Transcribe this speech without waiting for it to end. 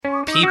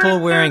People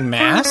wearing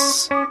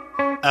masks?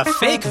 A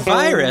fake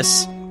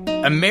virus?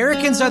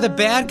 Americans are the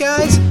bad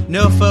guys?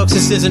 No, folks,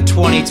 this isn't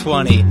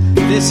 2020.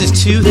 This is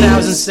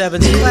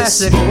 2007's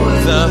classic,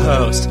 The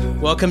Host.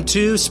 Welcome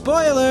to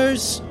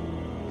Spoilers!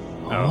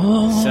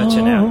 Oh, such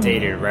an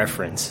outdated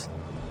reference.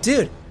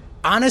 Dude,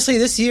 honestly,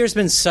 this year's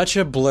been such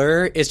a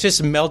blur. It's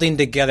just melding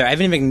together. I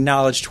haven't even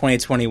acknowledged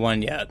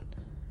 2021 yet.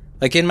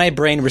 Like, in my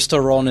brain, we're still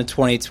rolling in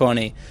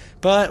 2020.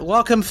 But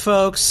welcome,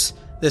 folks.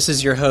 This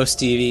is your host,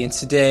 Stevie, and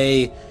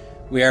today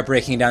we are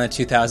breaking down the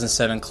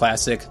 2007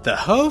 classic, The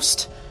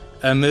Host,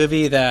 a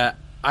movie that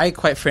I,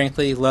 quite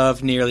frankly,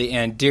 love nearly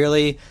and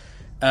dearly.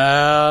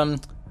 I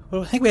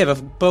think we have a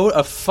vote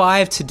of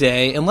 5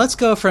 today, and let's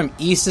go from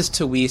eastest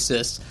to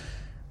westest.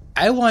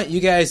 I want you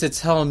guys to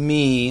tell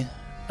me,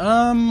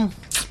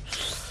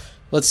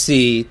 let's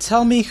see,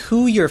 tell me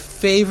who your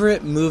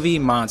favorite movie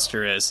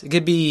monster is. It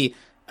could be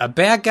a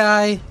bad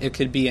guy, it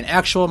could be an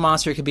actual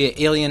monster, it could be an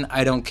alien,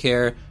 I don't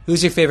care.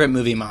 Who's your favorite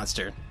movie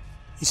monster?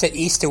 You said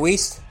east to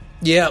west?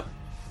 Yep.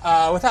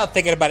 Without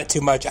thinking about it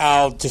too much,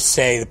 I'll just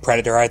say the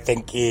Predator. I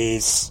think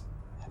he's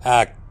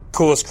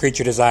coolest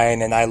creature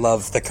design, and I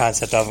love the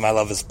concept of him. I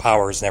love his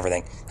powers and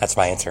everything. That's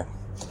my answer.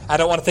 I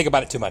don't want to think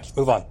about it too much.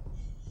 Move on.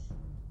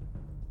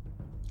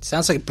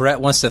 Sounds like Brett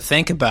wants to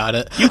think about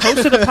it. You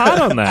hosted a pod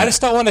on that. I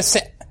just don't want to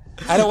say.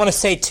 I don't want to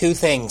say two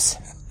things.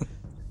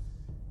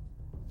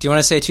 Do you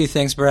want to say two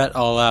things, Brett?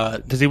 I'll allow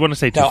it. Does he want to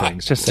say two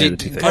things? Just say the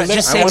two things.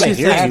 Just say two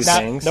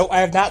things. No, I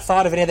have not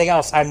thought of anything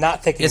else. I'm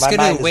not thinking. It's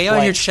going to weigh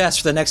on your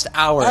chest for the next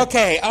hour.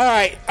 Okay, all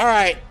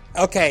right.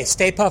 Okay,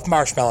 Stay Puft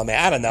Marshmallow Man.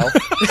 I don't know.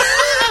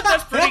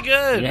 That's pretty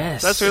good.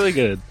 Yes. That's really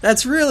good.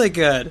 That's really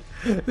good.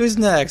 Who's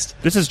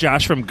next? This is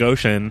Josh from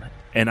Goshen,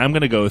 and I'm going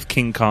to go with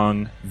King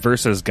Kong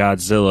versus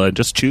Godzilla and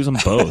just choose them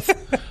both.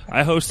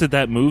 I hosted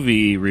that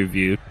movie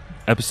review,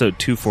 episode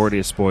 240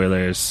 of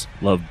Spoilers.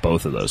 Love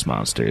both of those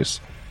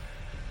monsters.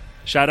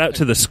 Shout out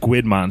to the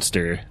squid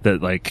monster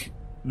that, like,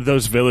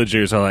 those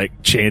villagers are,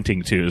 like,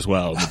 chanting to as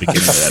well in the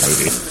beginning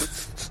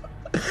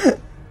of that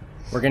movie.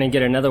 We're going to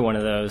get another one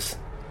of those.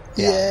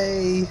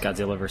 Yay.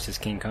 Godzilla versus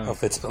King Kong.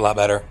 Hope it's a lot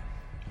better.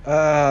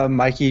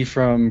 Mikey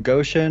from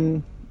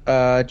Goshen.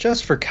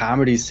 Just for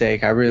comedy's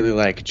sake, I really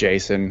like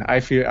Jason.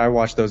 I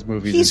watch those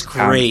movies. He's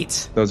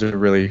great. Those are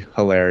really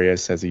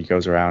hilarious as he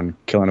goes around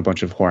killing a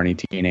bunch of horny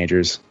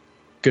teenagers.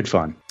 Good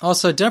fun.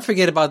 Also, don't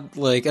forget about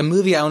like a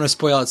movie I want to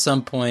spoil at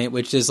some point,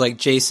 which is like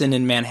Jason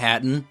in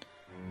Manhattan.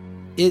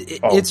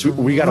 It's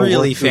we gotta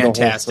really work through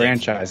fantastic. The whole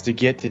franchise to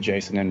get to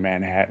Jason in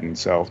Manhattan.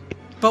 So,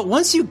 but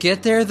once you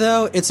get there,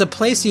 though, it's a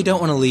place you don't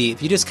want to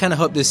leave. You just kind of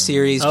hope this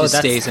series just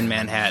stays in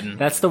Manhattan.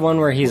 That's the one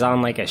where he's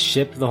on like a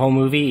ship the whole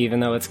movie, even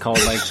though it's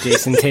called like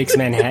Jason Takes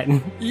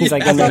Manhattan. He's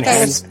like in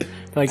Manhattan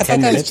for like 10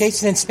 minutes. That was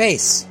Jason in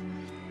Space.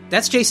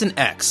 That's Jason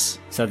X.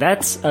 So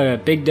that's a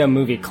Big Dumb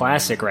Movie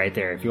classic right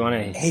there. If you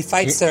want to, he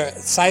fights the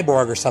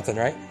cyborg or something,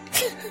 right?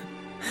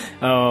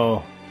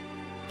 Oh,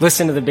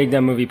 listen to the Big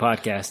Dumb Movie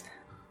podcast.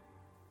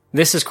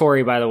 This is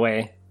Corey, by the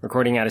way,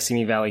 recording out of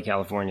Simi Valley,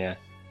 California.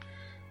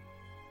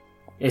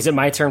 Is it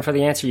my turn for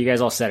the answer? You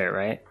guys all said it,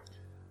 right?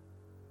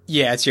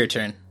 Yeah, it's your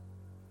turn.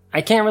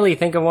 I can't really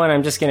think of one.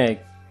 I'm just gonna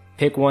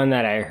pick one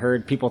that I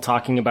heard people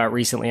talking about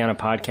recently on a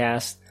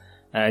podcast.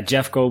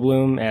 Jeff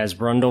Goldblum as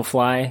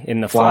Brundlefly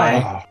in The Fly.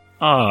 wow.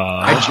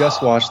 I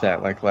just watched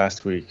that like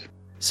last week.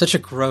 Such a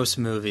gross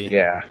movie.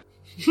 Yeah.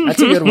 That's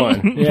a good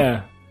one.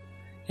 Yeah.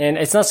 And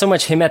it's not so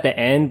much him at the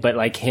end, but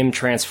like him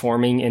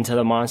transforming into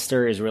the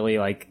monster is really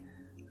like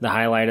the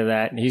highlight of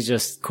that. He's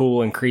just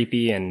cool and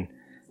creepy, and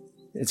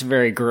it's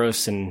very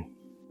gross and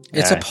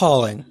It's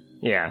appalling.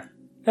 yeah.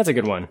 That's a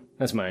good one.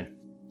 That's mine.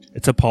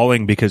 It's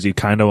appalling because you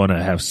kind of want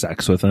to have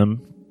sex with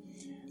him.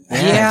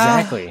 Yeah,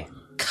 exactly.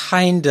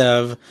 Kind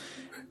of.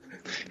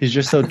 He's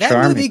just so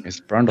charming. It's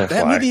Brundlefly.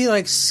 That movie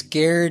like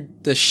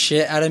scared the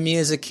shit out of me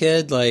as a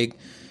kid. Like,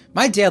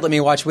 my dad let me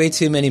watch way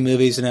too many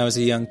movies when I was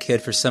a young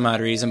kid for some odd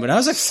reason. But when I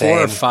was like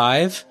 4 or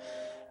 5,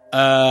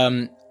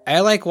 I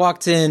like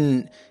walked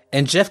in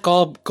and Jeff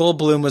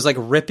Goldblum was like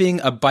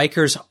ripping a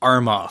biker's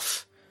arm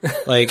off.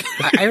 Like,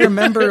 I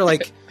remember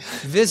like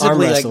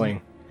visibly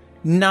like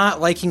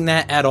not liking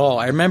that at all.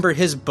 I remember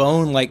his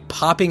bone like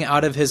popping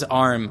out of his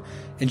arm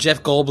and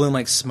Jeff Goldblum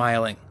like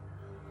smiling.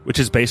 Which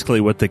is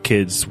basically what the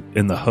kids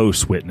in The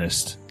Host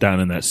witnessed down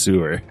in that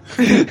sewer.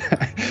 Pretty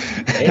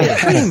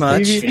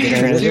much.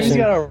 He's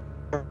got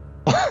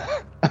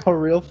a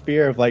real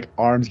fear of like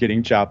arms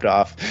getting chopped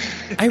off.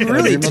 I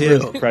really do.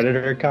 His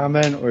Predator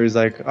comment where he's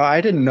like, "Oh,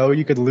 I didn't know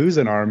you could lose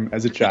an arm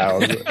as a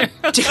child."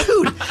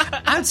 Dude,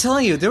 I'm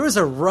telling you, there was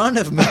a run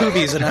of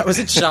movies when I was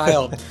a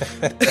child.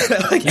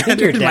 Like, you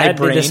think your dad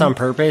did this on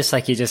purpose?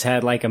 Like he just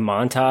had like a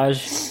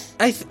montage?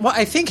 What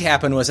I think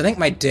happened was I think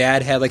my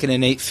dad had like an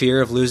innate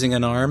fear of losing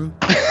an arm,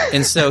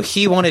 and so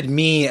he wanted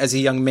me as a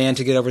young man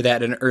to get over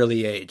that at an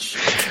early age.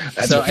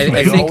 So I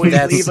think always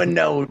that's leave a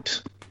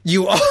note.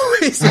 You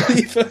always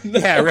leave a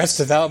note. Yeah,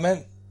 Arrested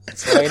Development.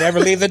 That's why you never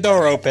leave the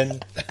door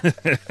open.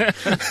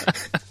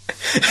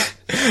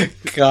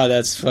 God,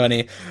 that's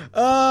funny.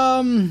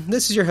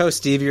 This is your host,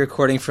 Stevie,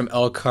 recording from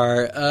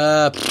Elkhart.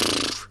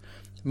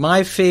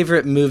 My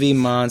favorite movie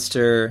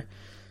monster,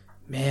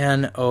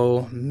 man,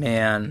 oh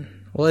man.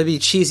 Well, it'd be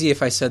cheesy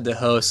if I said the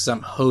host, 'cause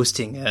I'm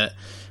hosting it.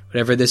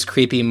 Whatever this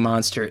creepy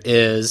monster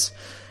is.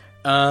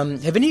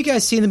 Have any of you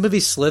guys seen the movie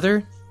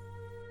Slither?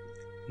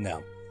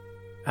 No.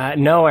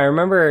 No, I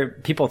remember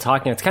people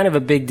talking. It's kind of a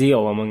big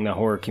deal among the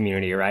horror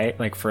community, right?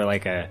 Like for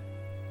like a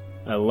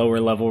lower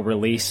level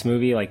release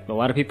movie. Like a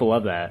lot of people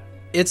love that.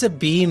 It's a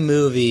B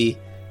movie,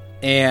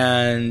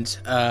 and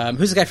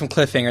who's the guy from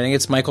Cliffhanger? I think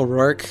it's Michael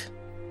Rourke.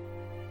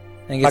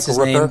 I think it's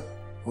Michael his name.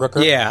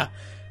 Rooker? Yeah.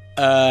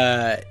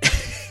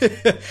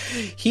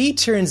 He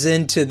turns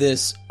into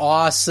this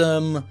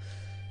awesome,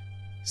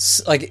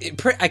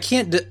 like, I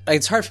can't,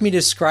 it's hard for me to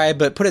describe,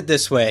 but put it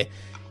this way.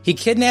 He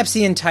kidnaps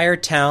the entire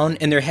town,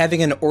 and they're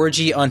having an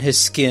orgy on his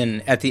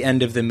skin at the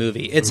end of the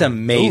movie. It's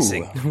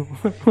amazing.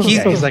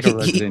 He's like a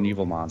Resident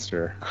Evil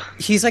monster.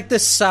 He's like the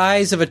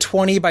size of a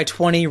 20 by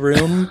 20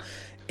 room,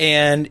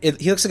 and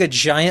he looks like a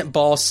giant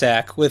ball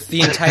sack with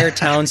the entire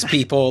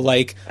townspeople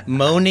like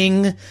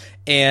moaning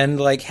and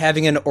like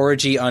having an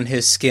orgy on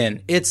his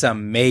skin. It's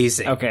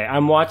amazing. Okay,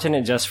 I'm watching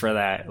it just for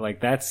that. Like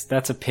that's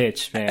a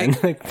pitch, man.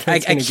 I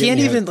can't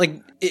even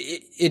like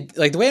it.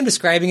 Like the way I'm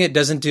describing it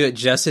doesn't do it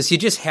justice. You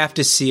just have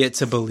to see it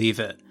to believe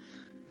it.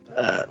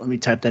 Let me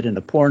type that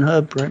into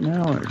Pornhub right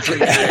now.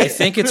 I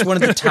think it's one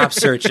of the top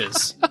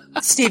searches.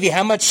 Stevie,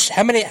 how much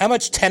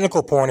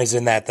tentacle porn is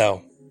in that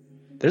though?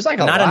 There's like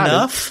a not lot.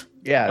 enough.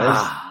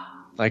 There's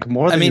like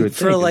more than you would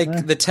for think,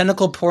 like the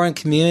tentacle porn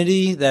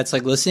community that's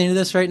like listening to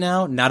this right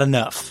now, not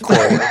enough.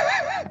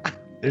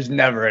 There's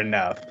never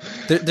enough.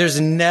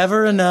 There's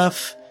never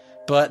enough,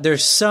 but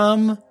there's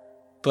some,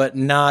 but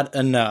not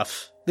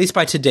enough. At least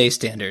by today's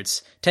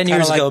standards. 10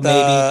 years ago,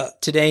 maybe.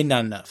 Today,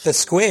 not enough. The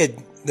squid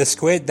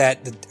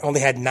that only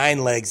had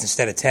 9 legs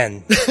instead of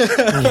 10.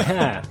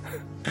 Yeah.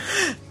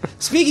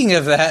 Speaking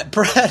of that,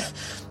 Brett,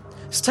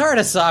 start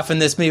us off in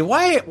this movie.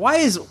 Why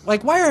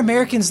are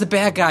Americans the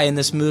bad guy in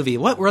this movie?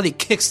 What really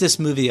kicks this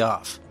movie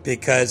off?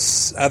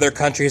 Because other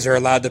countries are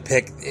allowed to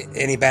pick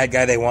any bad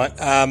guy they want.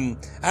 I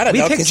don't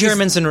know. We pick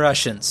Germans and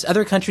Russians.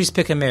 Other countries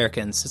pick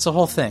Americans. It's a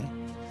whole thing.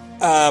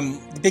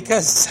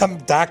 Because some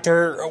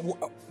doctor...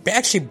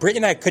 Actually, Brittany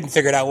and I couldn't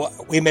figure it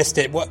out. We missed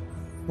it. What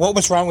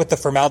was wrong with the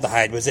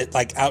formaldehyde? Was it,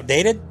 like,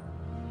 outdated?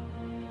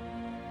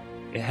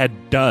 It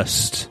had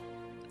dust.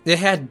 It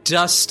had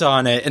dust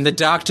on it, and the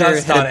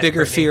doctor had a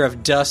bigger fear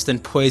of dust than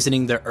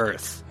poisoning the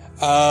earth.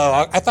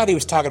 Oh, I thought he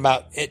was talking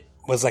about it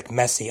was, like,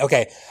 messy.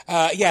 Okay.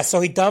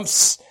 So he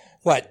dumps,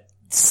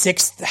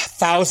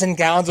 6,000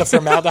 gallons of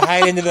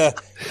formaldehyde into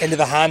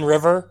the Han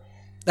River?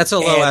 That's a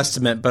low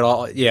estimate,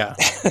 but yeah.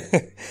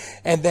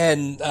 And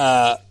then,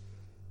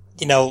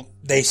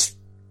 they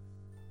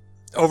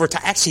over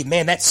time. Actually,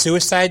 man, that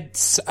suicide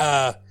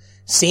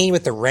scene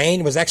with the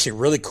rain was actually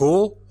really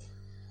cool.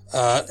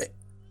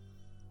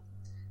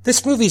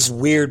 This movie's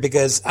weird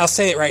because I'll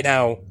say it right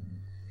now.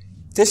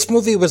 This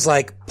movie was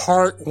like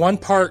one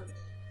part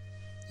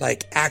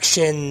like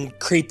action,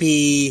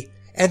 creepy,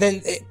 and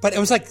then but it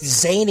was like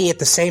zany at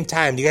the same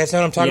time. Do you guys know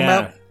what I'm talking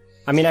about?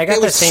 I mean, I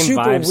got the same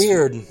vibes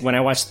weird when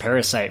I watched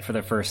Parasite for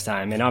the first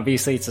time, and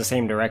obviously it's the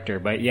same director,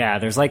 but yeah,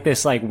 there's like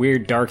this like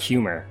weird dark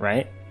humor,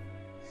 right?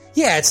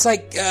 Yeah, it's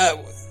like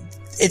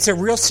it's a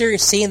real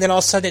serious scene, then all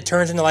of a sudden it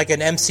turns into like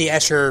an MC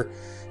Escher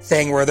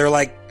thing where they're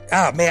like,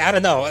 oh man, I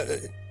don't know.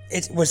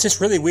 It was just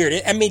really weird.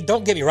 I mean,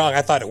 don't get me wrong,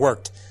 I thought it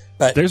worked.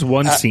 But there's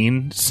one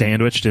scene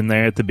sandwiched in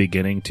there at the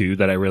beginning too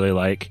that I really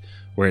like,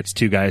 where it's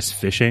 2 guys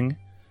fishing,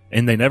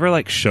 and they never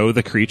like show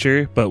the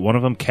creature, but one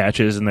of them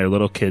catches in their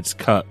little kid's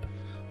cup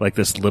like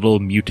this little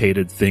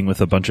mutated thing with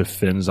a bunch of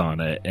fins on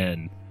it,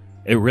 and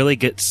it really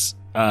gets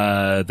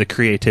the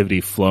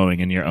creativity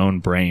flowing in your own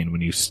brain when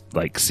you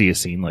like see a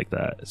scene like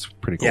that. It's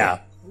pretty cool. Yeah.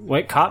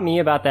 What caught me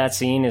about that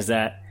scene is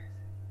that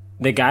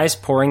the guy's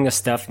pouring the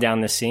stuff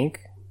down the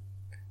sink,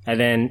 and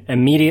then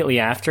immediately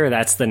after,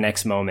 that's the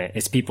next moment.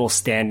 It's people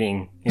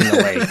standing in the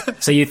lake.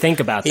 So you think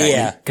about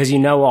that, because you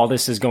know all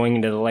this is going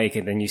into the lake,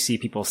 and then you see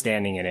people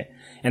standing in it.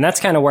 And that's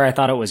kind of where I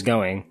thought it was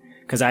going,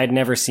 because I had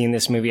never seen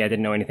this movie. I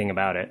didn't know anything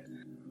about it.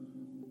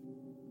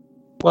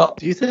 Well,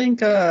 do you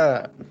think,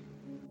 I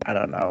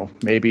don't know,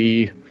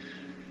 maybe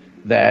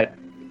that,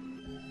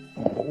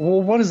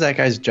 well, what is that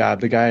guy's job?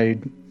 The guy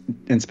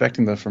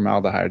inspecting the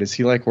formaldehyde, is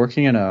he like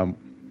working in a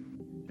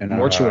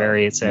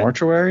mortuary? It's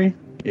mortuary?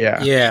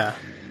 Yeah. Yeah.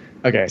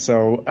 Okay,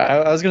 so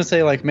I was going to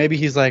say like maybe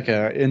he's like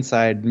a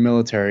inside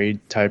military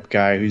type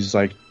guy who's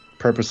like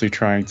purposely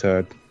trying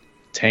to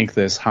tank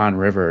this Han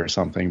River or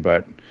something,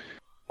 but...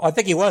 Well, I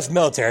think he was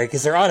military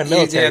because they're on a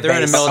military base. Yeah, they're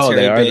on a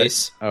military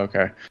base.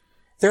 Okay.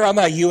 They're on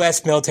a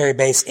U.S. military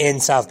base in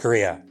South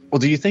Korea. Well,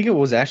 do you think it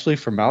was actually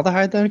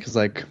formaldehyde then? Because,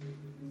 like,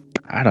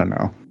 I don't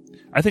know.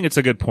 I think it's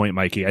a good point,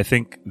 Mikey. I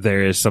think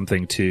there is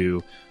something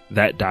to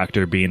that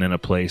doctor being in a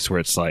place where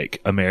it's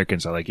like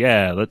Americans are like,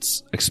 yeah,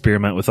 let's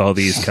experiment with all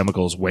these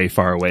chemicals way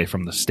far away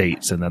from the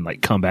States and then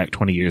like come back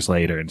 20 years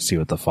later and see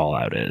what the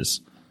fallout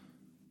is.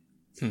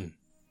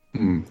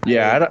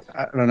 Yeah,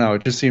 I don't know.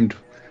 It just seemed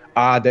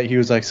odd that he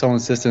was like so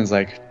insistent. It's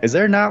like, is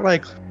there not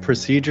like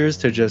procedures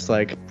to just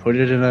like put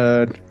it in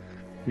a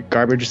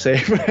garbage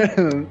safe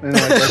and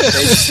like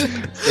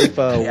safe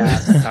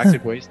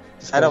toxic waste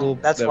disposal.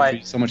 That's that why would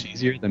be so much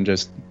easier than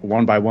just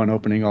one by one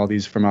opening all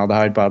these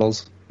formaldehyde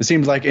bottles. It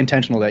seems like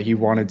intentional that he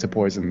wanted to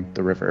poison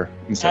the river.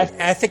 I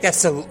think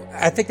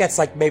that's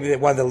like maybe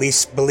one of the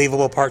least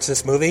believable parts of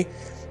this movie,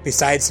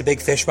 besides the big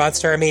fish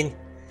monster. I mean,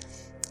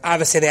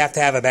 obviously they have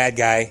to have a bad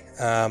guy,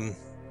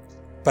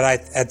 but I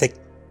think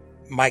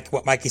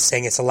what Mikey's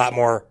saying, it's a lot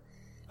more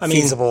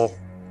feasible.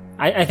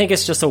 I think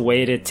it's just a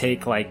way to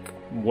take like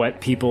what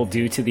people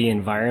do to the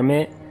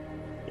environment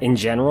in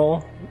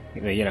general,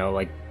 you know,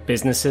 like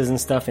businesses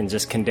and stuff, and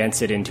just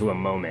condense it into a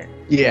moment.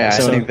 Yeah,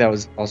 so, I think that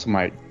was also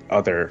my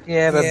other.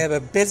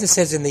 But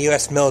businesses in the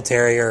U.S.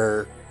 military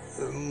are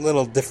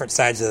little different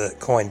sides of the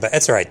coin, but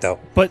that's all right though.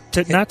 But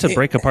not to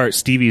break apart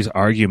Stevie's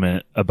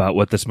argument about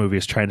what this movie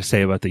is trying to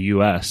say about the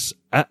U.S.,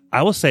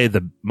 I will say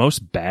the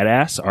most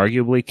badass,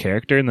 arguably,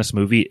 character in this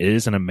movie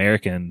is an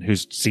American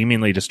who's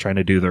seemingly just trying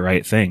to do the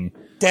right thing.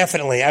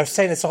 Definitely. I was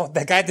saying this,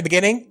 that guy at the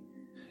beginning?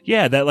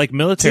 Yeah, that like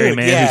military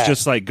man who's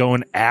just like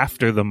going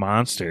after the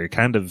monster.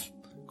 Kind of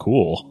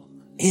cool.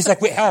 He's like,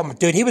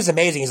 dude, he was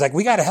amazing. He's like,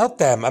 we got to help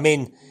them. I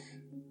mean,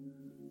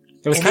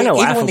 it was kind of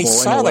laughable when they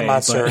saw the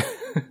monster.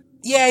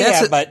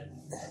 But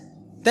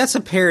that's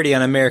a parody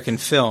on American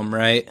film,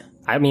 right?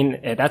 I mean,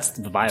 that's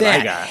the vibe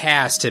that I got.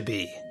 Has to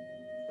be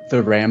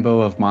the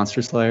Rambo of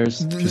monster slayers,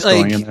 just like,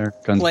 going in there,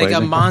 guns like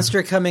blazing. A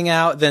monster coming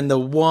out, then the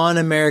one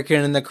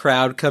American in the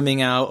crowd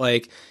coming out,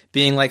 like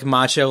being like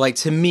macho. Like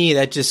to me,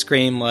 that just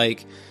screamed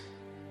like.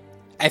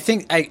 I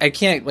think I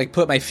can't like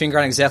put my finger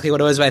on exactly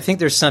what it was, but I think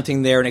there's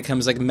something there when it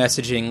comes like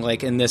messaging,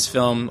 like in this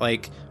film,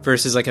 like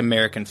versus like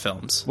American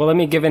films. Well, let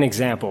me give an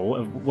example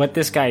of what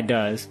this guy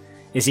does.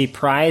 Is he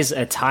pries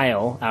a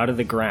tile out of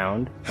the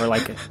ground, or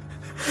like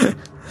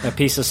a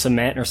piece of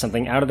cement or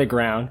something out of the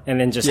ground, and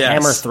then just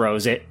hammer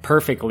throws it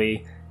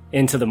perfectly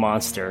into the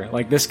monster.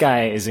 Like, this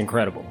guy is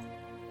incredible.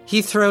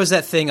 He throws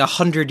that thing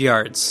 100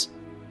 yards.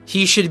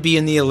 He should be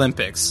in the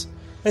Olympics.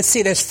 Let's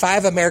see, there's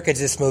 5 Americans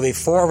in this movie.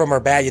 4 of them are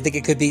bad. You think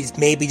it could be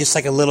maybe just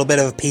like a little bit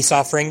of a peace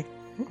offering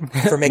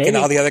for making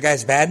all the other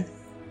guys bad?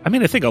 I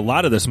mean, I think a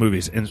lot of this movie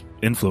is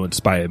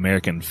influenced by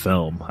American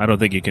film. I don't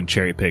think you can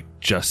cherry pick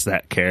just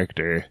that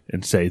character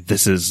and say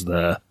this is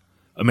the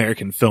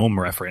American film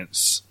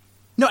reference.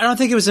 No, I don't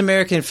think it was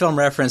American film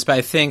reference, but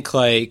I think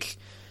like,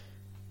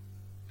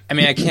 I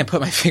mean, I can't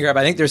put my finger up.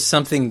 I think there's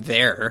something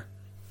there.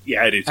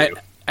 Yeah, I do too.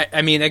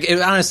 I mean,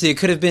 honestly, it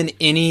could have been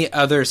any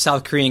other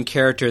South Korean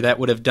character that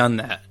would have done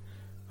that.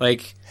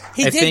 Like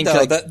he did,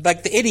 though.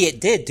 The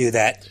idiot did do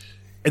that.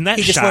 And that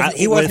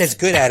he wasn't as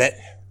good at it.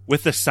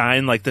 With the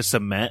sign, like the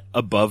cement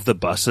above the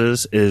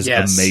buses is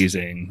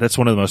amazing. That's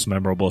one of the most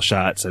memorable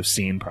shots I've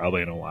seen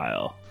probably in a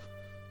while.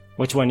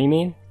 Which one you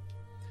mean?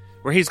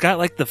 Where he's got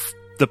like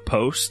the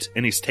post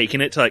and he's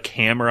taking it to like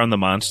hammer on the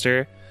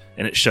monster,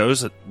 and it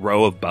shows a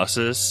row of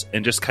buses,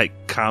 and just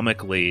like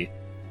comically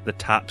the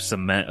top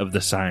cement of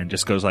the sign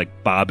just goes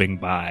like bobbing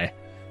by.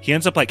 He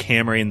ends up like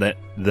hammering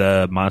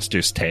the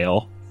monster's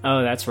tail.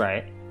 Oh, that's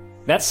right.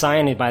 That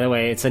sign, by the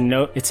way, it's an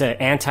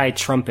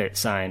anti-trumpet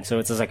sign. So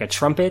it's like a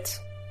trumpet,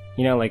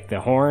 you know, like the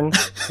horn.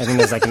 I think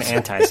there's like an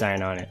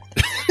anti-sign on it.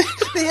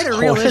 They had a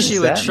real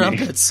issue with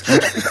trumpets.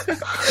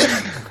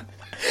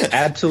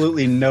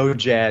 Absolutely no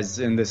jazz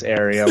in this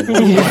area.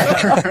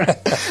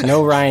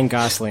 No Ryan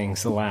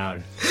Goslings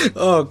allowed.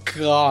 Oh,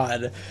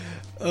 God.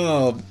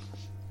 Oh.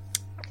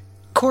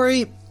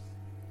 Corey,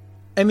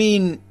 I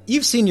mean,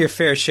 you've seen your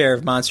fair share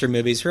of monster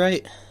movies,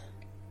 right?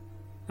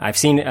 I've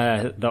seen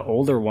the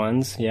older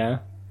ones, yeah.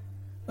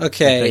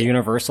 Okay. Like the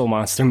Universal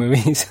monster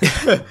movies.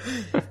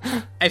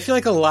 I feel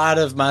like a lot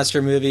of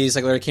monster movies,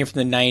 like whether it came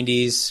from the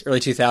 90s, early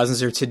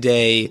 2000s, or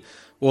today,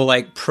 will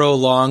like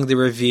prolong the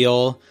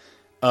reveal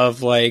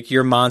of like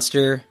your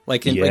monster,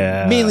 like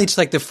mainly to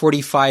like the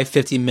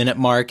 45-50 minute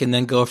mark, and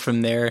then go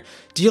from there.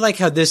 Do you like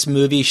how this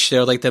movie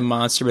showed like the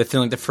monster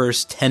within like the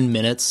first 10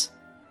 minutes?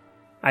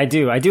 I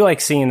do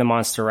like seeing the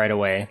monster right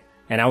away.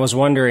 And I was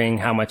wondering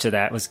how much of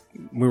that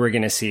we were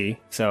going to see.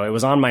 So it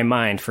was on my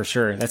mind for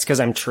sure. That's because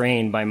I'm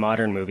trained by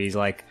modern movies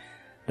like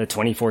the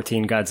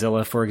 2014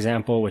 Godzilla, for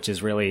example, which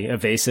is really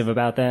evasive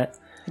about that.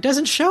 It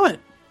doesn't show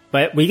it.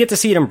 But we get to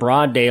see it in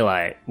broad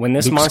daylight. When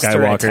this Luke monster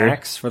Skywalker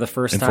attacks for the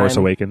first time, Force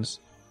Awakens.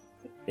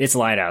 It's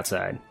light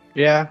outside.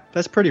 Yeah,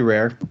 that's pretty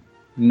rare.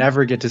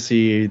 Never get to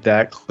see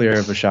that clear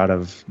of a shot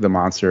of the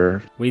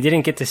monster. We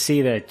didn't get to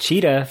see the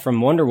cheetah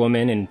from Wonder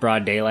Woman in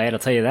broad daylight, I'll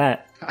tell you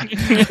that.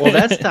 Well,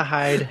 that's to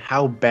hide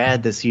how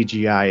bad the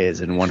CGI is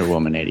in Wonder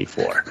Woman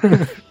 84.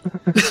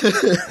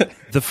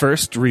 The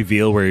first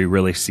reveal where you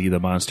really see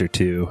the monster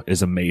too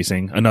is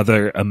amazing.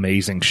 Another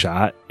amazing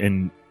shot,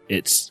 and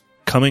it's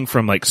coming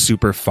from like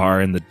super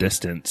far in the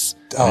distance.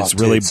 It's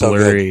really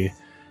blurry. So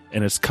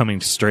and it's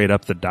coming straight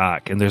up the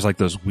dock, and there's like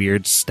those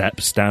weird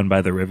steps down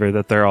by the river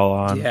that they're all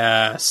on.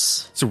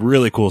 Yes. It's a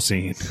really cool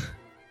scene.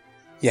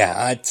 Yeah,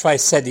 that's why I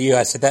said to you,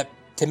 I said that,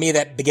 to me,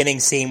 that beginning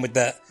scene with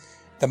the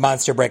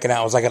monster breaking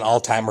out was like an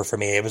all-timer for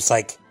me. It was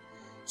like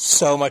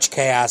so much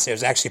chaos. It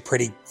was actually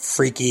pretty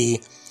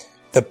freaky.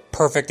 The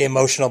perfect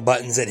emotional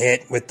buttons it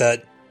hit with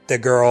the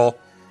girl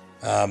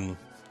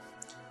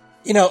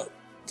You know,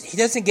 he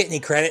doesn't get any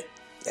credit.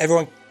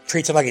 Everyone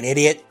treats him like an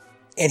idiot,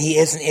 and he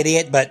is an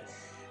idiot, but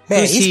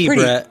man, he's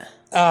pretty... Brett?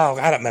 Oh,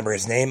 I don't remember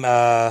his name.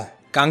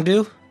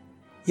 Gangdu?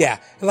 Yeah,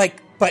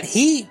 but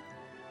he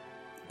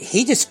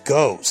just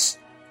goes.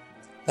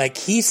 Like,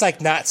 he's,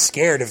 not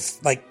scared of,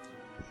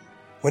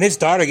 when his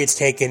daughter gets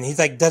taken, he's,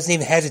 doesn't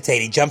even hesitate.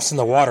 He jumps in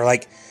the water.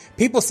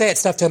 People say that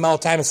stuff to him all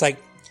the time. It's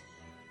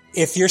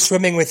if you're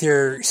swimming with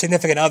your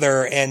significant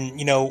other and,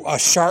 a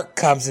shark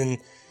comes and,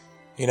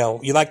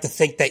 you like to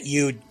think that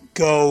you'd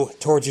go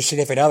towards your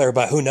significant other,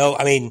 but who knows?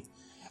 I mean,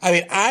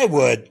 I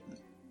would.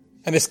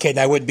 I'm just kidding.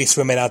 I wouldn't be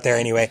swimming out there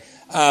anyway.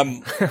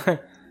 Not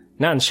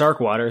in shark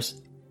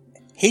waters.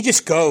 He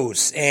just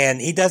goes, and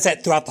he does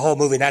that throughout the whole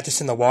movie, not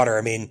just in the water.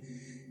 I mean,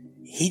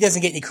 he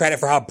doesn't get any credit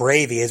for how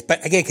brave he is,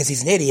 but again, because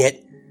he's an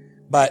idiot,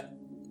 but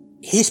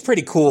he's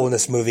pretty cool in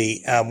this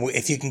movie,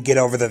 if you can get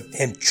over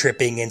him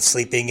tripping and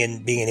sleeping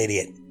and being an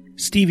idiot.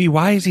 Stevie,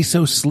 why is he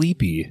so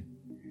sleepy?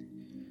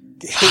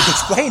 He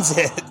explains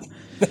it.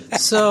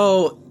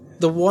 So,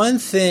 the one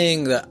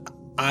thing that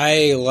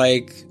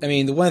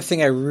the one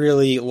thing I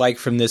really like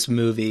from this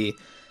movie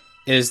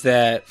is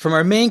that from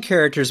our main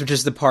characters, which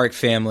is the Park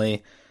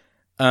family,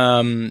 you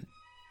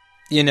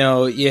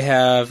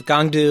have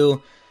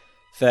Gangdu,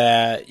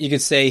 that you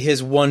could say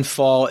his one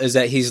fault is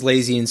that he's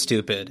lazy and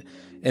stupid.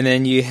 And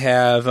then you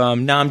have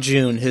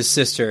Namjoon, his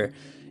sister.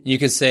 You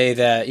could say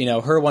that,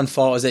 her one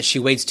fault is that she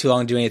waits too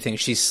long to do anything.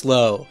 She's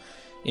slow.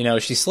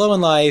 She's slow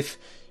in life.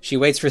 She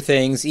waits for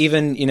things.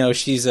 Even,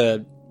 she's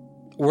a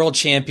world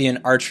champion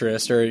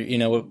archerist, or,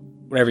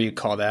 whatever you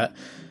call that.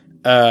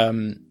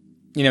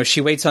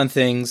 She waits on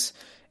things.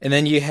 And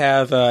then you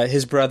have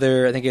his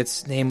brother, I think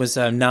his name was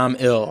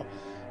Nam-il.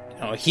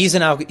 He's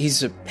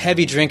a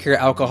heavy drinker,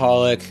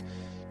 alcoholic,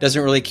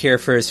 doesn't really care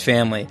for his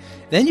family.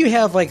 Then you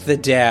have, the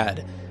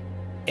dad.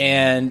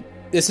 And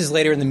this is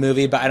later in the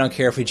movie, but I don't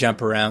care if we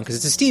jump around, because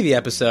it's a Stevie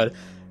episode.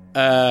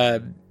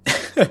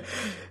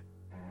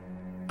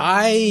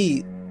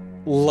 I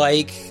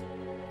like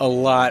a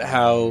lot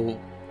how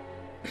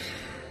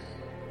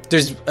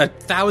there's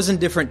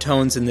 1,000 different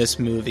tones in this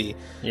movie.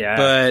 Yeah.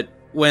 But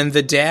when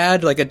the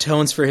dad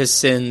atones for his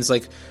sins,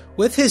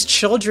 with his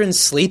children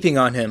sleeping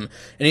on him,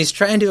 and he's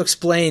trying to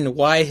explain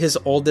why his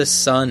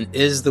oldest son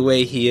is the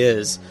way he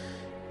is,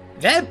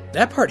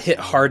 that part hit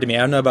hard to me. I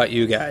don't know about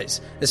you guys,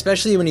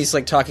 especially when he's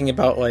talking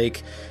about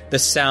the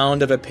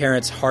sound of a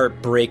parent's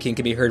heart breaking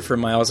can be heard for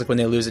miles, when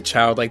they lose a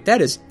child. That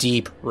is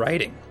deep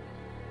writing,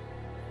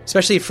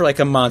 especially for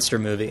a monster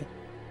movie.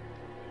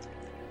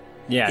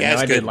 Yeah,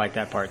 I did like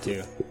that part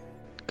too.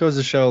 Goes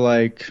to show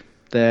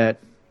that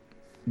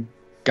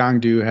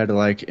Gangdu had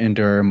to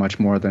endure much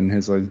more than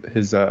his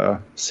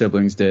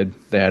siblings did.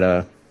 They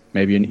had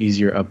maybe an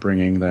easier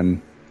upbringing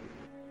than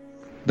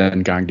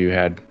Gangdu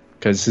had,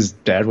 because his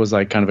dad was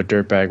kind of a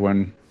dirtbag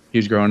when he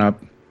was growing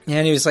up. Yeah,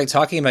 and he was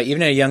talking about,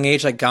 even at a young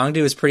age,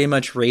 Gangdu was pretty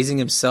much raising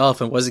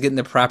himself and wasn't getting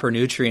the proper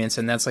nutrients,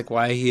 and that's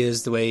why he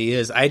is the way he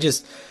is. I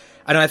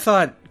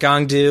thought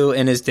Gangdu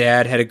and his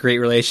dad had a great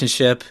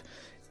relationship,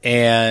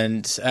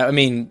 and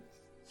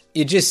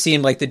it just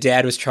seemed like the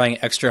dad was trying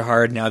extra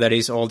hard now that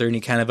he's older and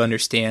he kind of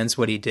understands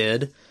what he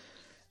did.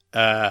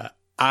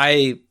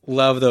 I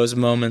love those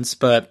moments,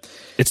 but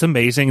it's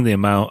amazing the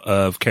amount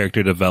of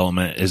character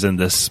development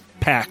is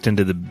packed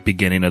into the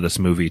beginning of this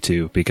movie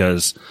too,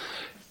 because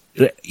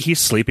he's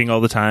sleeping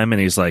all the time,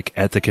 and he's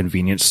at the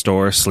convenience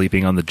store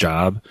sleeping on the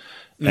job.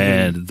 Mm-hmm.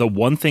 And the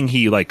one thing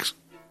he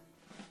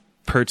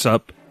perks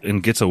up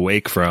and gets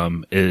awake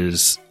from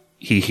is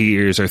he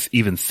hears, or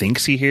even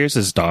thinks he hears,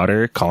 his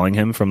daughter calling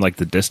him from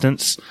the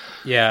distance.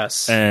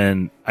 Yes.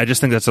 And I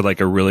just think that's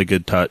a really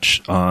good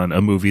touch on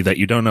a movie that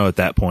you don't know at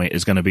that point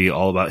is going to be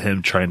all about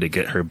him trying to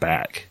get her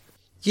back.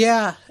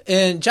 Yeah.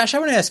 And Josh, I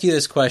want to ask you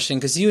this question,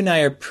 because you and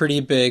I are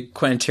pretty big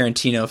Quentin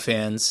Tarantino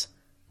fans.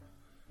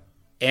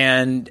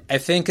 And I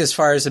think as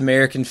far as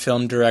American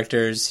film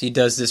directors, he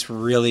does this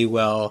really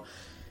well.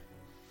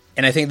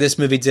 And I think this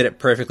movie did it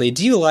perfectly.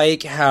 Do you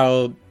like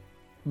how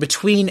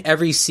between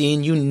every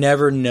scene, you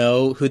never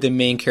know who the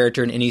main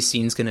character in any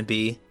scene is going to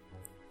be?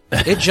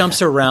 It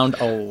jumps around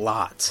a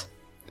lot.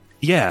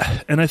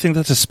 Yeah, and I think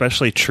that's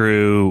especially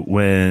true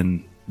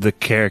when the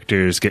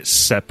characters get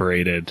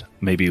separated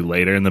maybe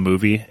later in the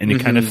movie, and you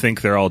kind of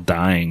think they're all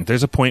dying.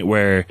 There's a point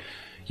where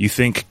you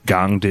think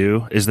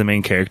Gangdu is the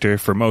main character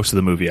for most of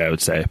the movie, I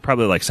would say.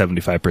 Probably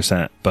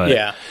 75%. But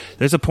yeah,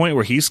 there's a point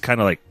where he's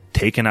kind of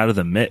taken out of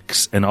the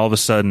mix, and all of a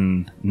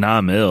sudden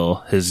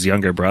Nam-il, his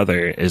younger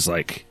brother, is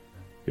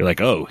you're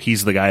oh,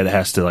 he's the guy that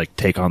has to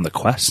take on the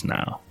quest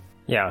now.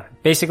 Yeah,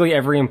 basically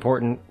every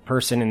important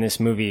person in this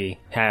movie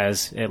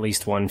has at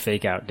least one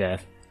fake out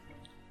death.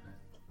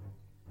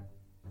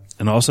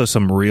 And also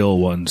some real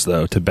ones,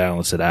 though, to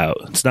balance it out.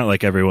 It's not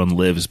like everyone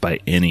lives by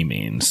any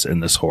means in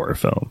this horror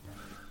film.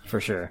 For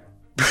sure.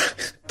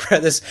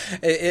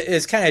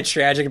 It's kind of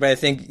tragic, but I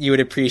think you would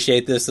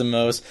appreciate this the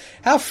most.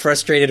 How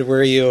frustrated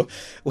were you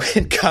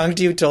when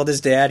Gangdu told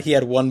his dad he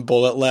had one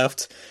bullet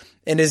left,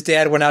 and his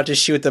dad went out to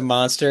shoot the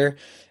monster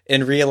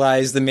and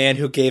realized the man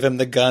who gave him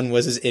the gun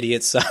was his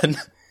idiot son?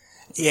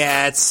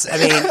 Yeah, it's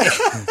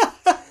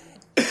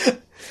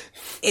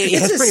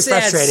it's pretty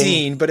sad frustrating.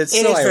 scene, but it's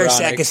it so is very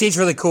sad ironic. because he's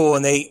really cool,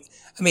 and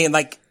in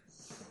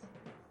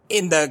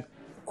the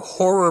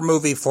horror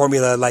movie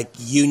formula,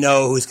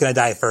 who's going to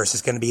die first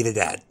is going to be the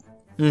dad.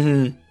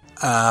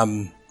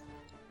 Mm-hmm.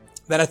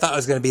 Then I thought it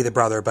was going to be the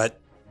brother, but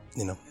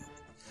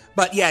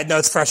yeah, no,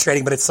 it's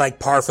frustrating, but it's like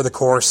par for the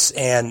course,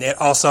 and it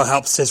also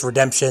helps his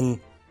redemption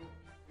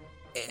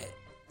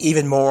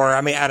even more.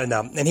 I mean, I don't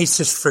know, and he's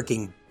just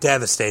freaking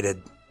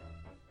devastated.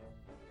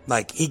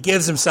 Like, he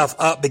gives himself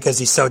up because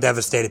he's so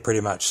devastated,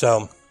 pretty much.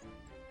 So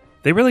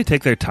they really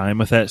take their time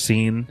with that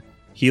scene.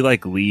 He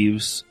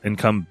leaves and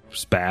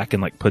comes back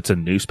and puts a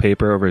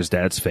newspaper over his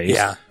dad's face.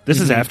 Yeah.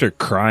 This is after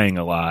crying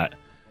a lot.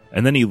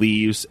 And then he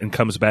leaves and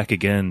comes back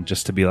again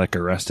just to be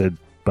arrested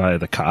by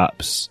the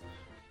cops.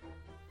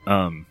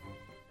 I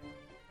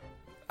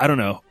don't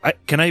know.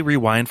 Can I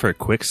rewind for a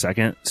quick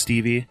second,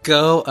 Stevie?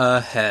 Go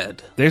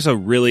ahead. There's a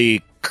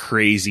really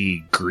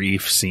crazy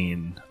grief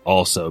scene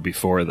also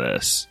before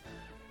this.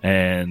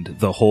 And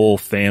the whole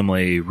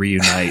family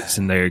reunites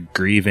and they're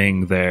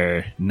grieving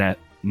their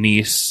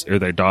niece or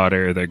their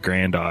daughter or their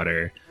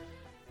granddaughter.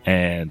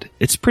 And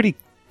it's pretty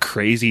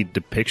crazy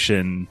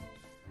depiction.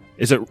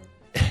 Is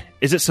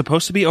it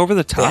supposed to be over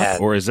the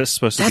top, or is this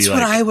supposed to be That's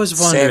what I was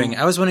wondering. Same.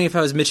 I was wondering if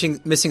I was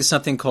missing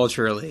something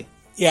culturally.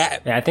 yeah,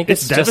 I think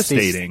It's it's just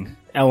these devastating.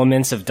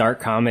 elements of dark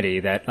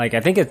comedy that, I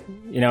think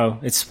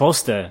it's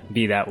supposed to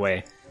be that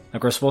way.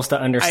 We're supposed to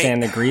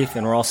understand the grief,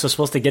 and we're also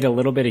supposed to get a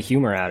little bit of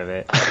humor out of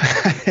it.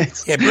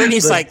 yeah.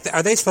 Brittany's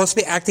are they supposed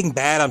to be acting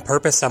bad on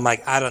purpose? I'm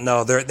like, I don't know.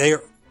 I don't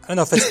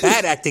know if it's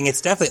bad acting. It's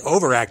definitely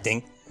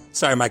overacting.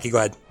 Sorry, Mikey, go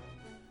ahead.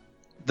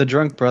 The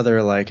drunk brother,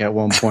 at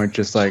one point,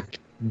 just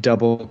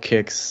double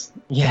kicks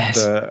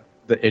Yes.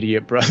 the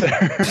idiot brother.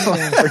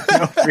 For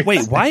no reason.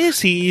 Wait, why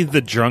is he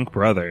the drunk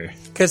brother?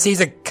 Because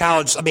he's a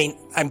college. I mean,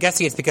 I'm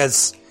guessing it's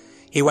because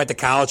he went to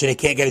college and he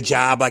can't get a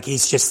job. He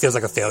just feels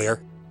like a failure.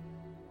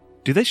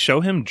 Do they show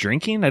him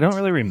drinking? I don't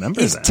really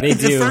remember that. They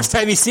The do. first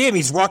time you see him,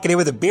 he's walking in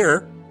with a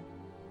beer.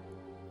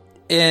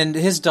 And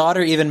his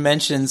daughter even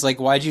mentions,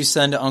 why'd you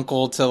send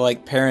Uncle to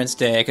Parents'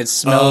 Day? I could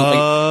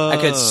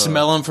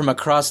smell him from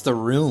across the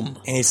room.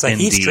 And he's like,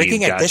 he's Indeed.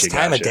 drinking at this Gotcha,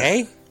 time of gotcha.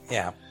 day?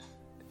 Yeah.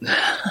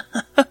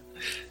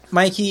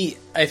 Mikey,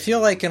 I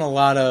feel like in a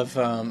lot of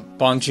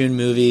Bong Joon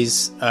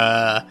movies,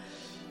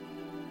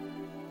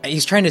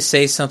 he's trying to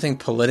say something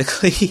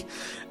politically.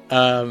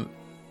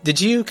 Did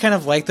you kind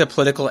of like the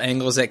political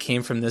angles that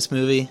came from this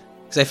movie?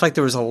 Because I feel like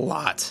there was a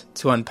lot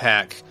to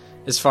unpack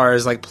as far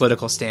as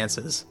political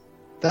stances.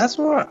 That's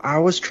what I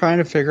was trying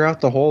to figure out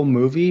the whole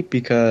movie,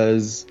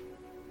 because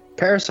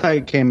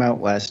Parasite came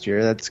out last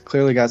year. That's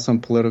clearly got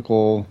some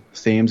political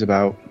themes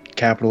about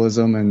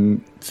capitalism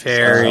and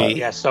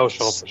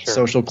social for sure.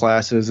 social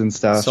classes and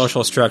stuff.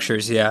 Social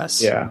structures,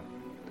 yes. Yeah.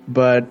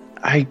 But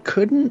I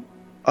couldn't,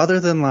 other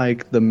than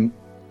the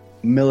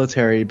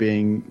military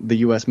being, the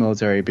U.S.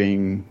 military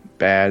being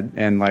bad,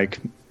 and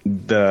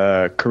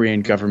the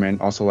Korean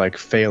government also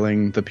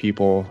failing the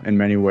people in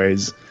many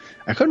ways,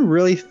 I couldn't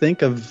really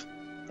think of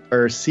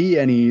or see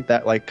any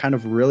that kind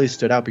of really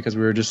stood out, because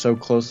we were just so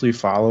closely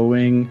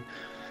following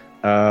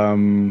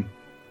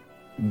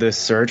this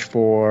search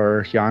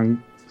for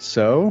Hyang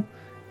So.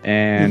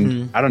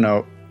 And I don't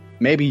know,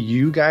 maybe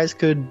you guys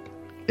could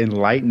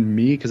enlighten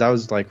me, because I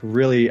was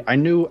really, I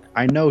know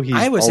he's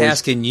I was always,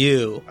 asking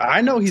you.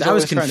 I know he's I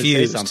was always trying to say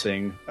confused.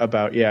 something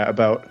about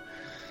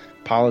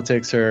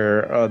politics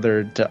or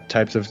other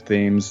types of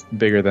themes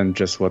bigger than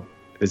just what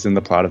is in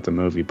the plot of the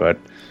movie. But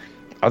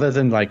other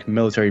than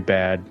military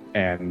bad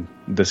and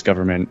this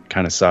government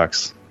kind of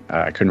sucks,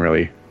 I couldn't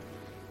really,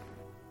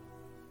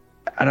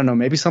 I don't know,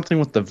 maybe something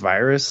with the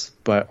virus,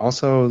 but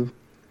also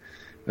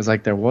it's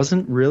there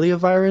wasn't really a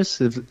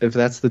virus, if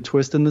that's the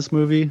twist in this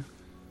movie.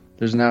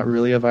 There's not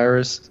really a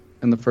virus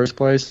in the first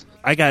place.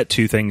 I got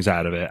two things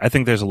out of it. I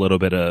think there's a little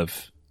bit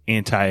of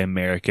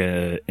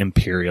anti-America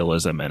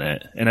imperialism in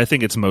it, and I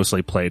think it's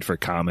mostly played for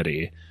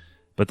comedy.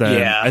 But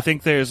then I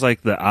think there's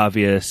the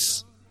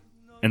obvious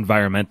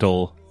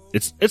environmental.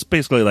 It's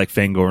basically like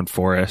Fangorn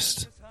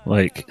Forest.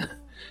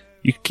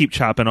 You keep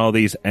chopping all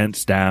these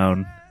Ents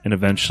down, and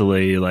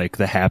eventually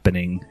the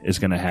happening is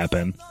going to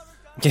happen.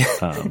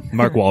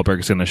 Mark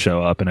Wahlberg's going to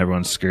show up, and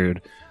everyone's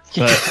screwed.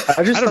 But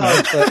I just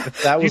thought that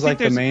if that was think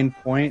the main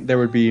point, there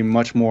would be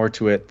much more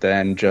to it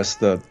than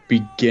just the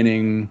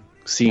beginning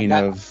scene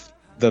of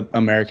the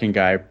American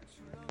guy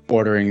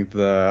ordering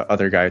the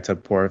other guy to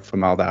pour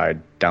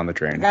formaldehyde down the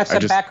drain. I got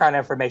some background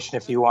information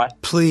if you want.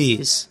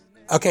 Please.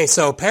 Okay,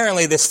 so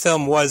apparently this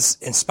film was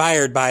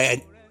inspired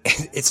by,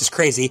 it's just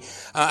crazy,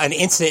 an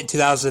incident in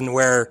 2000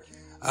 where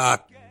a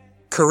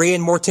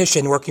Korean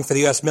mortician working for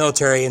the U.S.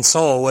 military in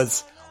Seoul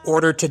was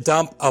ordered to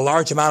dump a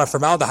large amount of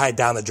formaldehyde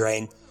down the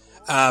drain.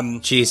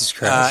 Jesus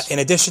Christ. In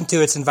addition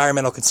to its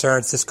environmental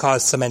concerns, this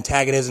caused some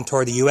antagonism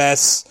toward the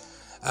U.S.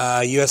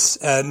 U.S.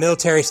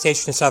 Military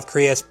stationed in South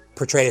Korea is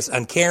portrayed as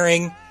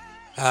uncaring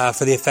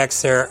for the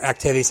effects their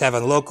activities have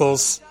on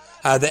locals.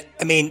 I don't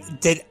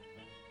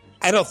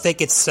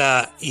think it's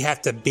you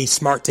have to be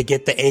smart to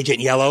get the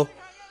Agent Yellow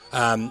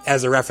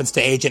as a reference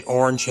to Agent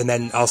Orange, and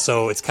then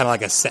also it's kind of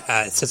like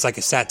it's like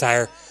a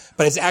satire.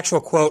 But his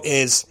actual quote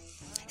is,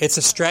 "It's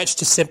a stretch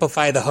to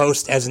simplify The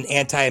Host as an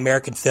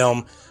anti-American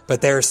film,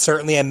 but there is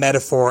certainly a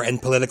metaphor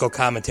and political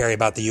commentary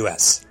about the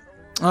U.S."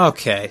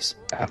 Okay.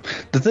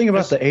 The thing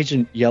about the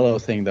Agent Yellow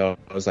thing, though,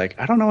 I was like,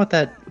 I don't know what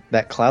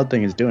that cloud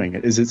thing is doing.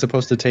 Is it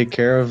supposed to take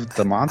care of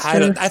the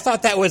monster? I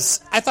thought that was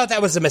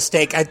a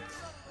mistake.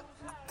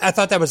 I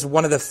thought that was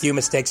one of the few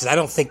mistakes. I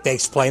don't think they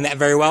explained that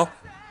very well.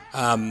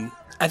 I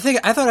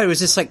thought it was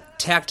just like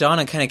tacked on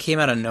and kind of came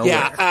out of nowhere.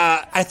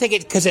 Yeah, I think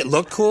because it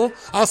looked cool.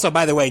 Also,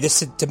 by the way,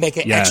 just to make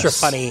it extra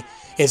funny,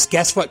 is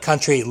guess what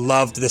country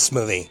loved this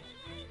movie?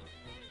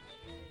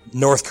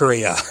 North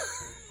Korea.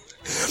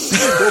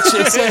 which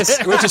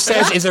it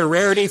says is a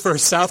rarity for a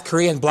South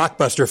Korean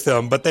blockbuster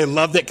film, but they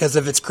loved it because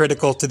of its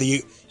critical to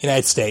the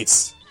United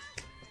States.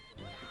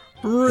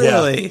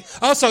 Really? Yeah.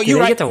 Also, you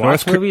get to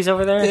watch movies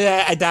over there?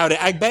 Yeah, I doubt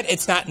it. I bet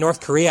it's not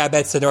North Korea. I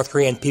bet it's the North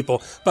Korean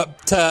people.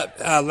 But to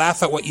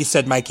laugh at what you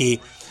said,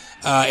 Mikey,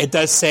 it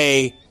does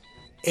say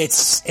it's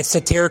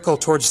satirical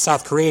towards the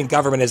South Korean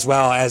government as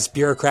well as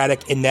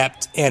bureaucratic,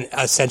 inept, and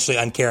essentially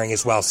uncaring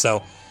as well.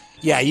 So,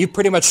 yeah, you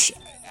pretty much.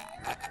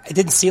 It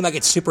didn't seem like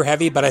it's super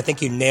heavy, but I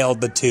think you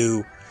nailed the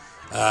two.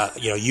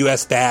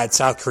 U.S. bad,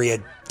 South Korea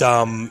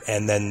dumb,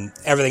 and then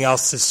everything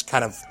else is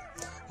kind of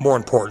more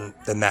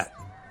important than that.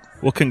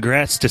 Well,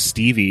 congrats to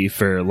Stevie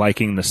for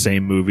liking the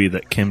same movie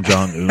that Kim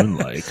Jong-un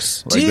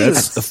likes. Like, Dude,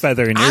 that's a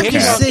feather in your Kim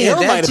cap. Jong-il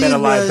might have been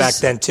alive back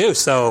then, too,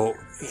 so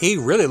he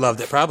really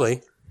loved it,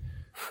 probably.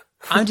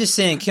 I'm just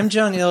saying, Kim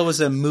Jong-il was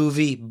a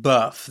movie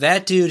buff.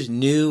 That dude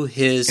knew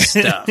his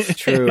stuff.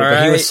 True,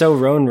 but he was so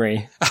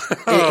Ronry.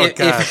 Oh,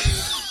 God.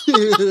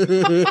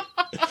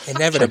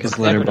 Check his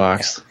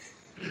letterbox.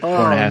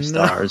 4.5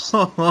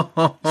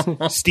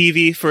 stars.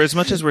 Stevie, for as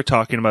much as we're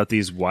talking about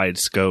these wide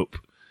scope,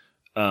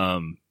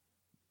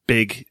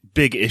 big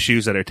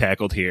issues that are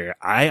tackled here,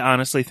 I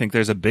honestly think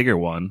there's a bigger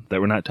one that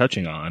we're not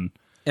touching on.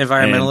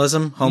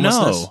 Environmentalism,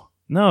 homelessness.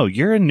 No,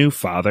 you're a new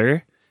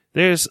father.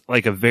 There's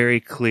like a very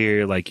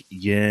clear like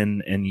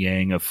yin and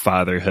yang of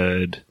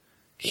fatherhood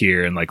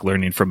here, and like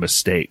learning from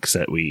mistakes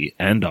that we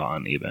end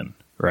on, even,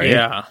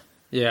 right?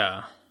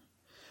 Yeah.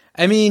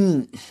 I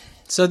mean,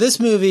 so this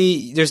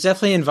movie, there's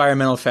definitely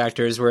environmental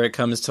factors where it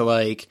comes to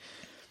like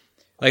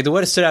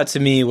what stood out to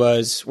me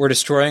was we're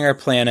destroying our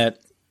planet,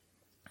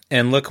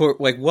 and look,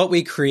 what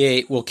we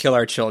create will kill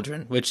our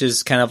children, which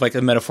is kind of like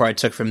the metaphor I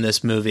took from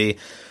this movie.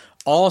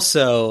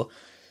 Also,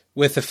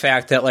 with the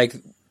fact that like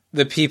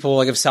the people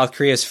like of South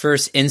Korea's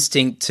first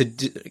instinct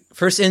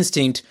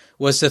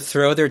was to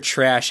throw their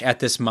trash at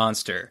this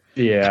monster.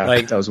 Yeah,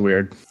 like that was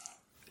weird.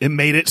 It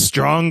made it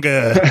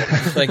stronger.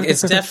 Like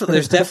there's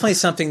definitely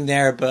something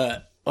there,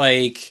 but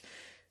like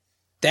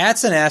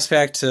that's an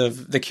aspect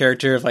of the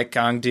character of like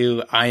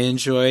Gangdu I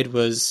enjoyed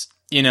was,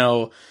 he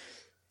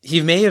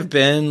may have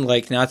been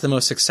like not the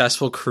most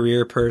successful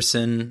career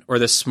person or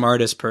the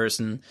smartest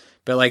person,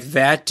 but like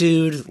that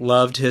dude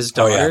loved his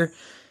daughter. Oh,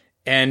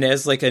 yeah. And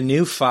as like a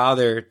new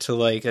father to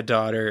like a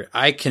daughter,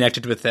 I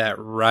connected with that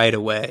right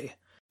away.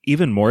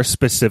 Even more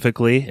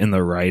specifically in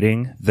the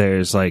writing,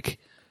 there's like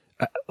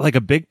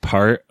a big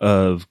part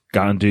of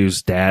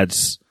Gandu's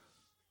dad's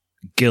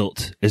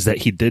guilt is that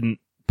he didn't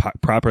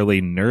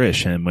properly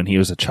nourish him when he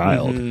was a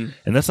child. Mm-hmm.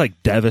 And that's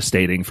like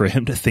devastating for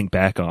him to think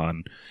back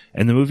on.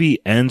 And the movie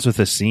ends with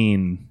a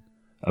scene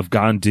of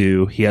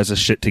Gandu. He has his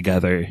shit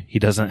together. He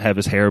doesn't have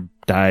his hair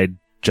dyed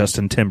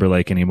Justin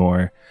Timberlake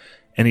anymore.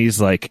 And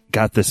he's like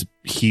got this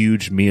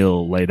huge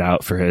meal laid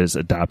out for his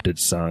adopted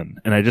son.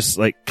 And I just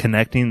like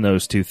connecting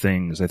those two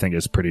things, I think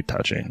is pretty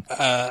touching.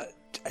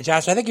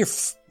 Josh, I think you're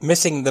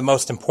missing the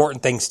most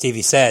important thing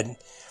Stevie said.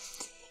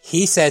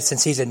 He said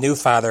since he's a new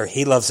father,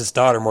 he loves his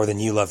daughter more than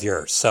you love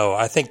yours. So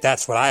I think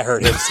that's what I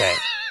heard him say.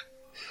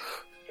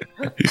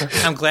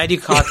 I'm glad you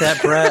caught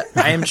that, Brett.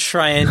 I am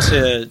trying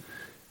to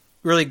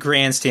really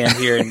grandstand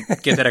here and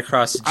get that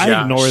across to Josh.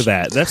 I ignore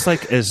that. That's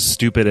like as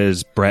stupid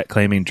as Brett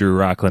claiming Drew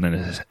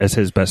Rockland as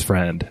his best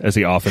friend, as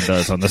he often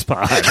does on this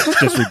pod. It's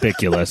just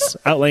ridiculous.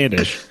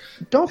 Outlandish.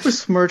 Don't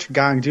besmirch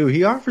Gangdu.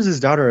 He offers his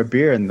daughter a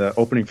beer in the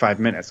opening 5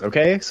 minutes,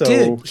 okay? So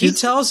dude, he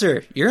tells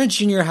her, "You're in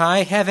junior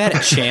high, have at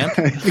it, champ."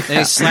 Yeah. And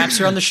he slaps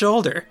her on the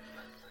shoulder.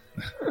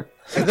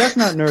 If that's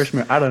not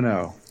nourishment, I don't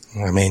know.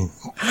 I mean,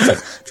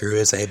 Drew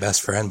is a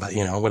best friend, but,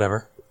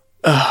 whatever.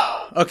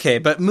 Okay,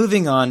 but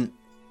moving on,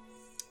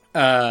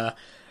 kind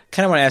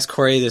of want to ask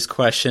Corey this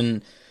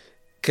question,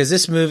 because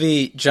this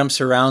movie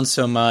jumps around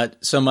so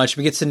much.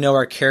 We get to know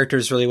our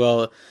characters really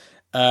well.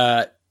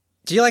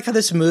 Do you like how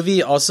this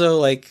movie also,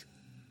 like,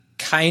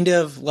 kind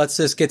of lets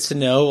us get to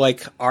know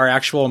like our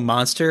actual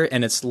monster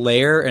and its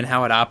lair and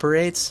how it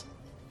operates?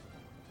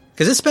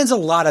 Because it spends a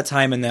lot of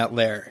time in that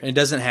lair, and it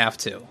doesn't have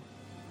to.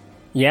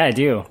 Yeah, I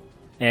do.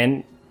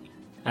 And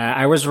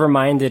I was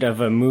reminded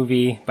of a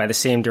movie by the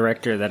same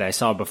director that I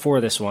saw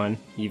before this one,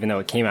 even though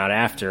it came out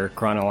after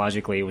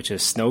chronologically, which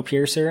is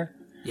Snowpiercer.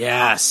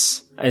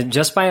 Yes.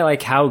 Just by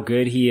like how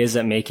good he is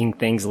at making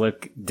things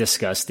look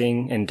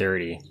disgusting and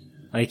dirty.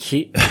 Like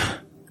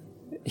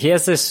he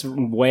has this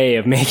way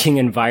of making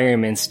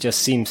environments just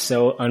seem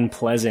so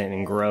unpleasant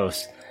and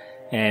gross.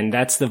 And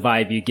that's the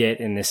vibe you get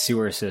in this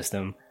sewer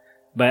system.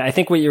 But I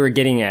think what you were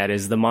getting at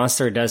is the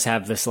monster does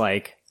have this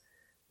like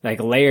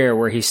layer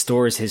where he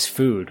stores his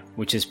food,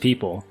 which is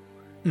people.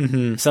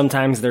 Mm-hmm.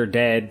 Sometimes they're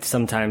dead,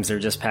 sometimes they're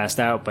just passed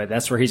out, but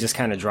that's where he just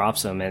kind of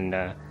drops them.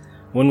 And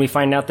when we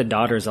find out the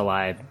daughter's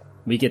alive,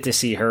 we get to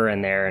see her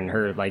in there and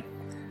her, like,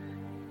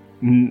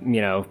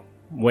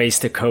 ways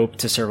to cope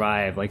to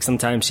survive. Like,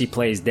 sometimes she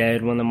plays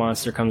dead when the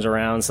monster comes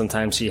around,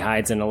 sometimes she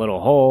hides in a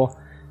little hole.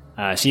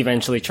 She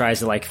eventually tries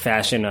to, like,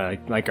 fashion a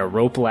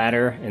rope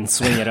ladder and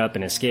swing it up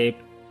and escape.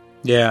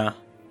 Yeah.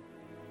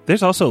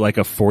 There's also like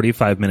a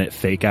 45-minute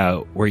fake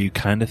out where you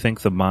kind of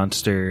think the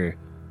monster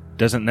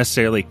doesn't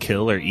necessarily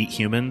kill or eat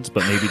humans,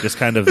 but maybe just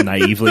kind of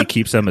naively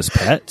keeps them as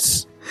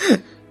pets.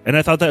 And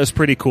I thought that was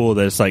pretty cool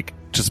that it's like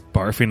just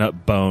barfing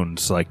up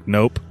bones. Like,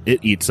 nope,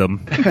 it eats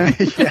them.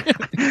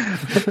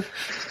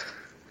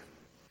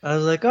 I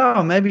was like,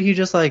 oh, maybe he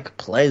just like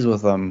plays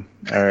with them,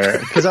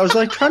 because I was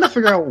like trying to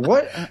figure out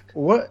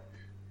what.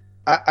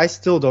 I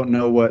still don't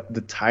know what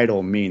the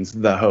title means.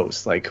 The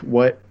host, like,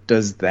 what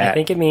does that? I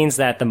think it means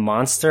that the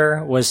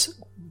monster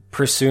was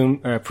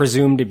presumed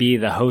to be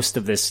the host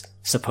of this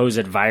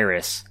supposed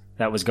virus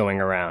that was going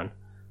around.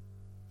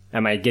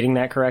 Am I getting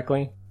that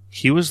correctly?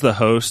 He was the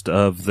host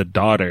of the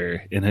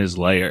daughter in his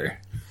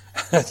lair.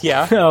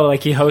 Yeah. Oh,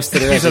 like he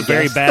hosted her. He's a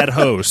very bad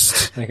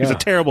host. Like, He's a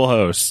terrible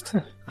host.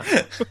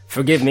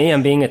 Forgive me,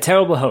 I'm being a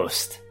terrible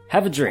host.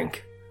 Have a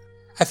drink.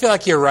 I feel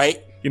like you're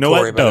right. You know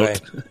Corey, what? by the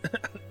Don't.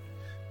 way.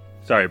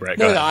 Sorry, Brett.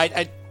 No, Go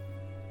ahead.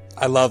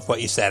 I love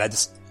what you said.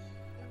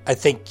 I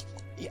think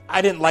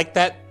I didn't like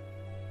that.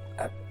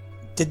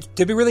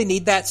 Did we really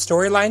need that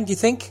storyline, do you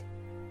think?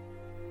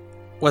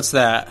 What's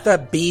that?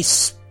 The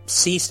beast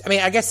ceased. I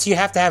mean, I guess you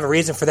have to have a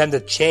reason for them to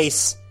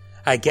chase,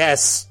 I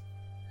guess,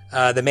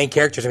 the main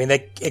characters. I mean,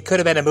 it could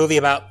have been a movie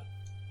about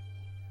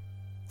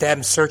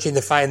them searching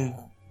to find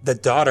the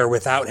daughter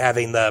without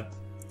having the...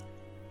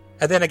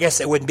 And then I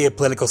guess it wouldn't be a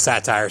political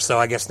satire, so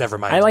I guess never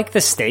mind. I like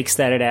the stakes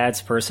that it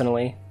adds,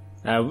 personally.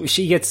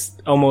 She gets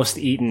almost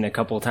eaten a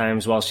couple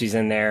times while she's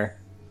in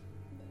there.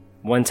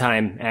 One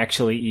time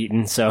actually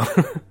eaten, so...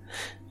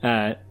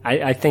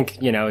 I think,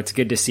 it's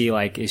good to see,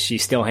 like, is she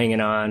still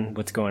hanging on?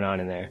 What's going on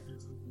in there?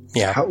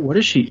 Yeah. What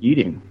is she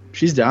eating?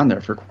 She's down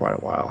there for quite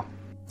a while.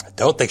 I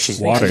don't think she's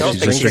Water. eating.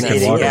 She's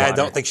drinking water. Yeah, I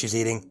don't think she's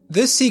eating.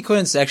 This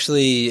sequence,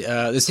 actually,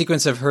 the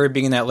sequence of her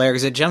being in that lair,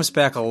 because it jumps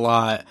back a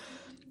lot.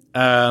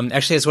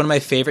 Actually, it's one of my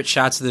favorite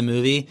shots of the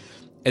movie,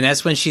 and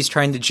that's when she's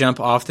trying to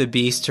jump off the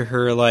beast to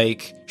her,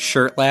 like,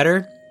 shirt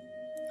ladder,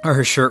 or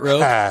her shirt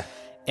rope,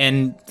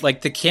 and,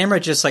 like, the camera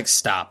just, like,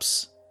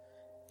 stops.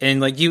 And,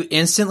 like, you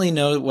instantly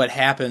know what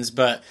happens,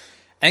 but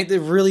I think the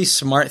really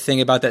smart thing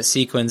about that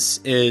sequence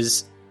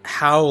is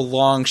how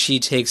long she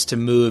takes to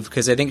move,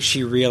 because I think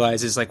she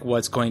realizes, like,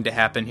 what's going to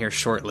happen here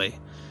shortly.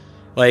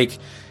 Like,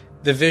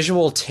 the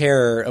visual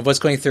terror of what's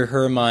going through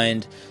her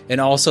mind, and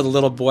also the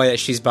little boy that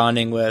she's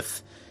bonding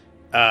with,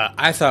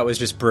 I thought was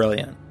just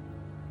brilliant.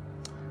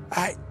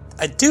 I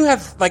do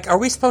have, like, are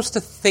we supposed to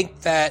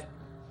think that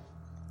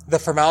the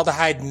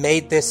formaldehyde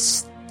made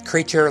this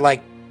creature,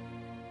 like,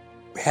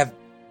 have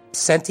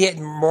sentient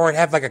more and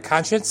have, like, a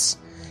conscience?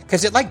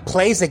 Because it, like,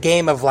 plays a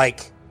game of,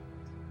 like,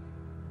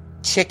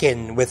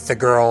 chicken with the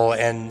girl,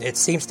 and it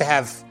seems to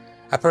have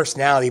a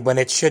personality when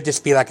it should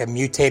just be, like, a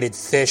mutated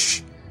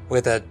fish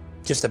with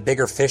just a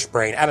bigger fish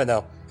brain. I don't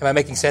know. Am I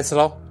making sense at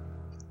all?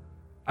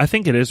 I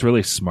think it is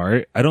really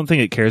smart. I don't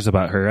think it cares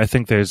about her. I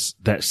think there's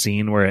that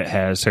scene where it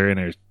has her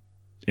in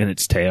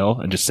its tail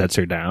and just sets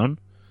her down.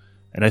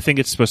 And I think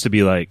it's supposed to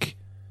be like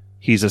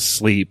he's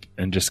asleep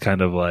and just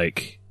kind of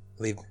like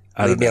leave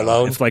me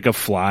alone. If like a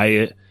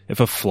fly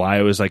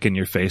was like in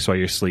your face while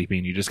you're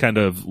sleeping, you just kind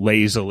of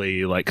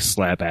lazily like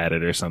slap at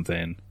it or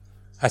something.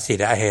 I see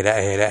that. I hate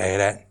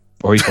that.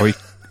 Or you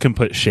can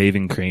put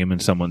shaving cream in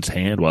someone's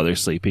hand while they're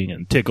sleeping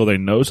and tickle their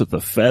nose with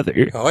a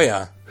feather. Oh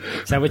yeah.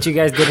 Is that what you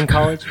guys did in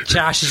college?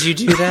 Josh, did you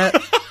do that?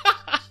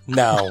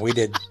 No, we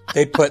did.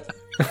 They put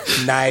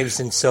knives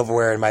and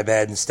silverware in my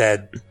bed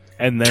instead.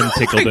 And then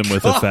tickled him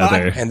with a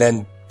feather. And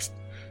then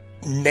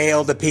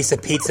nailed a piece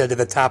of pizza to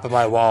the top of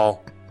my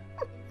wall.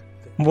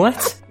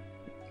 What?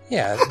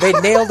 Yeah, they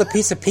nailed a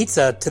piece of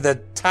pizza to the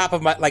top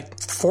of my, like,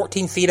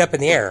 14 feet up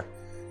in the air.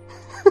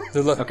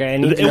 Okay, I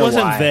need to know It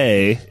wasn't why.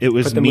 they. It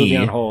was Put the me. movie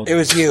on hold. It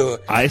was you.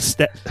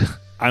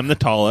 I'm the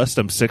tallest.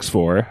 I'm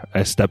 6'4".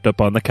 I stepped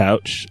up on the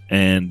couch,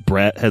 and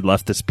Brett had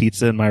left this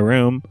pizza in my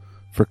room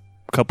for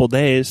a couple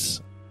days.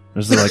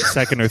 This is like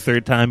second or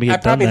third time he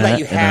had done probably that, let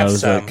you and I have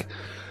was some. like,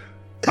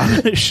 "I'm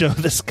going to show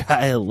this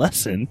guy a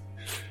lesson."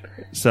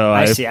 So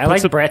I see. I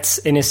like Brett's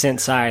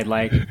innocent side.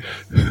 Like,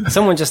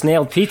 someone just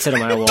nailed pizza to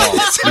my wall.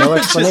 No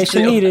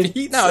explanation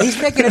needed. No,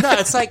 he's making it up.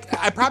 It's like,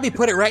 I probably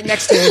put it right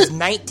next to his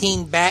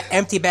 19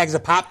 empty bags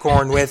of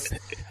popcorn with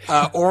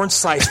orange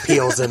slice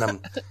peels in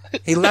them.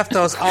 He left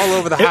those all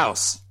over the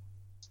house.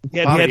 He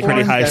had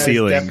pretty high That is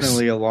ceilings.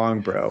 definitely a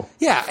long bro.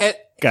 Yeah,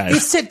 He'd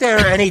sit there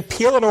and he'd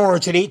peel an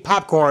orange and eat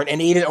popcorn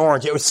and eat an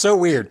orange. It was so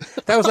weird.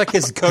 That was like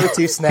his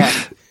go-to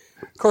snack.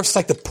 Of course, it's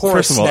like the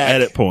poorest First of all, snack.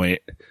 edit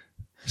point.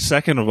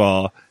 Second of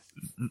all,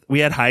 we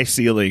had high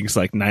ceilings,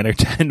 like 9 or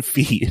 10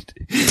 feet.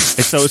 And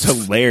so it's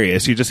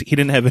hilarious. He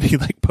didn't have any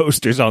like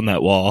posters on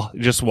that wall.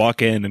 You just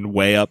walk in and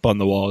way up on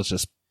the wall is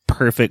just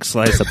perfect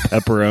slice of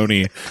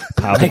pepperoni,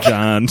 Papa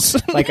John's.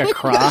 Like a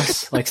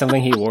cross, like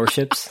something he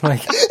worships.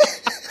 Like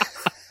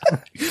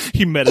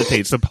He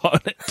meditates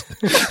upon it.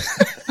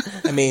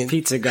 I mean,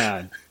 pizza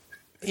god.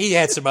 he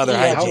had some other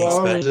How hijinks.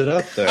 long But, was it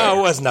up there? oh,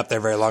 it wasn't up there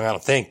very long, I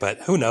don't think, but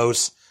who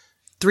knows?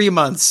 3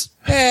 months.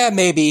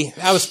 Maybe.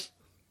 I was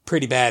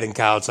pretty bad in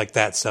college like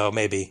that, so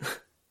maybe.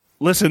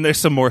 Listen, there's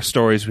some more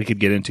stories we could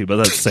get into, but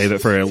let's save it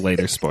for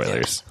later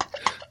spoilers.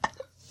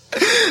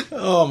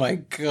 Oh my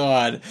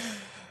god.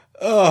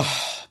 Oh,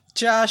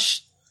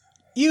 Josh,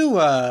 you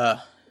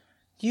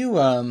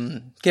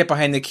get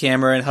behind the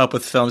camera and help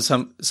with film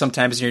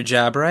sometimes in your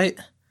job, right?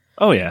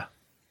 Oh, yeah.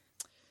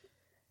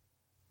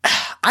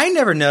 I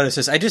never noticed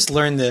this. I just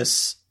learned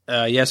this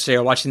yesterday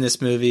while watching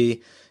this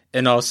movie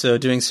and also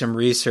doing some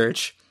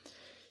research.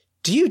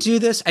 Do you do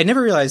this? I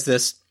never realized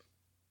this,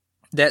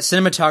 that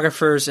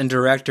cinematographers and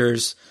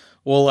directors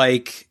will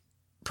like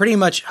pretty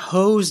much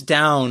hose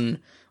down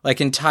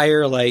like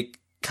entire like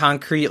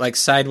concrete like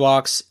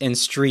sidewalks and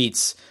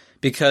streets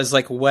because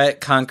like wet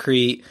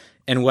concrete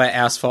and wet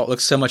asphalt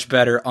looks so much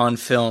better on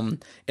film.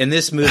 And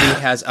this movie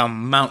has a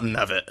mountain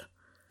of it.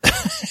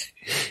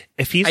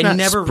 I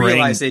never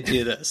realized they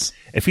do this.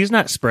 If he's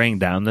not spraying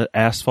down the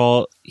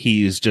asphalt,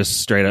 he's just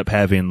straight up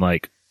having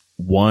like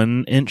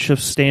 1 inch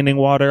of standing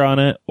water on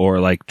it, or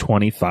like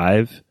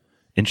 25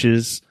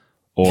 inches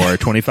or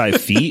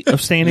 25 feet of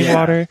standing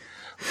water.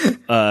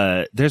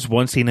 There's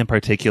one scene in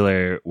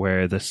particular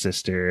where the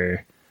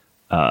sister,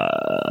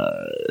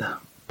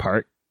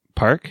 Park?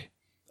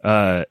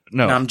 No.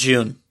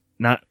 Namjoon.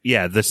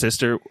 The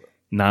sister,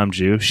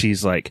 Namju,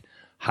 she's like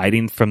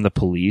hiding from the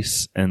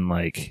police and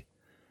like,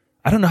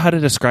 I don't know how to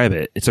describe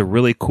it. It's a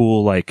really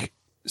cool, like,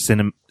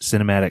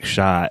 cinematic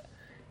shot,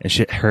 and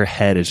her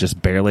head is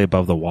just barely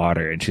above the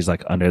water, and she's,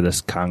 like, under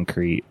this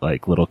concrete,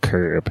 like, little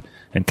curb,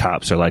 and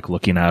cops are, like,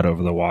 looking out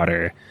over the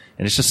water,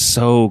 and it's just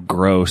so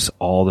gross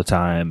all the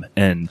time,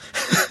 and,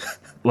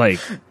 like,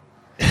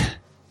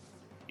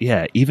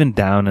 yeah, even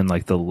down in,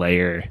 like, the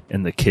lair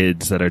and the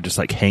kids that are just,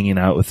 like, hanging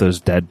out with those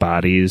dead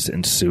bodies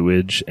and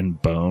sewage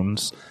and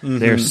bones,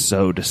 they're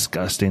so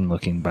disgusting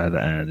looking by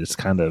the end. It's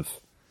kind of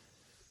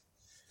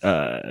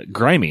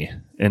grimy,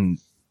 and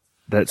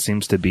that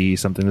seems to be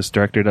something this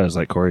director does,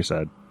 like Corey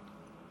said.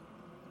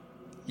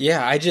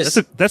 Yeah,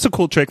 that's a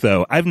cool trick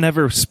though. I've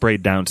never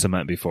sprayed down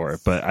cement before,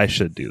 but I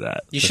should do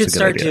that. You should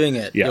start doing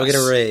it. Yes. You'll get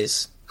a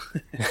raise.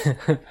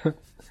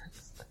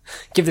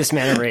 Give this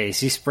man a raise.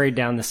 He sprayed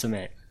down the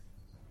cement.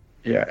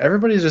 Yeah,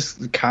 everybody's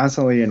just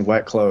constantly in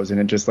wet clothes, and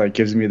it just like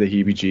gives me the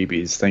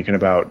heebie-jeebies thinking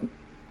about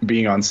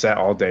being on set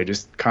all day,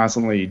 just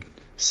constantly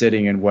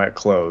sitting in wet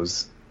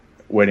clothes,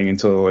 waiting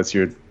until it's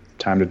your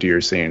time to do your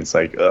scene. It's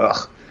like,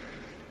 ugh,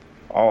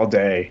 all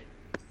day.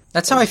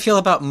 That's how I feel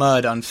about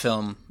mud on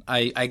film.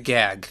 I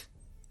gag.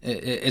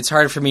 It's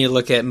hard for me to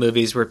look at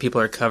movies where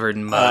people are covered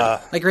in mud.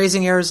 Like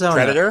Raising Arizona.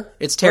 Predator?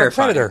 It's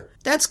terrifying. Predator.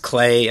 That's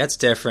clay. That's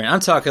different.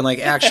 I'm talking like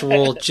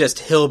actual just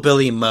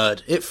hillbilly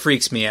mud. It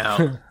freaks me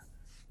out.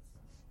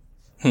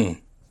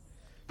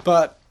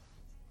 But,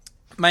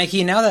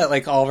 Mikey, now that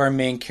like all of our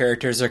main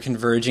characters are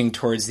converging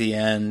towards the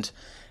end,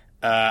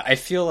 I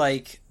feel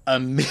like a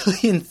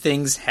million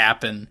things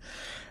happen.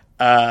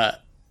 The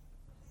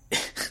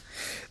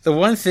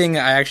one thing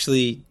I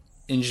actually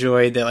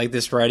enjoyed that like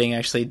this writing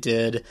actually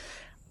did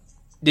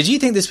you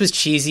think this was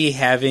cheesy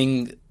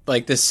having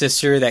like the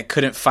sister that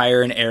couldn't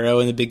fire an arrow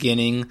in the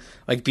beginning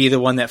like be the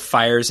one that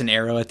fires an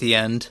arrow at the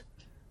end?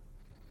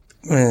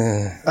 No,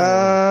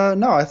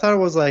 I thought it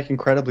was like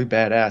incredibly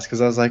badass because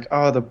I was like,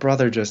 oh,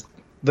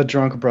 the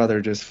drunk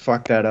brother just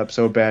fucked that up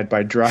so bad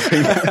by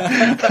dropping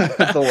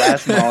the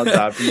last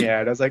Molotov he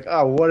had. I was like,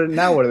 oh, what are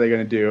they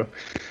going to do?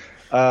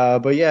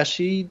 But yeah,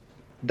 she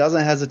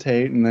doesn't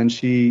hesitate, and then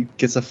she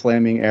gets a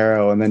flaming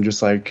arrow, and then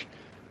just like,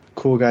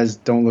 cool guys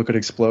don't look at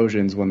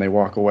explosions when they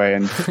walk away,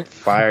 and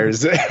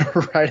fires it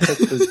right at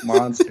this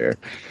monster.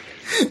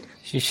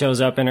 She shows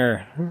up in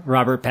her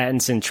Robert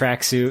Pattinson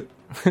tracksuit.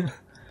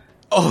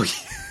 Oh,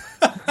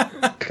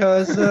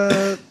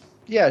 because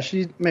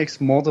she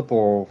makes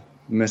multiple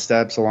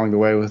missteps along the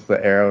way with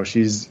the arrow.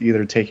 She's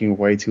either taking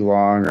way too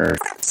long or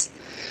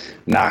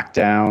knocked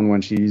down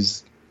when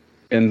she's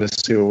in the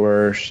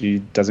sewer. She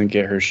doesn't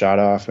get her shot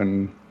off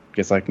and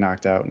gets like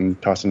knocked out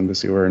and tossed into the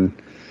sewer, and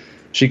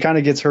she kind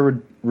of gets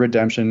her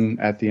redemption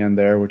at the end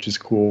there, which is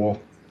cool.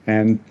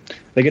 And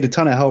they get a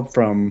ton of help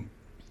from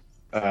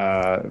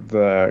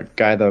the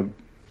guy the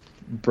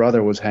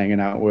brother was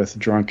hanging out with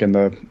drunk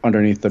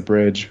underneath the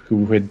bridge,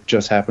 who had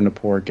just happened to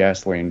pour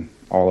gasoline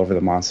all over the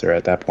monster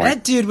at that point.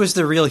 that dude was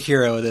the real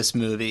hero of this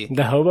movie.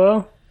 The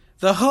hobo?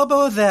 The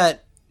hobo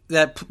that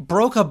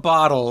broke a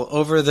bottle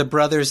over the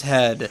brother's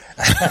head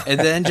and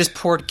then just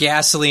poured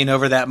gasoline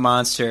over that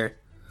monster.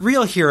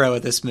 Real hero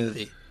of this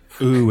movie.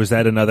 Ooh, was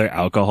that another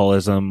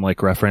alcoholism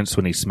like reference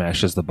when he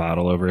smashes the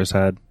bottle over his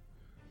head?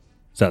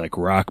 Is that like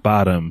rock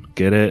bottom?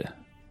 Get it?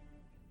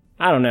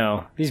 I don't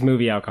know. These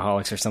movie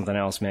alcoholics are something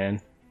else,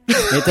 man.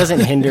 It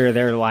doesn't hinder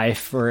their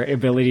life or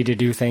ability to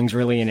do things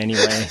really in any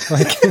way.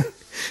 Like,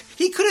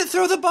 he couldn't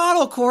throw the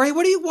bottle, Corey.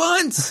 What do you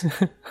want?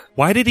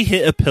 Why did he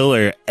hit a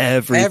pillar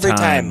every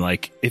time?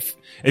 Like, if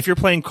you're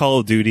playing Call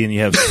of Duty and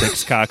you have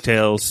 6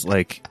 cocktails,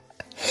 like,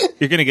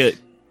 you're gonna get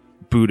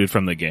booted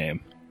from the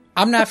game.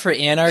 I'm not for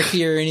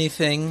anarchy or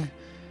anything,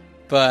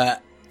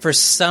 but for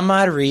some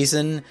odd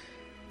reason,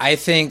 I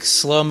think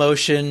slow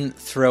motion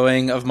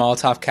throwing of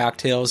Molotov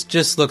cocktails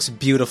just looks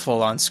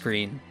beautiful on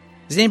screen.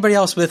 Is anybody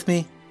else with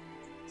me?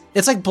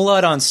 It's like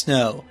blood on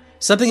snow.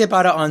 Something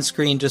about it on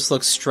screen just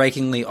looks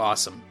strikingly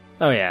awesome.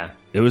 oh yeah.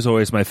 It was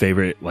always my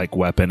favorite like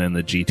weapon in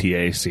the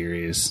GTA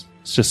series.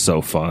 It's just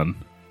so fun.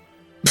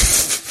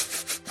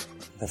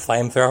 The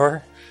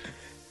flamethrower?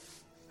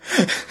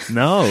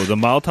 No, the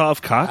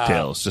Molotov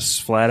cocktails,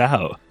 just flat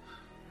out.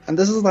 And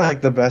this is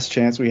like the best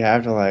chance we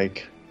have to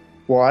like,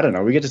 well, I don't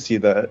know. We get to see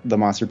the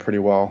monster pretty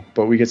well,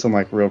 but we get some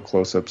like real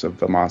close-ups of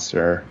the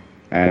monster.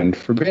 And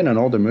for being an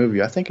older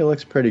movie, I think it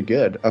looks pretty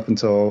good up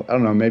until, I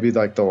don't know, maybe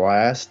like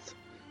the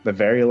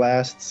very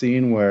last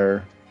scene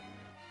where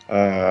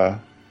Gongdu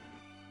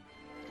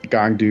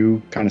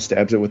kind of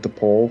stabs it with the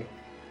pole.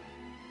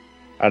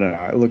 I don't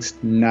know. It looks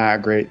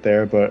not great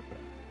there, but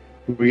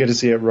we get to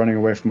see it running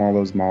away from all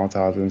those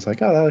Molotovs, and it's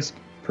like, oh, that looks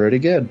pretty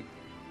good.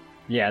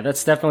 Yeah,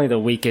 that's definitely the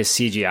weakest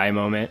CGI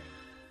moment.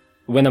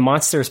 When the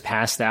monster's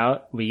passed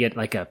out, we get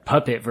like a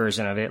puppet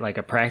version of it, like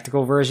a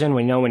practical version.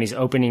 We know when he's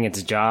opening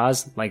its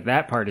jaws, like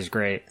that part is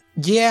great.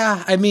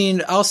 Yeah, I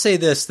mean, I'll say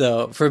this,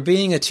 though. For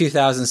being a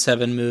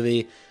 2007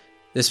 movie,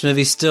 this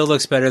movie still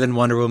looks better than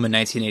Wonder Woman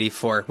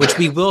 1984, which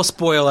we will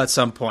spoil at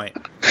some point.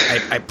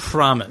 I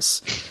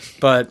promise.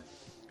 But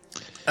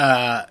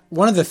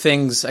one of the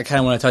things I kind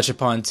of want to touch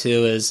upon,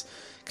 too, is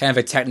kind of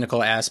a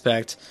technical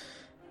aspect.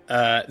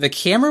 The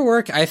camera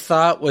work, I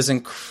thought, was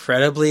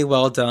incredibly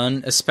well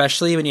done,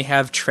 especially when you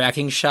have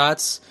tracking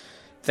shots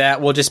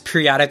that will just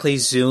periodically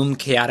zoom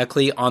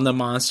chaotically on the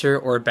monster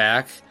or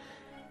back.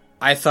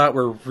 I thought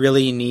were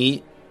really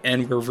neat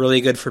and were really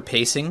good for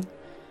pacing.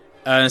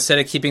 Instead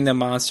of keeping the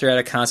monster at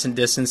a constant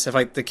distance, I feel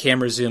like the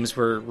camera zooms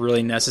were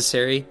really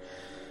necessary.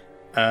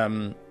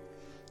 But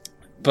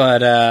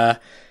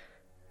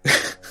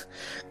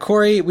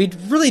Corey, we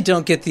really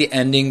don't get the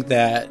ending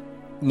that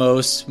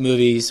most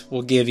movies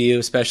will give you,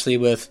 especially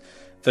with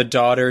the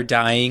daughter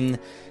dying,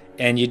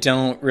 and you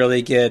don't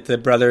really get the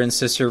brother and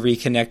sister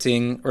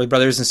reconnecting, or the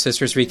brothers and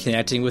sisters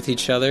reconnecting with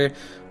each other.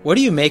 What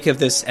do you make of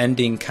this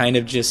ending? Kind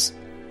of just,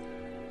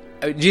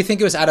 do you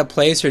think it was out of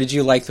place, or did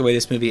you like the way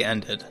this movie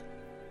ended?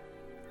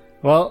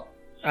 Well,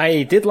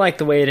 I did like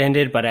the way it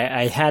ended, but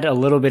I had a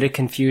little bit of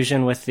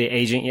confusion with the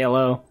Agent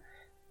Yellow.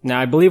 Now,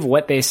 I believe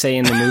what they say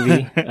in the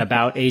movie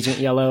about Agent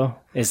Yellow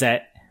is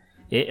that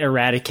it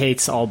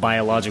eradicates all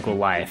biological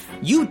life.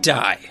 You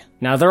die.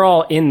 Now, they're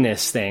all in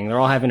this thing. They're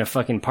all having a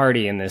fucking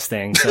party in this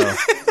thing, so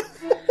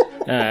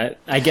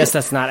I guess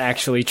that's not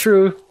actually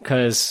true,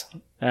 because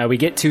we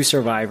get 2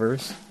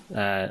 survivors.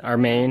 Our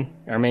main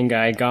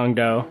guy,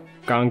 Gongdu,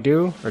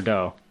 or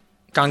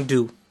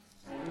Do?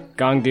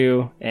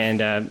 Gongdu,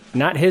 and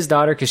not his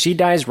daughter, because she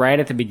dies right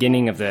at the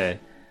beginning of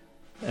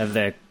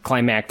the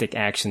climactic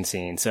action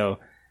scene. So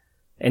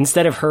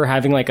instead of her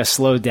having like a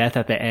slow death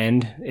at the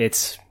end,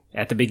 it's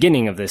at the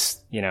beginning of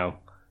this,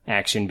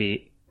 action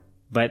beat.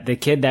 But the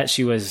kid that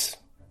she was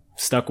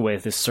stuck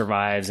with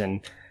survives,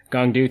 and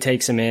Gongdu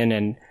takes him in,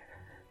 and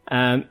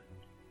I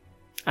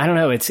don't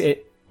know,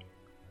 it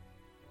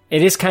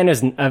is kind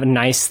of a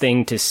nice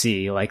thing to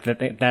see. Like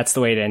that's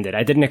the way it ended.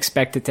 I didn't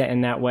expect it to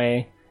end that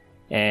way,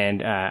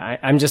 and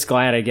I'm just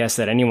glad, I guess,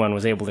 that anyone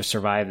was able to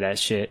survive that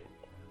shit.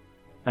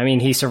 I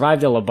mean, he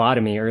survived a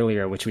lobotomy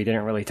earlier, which we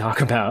didn't really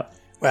talk about.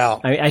 Well,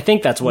 I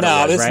think that's what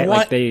it was,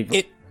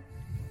 right?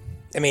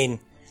 I mean,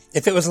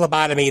 if it was a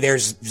lobotomy,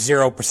 there's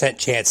 0%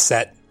 chance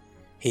that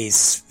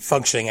he's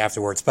functioning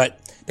afterwards. But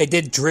they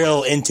did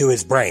drill into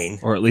his brain,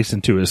 or at least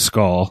into his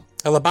skull.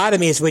 A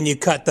lobotomy is when you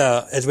cut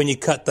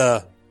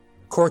the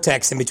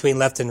cortex in between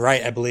left and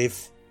right, I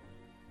believe.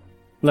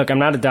 Look, I'm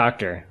not a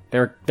doctor.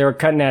 They were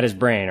cutting at his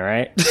brain, all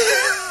right?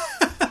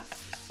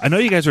 I know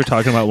you guys were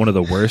talking about one of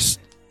the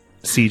worst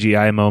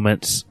CGI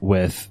moments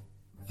with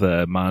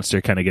the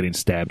monster kind of getting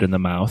stabbed in the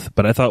mouth,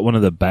 but I thought one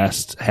of the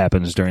best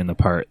happens during the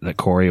part that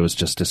Corey was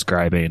just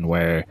describing,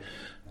 where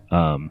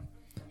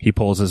he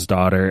pulls his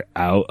daughter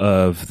out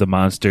of the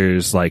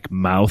monster's like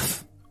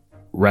mouth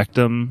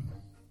rectum,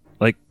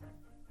 like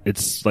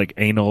it's like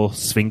anal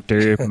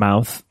sphincter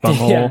mouth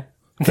bunghole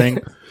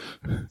thing.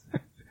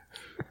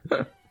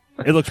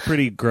 It looks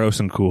pretty gross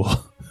and cool.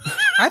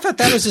 I thought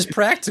that was just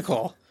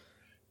practical.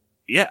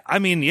 Yeah, I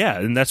mean, yeah,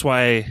 and that's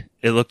why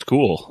it looked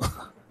cool.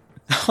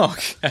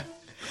 Okay.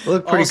 It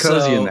looked pretty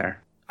cozy in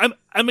there.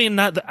 I mean,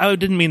 I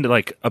didn't mean to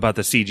like about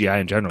the CGI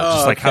in general.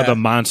 Just like how the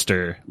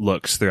monster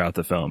looks throughout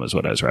the film is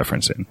what I was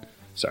referencing.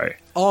 Sorry.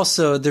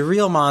 Also, the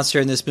real monster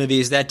in this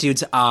movie is that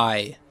dude's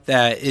eye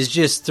that is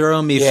just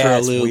throwing me for a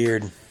loop.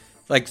 Weird.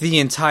 like the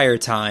entire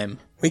time.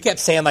 We kept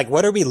saying, like,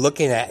 what are we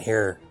looking at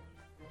here?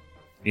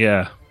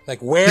 Yeah. Like,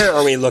 where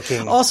are we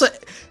looking? Also,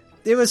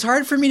 it was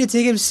hard for me to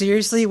take him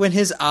seriously when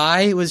his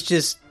eye was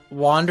just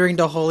wandering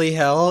to holy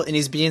hell and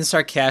he's being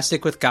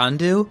sarcastic with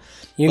Gandu.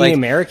 You Like- the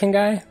American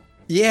guy?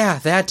 Yeah,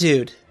 that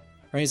dude.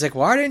 Right? He's like,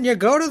 why didn't you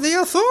go to the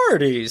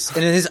authorities?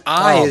 And his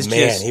eye Oh, is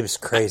man, just... he was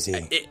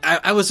crazy.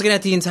 I was looking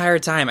at the entire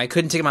time. I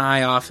couldn't take my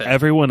eye off it.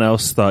 Everyone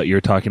else thought you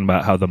were talking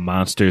about how the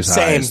monster's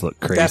Same, eyes look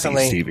crazy,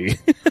 definitely. Stevie.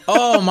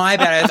 Oh, my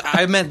bad.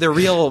 I meant the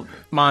real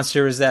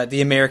monster was that the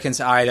American's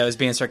eye that was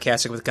being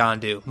sarcastic with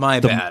Gandu. My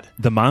bad.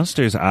 The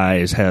monster's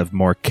eyes have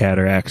more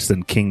cataracts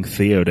than King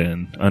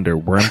Theoden under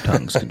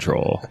Wormtongue's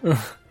control.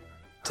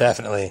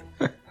 Definitely.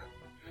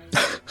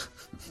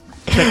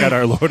 Check out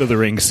our Lord of the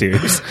Rings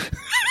series.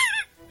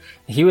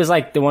 He was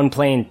like the one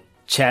playing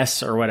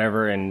chess or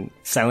whatever in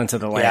Silence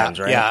of the Lambs,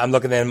 right? Yeah, I'm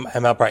looking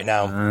him up right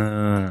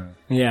now.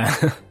 Yeah.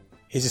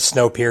 He's a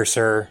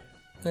Snowpiercer.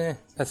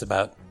 That's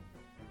about.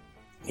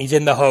 He's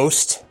in The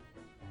Host.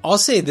 I'll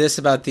say this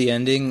about the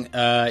ending.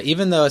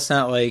 Even though it's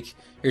not like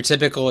your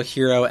typical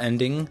hero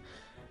ending,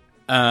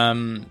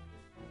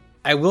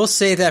 I will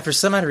say that for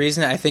some odd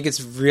reason, I think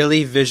it's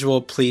really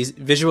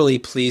visually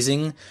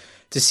pleasing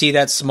to see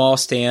that small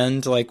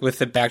stand, like with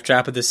the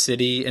backdrop of the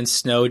city and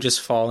snow just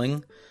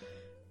falling.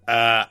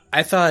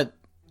 I thought,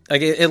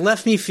 like, it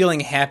left me feeling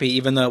happy,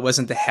 even though it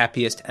wasn't the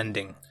happiest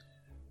ending.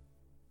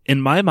 In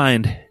my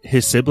mind,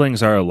 his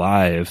siblings are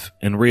alive,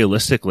 and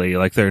realistically,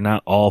 like, they're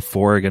not all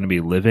four going to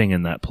be living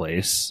in that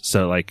place.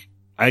 So, like,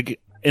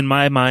 in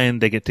my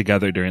mind, they get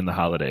together during the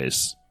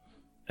holidays,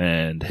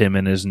 and him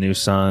and his new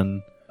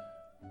son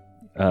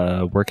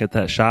work at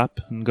that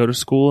shop and go to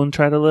school and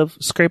try to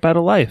scrape out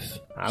a life.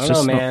 I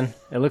don't know, man.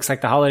 It looks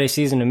like the holiday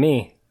season to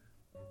me.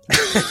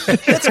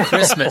 It's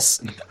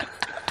Christmas.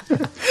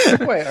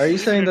 Wait, are you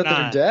saying that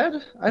they're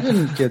dead? I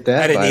didn't get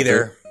that. I didn't vibe.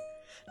 either.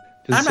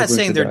 His I'm not siblings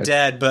saying had they're died.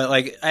 dead, but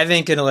like I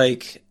think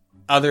like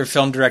other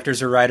film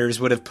directors or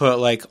writers would have put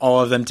like all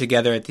of them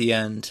together at the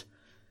end,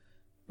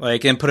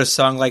 like and put a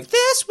song like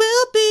 "This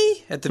Will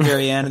Be" at the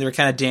very end, and they were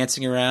kind of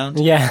dancing around.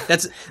 Yeah.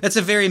 That's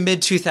a very mid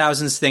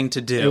 2000s thing to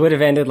It do. would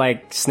have ended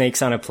like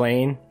Snakes on a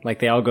Plane. Like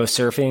they all go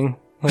surfing.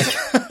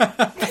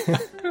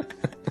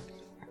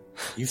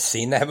 You've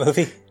seen that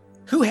movie?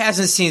 Who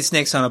hasn't seen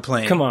Snakes on a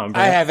Plane? Come on,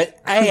 bro. I haven't.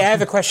 I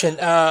have a question.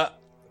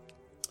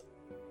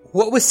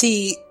 What was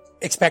he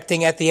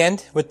expecting at the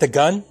end with the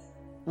gun?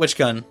 Which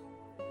gun?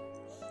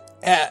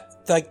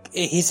 Like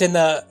he's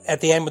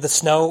at the end with the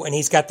snow, and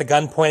he's got the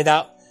gun pointed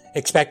out,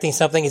 expecting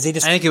something. Is he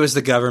just I think it was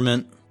the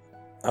government.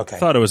 okay? I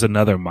thought it was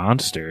another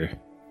monster.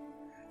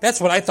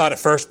 That's what I thought at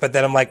first, but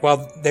then I'm like,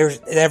 well, there's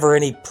never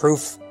any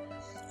proof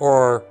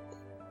or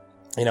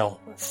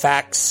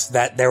facts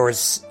that there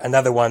was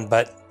another one,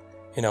 but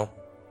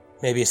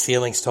maybe his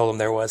feelings told him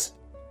there was.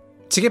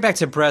 To get back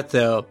to Brett,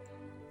 though,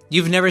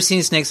 you've never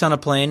seen Snakes on a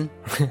Plane?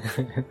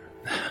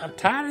 I'm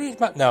tired of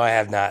these. No, I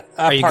have not.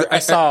 I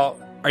saw.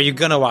 Are you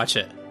gonna watch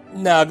it?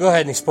 No, go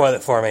ahead and spoil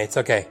it for me. It's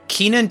okay.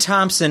 Kenan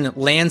Thompson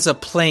lands a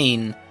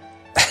plane,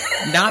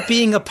 not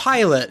being a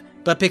pilot,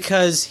 but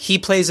because he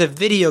plays a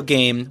video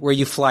game where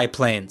you fly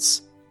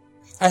planes.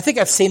 I think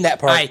I've seen that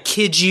part. I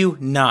kid you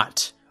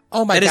not.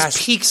 Oh my That gosh.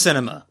 is peak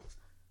cinema.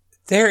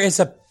 There is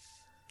a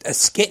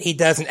skit he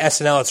does in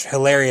SNL. It's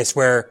hilarious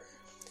where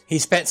he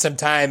spent some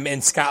time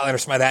in Scotland or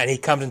something like that, and he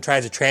comes and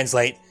tries to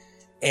translate,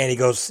 and he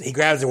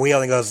grabs the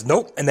wheel and goes,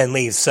 nope, and then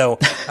leaves. So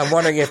I'm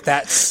wondering if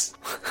that's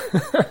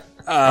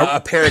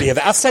a parody of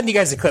it. I'll send you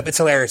guys a clip. It's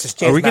hilarious. It's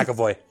James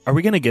McAvoy. Are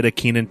we going to get a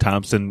Kenan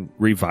Thompson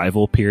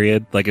revival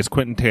period? Like, is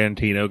Quentin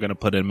Tarantino going to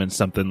put him in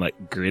something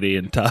like gritty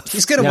and tough?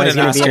 He's gonna No, win he's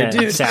an gonna be Oscar, in a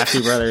dude.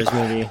 Safdie Brothers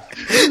movie.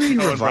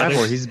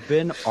 Revival. He's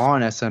been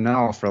on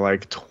SNL for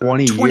like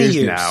 20 years.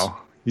 years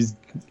now.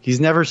 He's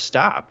never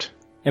stopped.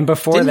 And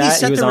before Didn't he that,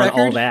 set he was the on record?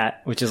 All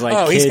That, which is like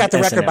Oh, he's kid got the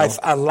record by SNL.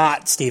 a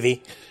lot,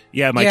 Stevie.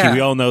 Yeah, Mikey, Yeah. we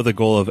all know the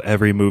goal of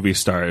every movie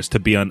star is to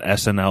be on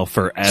SNL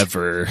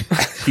forever.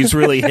 He's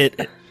really hit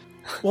it.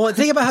 Well,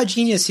 think about how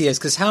genius he is,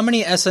 because how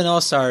many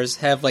SNL stars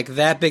have like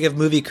that big of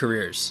movie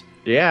careers?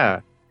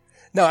 Yeah.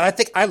 No, I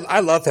think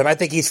I love him. I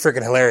think he's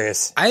freaking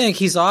hilarious. I think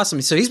he's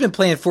awesome. So he's been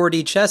playing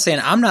 4D chess, saying,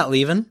 "I'm not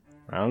leaving."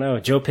 I don't know.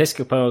 Joe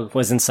Piscopo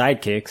was in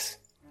Sidekicks.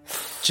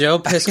 Joe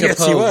Piscopo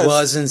Yes, he was.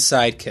 was in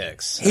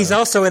Sidekicks. He's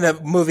also in a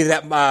movie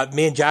that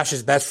me and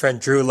Josh's best friend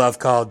Drew love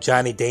called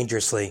Johnny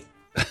Dangerously.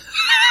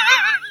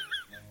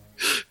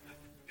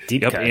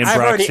 Deep Yep, cut. and I've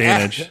Brock already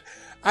Sanage.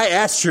 I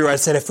asked Drew, I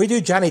said, if we do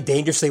Johnny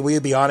Dangerously, will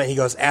you be on it? He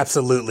goes,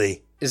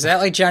 absolutely. Is that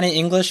like Johnny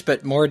English,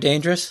 but more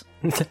dangerous?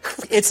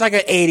 It's like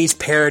an 80s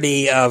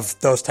parody of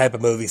those type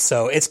of movies.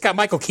 So it's got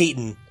Michael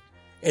Keaton.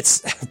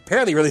 It's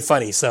apparently really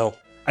funny. So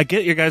I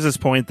get your guys'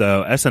 point,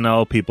 though.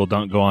 SNL people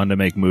don't go on to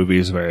make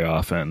movies very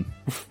often.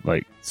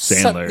 Like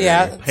Sandler,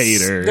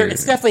 Hader,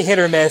 it's definitely hit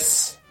or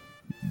miss.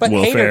 But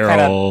Will Hader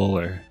Ferrell,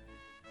 or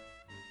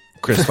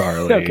Chris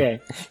Farley. Okay.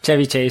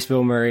 Chevy Chase,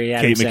 Bill Murray,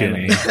 Adam Kate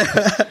Sandler.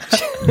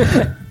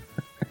 McKinney.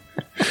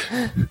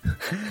 I'm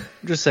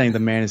just saying the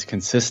man is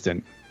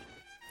consistent.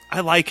 I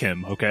like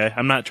him, okay?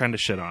 I'm not trying to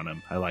shit on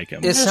him. I like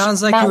him. It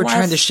sounds like my you were wife-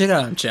 trying to shit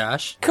on him,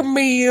 Josh.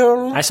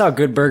 Camille. I saw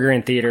Good Burger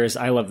in theaters.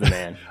 I love the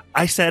man.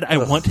 I said I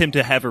want him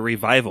to have a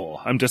revival.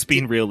 I'm just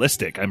being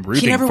realistic. I'm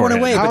rooting He never for went him.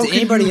 away. How But did can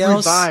anybody you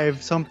else-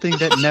 revive something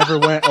that never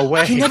went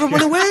away? He never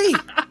went away.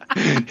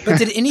 But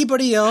did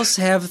anybody else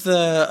have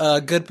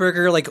the Good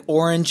Burger like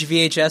orange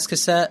VHS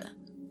cassette?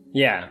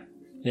 Yeah.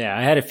 Yeah,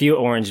 I had a few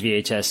orange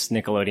VHS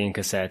Nickelodeon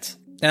cassettes.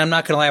 And I'm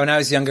not gonna lie, when I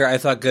was younger, I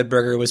thought Good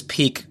Burger was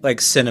peak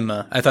like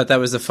cinema. I thought that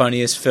was the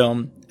funniest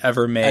film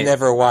ever made. I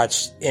never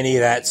watched any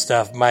of that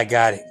stuff. My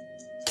God,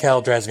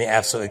 Kel drives me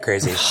absolutely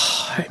crazy.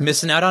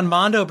 Missing out on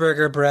Mondo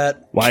Burger,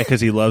 Brett. Why?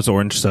 Because he loves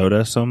orange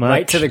soda so much?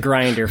 Right to the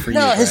grinder for you,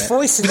 No, his Brett.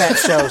 voice in that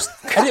show.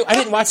 I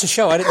didn't watch the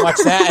show. I didn't watch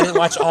that. I didn't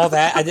watch all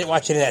that. I didn't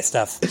watch any of that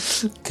stuff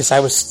because I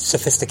was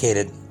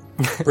sophisticated.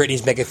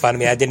 Brittany's making fun of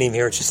me. I didn't even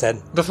hear what she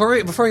said. Before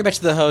we get back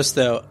to the host,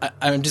 though,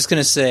 I'm just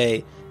gonna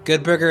say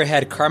Good Burger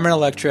had Carmen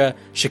Electra,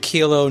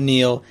 Shaquille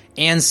O'Neal,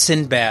 and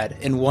Sinbad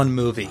in one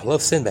movie. I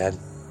love Sinbad.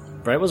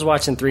 Brett was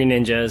watching Three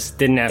Ninjas,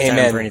 didn't have time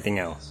Amen. for anything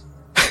else.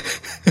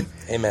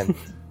 Amen.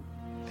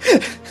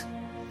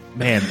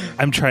 Man,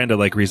 I'm trying to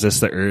like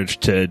resist the urge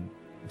to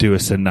do a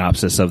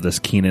synopsis of this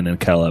Keenan and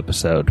Kel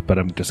episode, but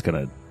I'm just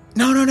gonna.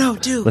 No,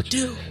 do.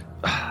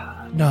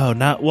 No,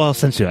 not well.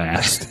 Since you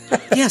asked,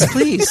 Yes,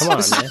 please. Come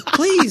on, man.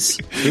 Please.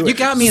 You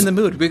got me in the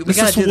mood. We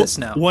gotta is do this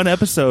now. One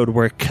episode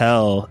where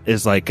Kel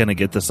is like gonna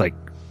get this like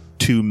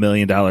 $2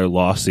 million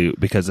lawsuit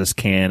because this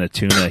can of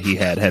tuna he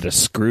had a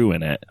screw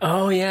in it,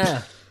 Oh,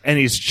 yeah. and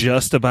he's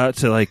just about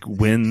to like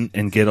win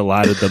and get a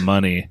lot of the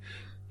money,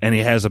 and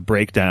he has a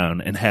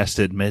breakdown and has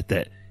to admit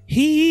that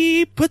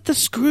he put the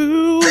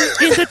screw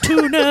in the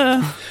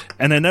tuna.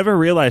 And I never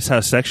realized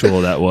how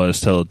sexual that was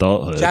till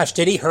adulthood. Josh,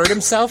 did he hurt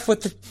himself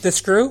with the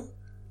screw?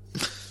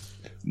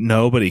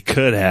 Nobody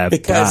could have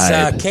Because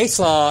died. case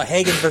law,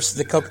 Hagen versus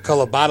the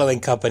Coca-Cola bottling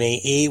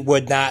company,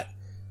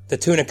 the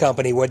tuna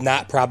company would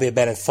not probably have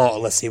been in fault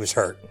unless he was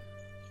hurt.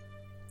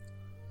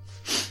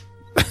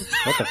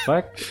 What the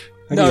fuck?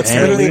 No, it's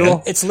And literally,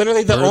 legal? it's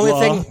literally the Bird only law,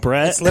 thing.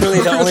 Brett? It's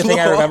literally the only thing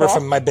I Bird remember law.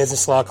 from my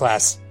business law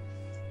class.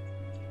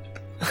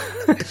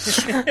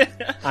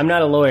 I'm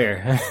not a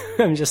lawyer.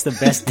 I'm just the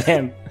best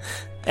damn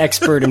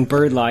expert in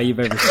bird law you've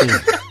ever seen.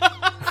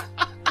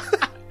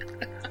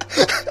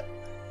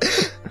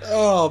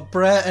 Oh,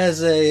 Brett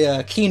has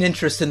a keen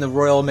interest in the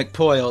Royal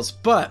McPoyles.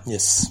 But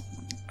Yes.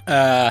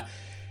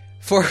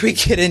 before we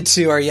get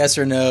into our yes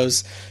or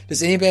no's,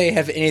 does anybody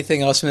have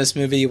anything else from this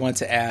movie you want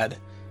to add?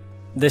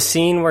 The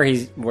scene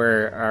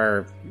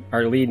where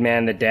our lead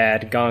man, the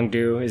dad,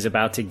 Gong-do, is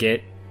about to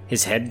get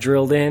his head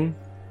drilled in.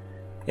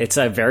 It's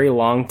a very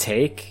long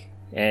take,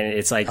 and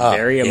it's like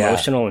very yeah.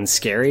 emotional and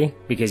scary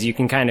because you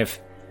can kind of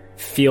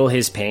feel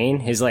his pain.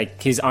 His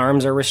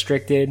arms are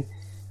restricted,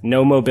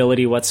 no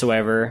mobility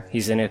whatsoever.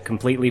 He's in a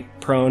completely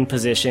prone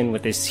position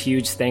with this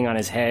huge thing on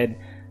his head,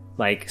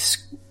 like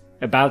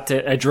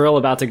a drill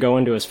about to go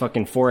into his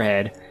fucking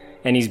forehead,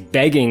 and he's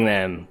begging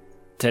them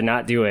to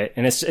not do it.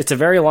 And it's a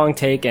very long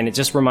take, and it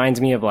just reminds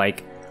me of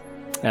like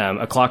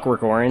A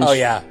Clockwork Orange. Oh,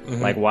 yeah.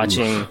 Mhm. Like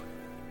watching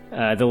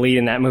the lead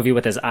in that movie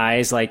with his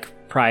eyes like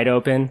pried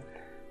open.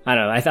 I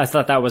don't know. I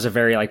thought that was a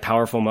very like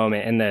powerful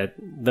moment, and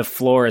the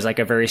floor is like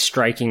a very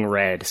striking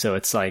red. So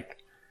it's like,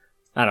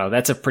 I don't know.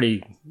 That's a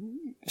pretty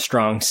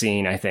strong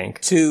scene, I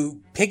think. To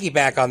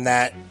piggyback on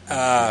that,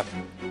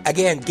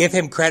 again, give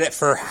him credit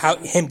for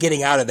him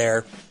getting out of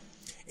there.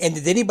 And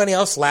did anybody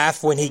else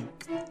laugh when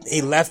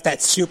he left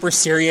that super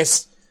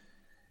serious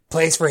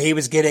place where he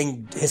was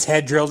getting his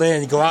head drilled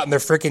in and go out and they're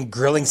freaking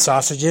grilling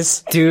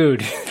sausages?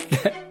 Dude,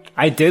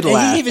 I did And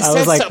laugh. he even I said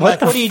was like, something like,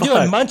 the what are you fuck?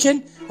 doing,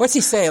 munching? What's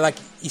he say? Like,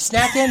 you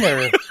snacking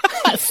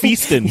or?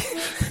 Feasting.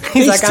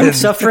 He's like, I'm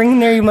suffering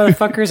there, you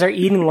motherfuckers are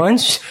eating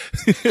lunch.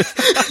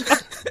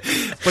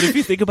 But if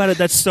you think about it,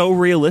 that's so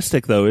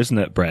realistic, though, isn't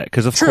it, Brett?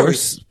 Because of True.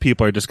 course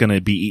people are just going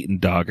to be eating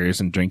doggers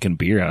and drinking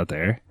beer out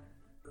there.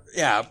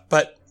 Yeah,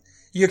 but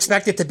you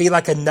expect it to be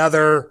like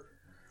another,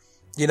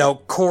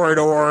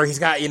 corridor. He's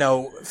got,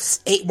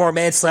 8 more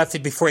minutes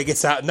left before he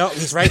gets out. No,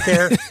 he's right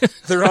there.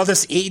 They're all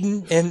just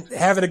eating and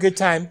having a good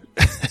time.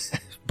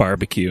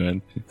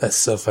 Barbecuing. That's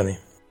so funny.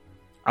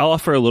 I'll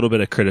offer a little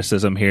bit of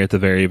criticism here at the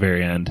very,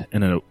 very end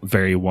in a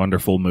very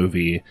wonderful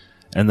movie,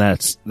 and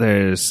that's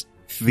there's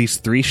these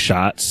 3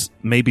 shots,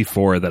 maybe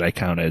 4 that I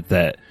counted,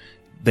 that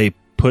they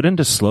put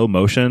into slow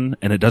motion,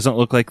 and it doesn't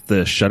look like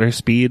the shutter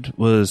speed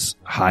was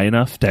high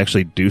enough to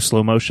actually do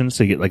slow motion,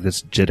 so you get like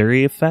this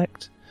jittery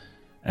effect.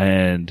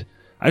 And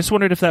I just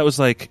wondered if that was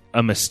like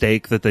a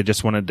mistake that they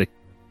just wanted to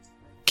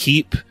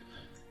keep,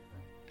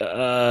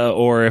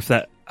 or if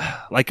that,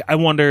 like, I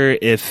wonder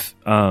if,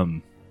 I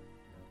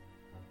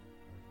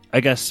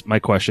guess my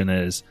question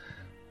is,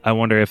 I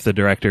wonder if the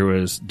director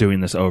was doing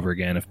this over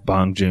again, if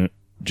Bong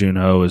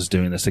Joon-ho was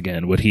doing this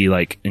again, would he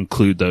like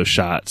include those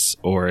shots,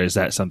 or is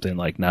that something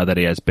like now that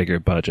he has bigger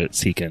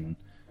budgets, he can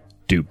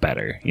do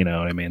better? You know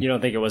what I mean? You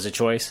don't think it was a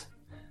choice?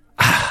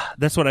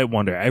 That's what I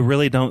wonder. I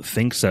really don't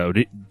think so.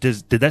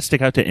 Did that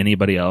stick out to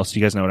anybody else? Do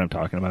you guys know what I'm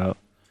talking about?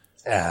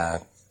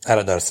 I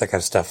don't notice that kind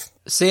of stuff.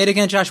 Say it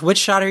again, Josh. Which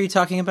shot are you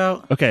talking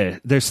about? Okay,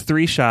 there's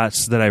 3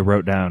 shots that I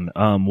wrote down.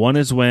 One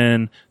is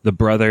when the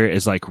brother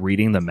is like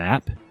reading the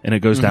map and it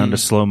goes down to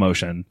slow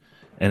motion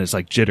and it's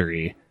like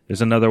jittery.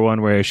 There's another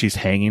one where she's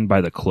hanging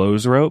by the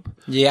clothes rope.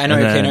 Yeah, I know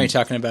what you're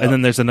talking about. And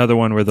then there's another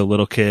one where the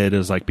little kid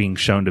is like being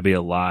shown to be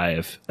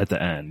alive at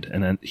the end,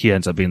 and then he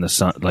ends up being the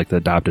son, like the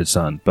adopted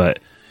son. But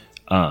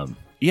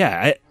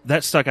that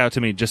stuck out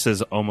to me just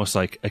as almost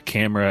like a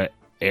camera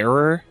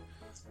error.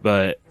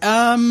 But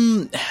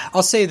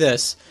I'll say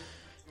this,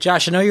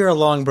 Josh. I know you're a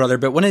long brother,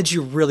 but when did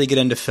you really get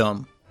into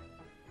film?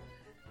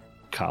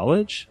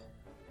 College.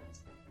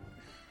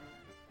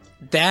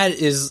 That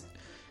is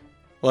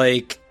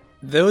like.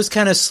 Those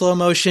kind of slow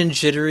motion,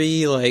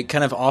 jittery, like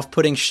kind of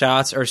off-putting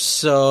shots are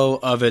so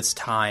of its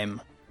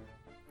time.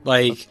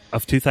 Like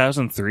of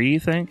 2003, you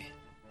think?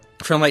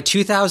 From like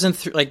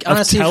 2003, like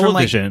honestly,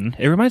 television.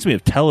 It reminds me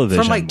of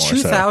television. From like more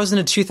 2000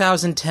 so. to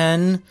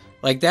 2010,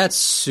 like that's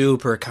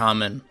super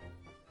common.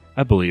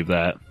 I believe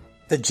that.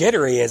 The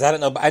jittery is, I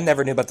don't know, I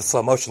never knew about the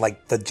slow motion,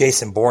 like the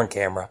Jason Bourne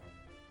camera.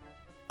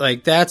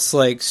 Like that's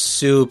like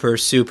super,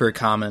 super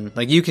common.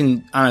 Like you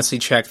can honestly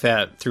check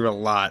that through a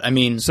lot. I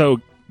mean, so.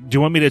 Do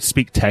you want me to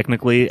speak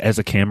technically as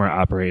a camera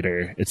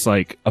operator? It's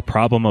like a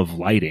problem of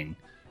lighting.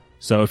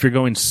 So if you're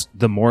going,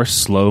 the more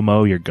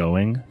slow-mo you're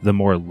going, the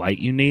more light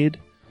you need.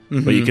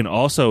 Mm-hmm. But you can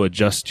also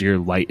adjust your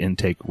light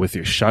intake with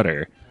your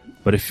shutter.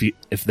 But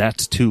if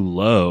that's too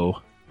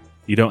low,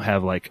 you don't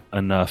have like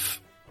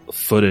enough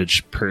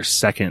footage per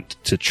second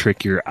to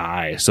trick your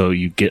eye. So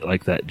you get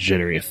like that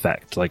jittery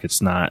effect. Like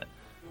it's not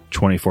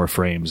 24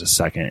 frames a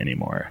second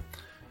anymore.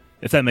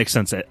 If that makes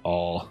sense at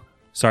all.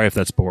 Sorry if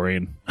that's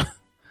boring.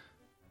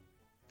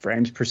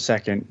 Frames per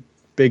second.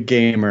 Big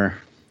gamer.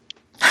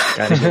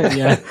 Gotta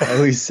get at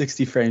least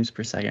 60 frames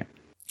per second.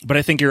 But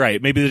I think you're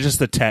right. Maybe there's just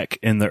the tech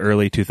in the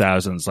early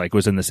 2000s, like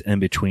was in this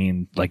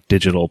in-between like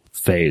digital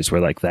phase where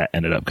like that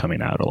ended up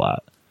coming out a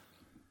lot.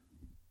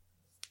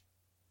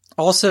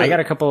 Also, I got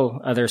a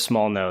couple other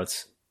small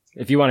notes.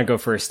 If you want to go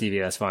first, Stevie,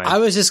 that's fine. I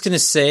was just going to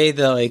say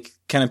that like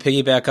kind of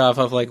piggyback off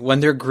of like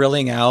when they're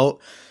grilling out,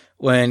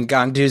 when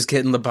Gangdu's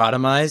getting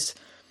lobotomized,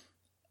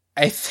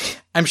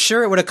 I'm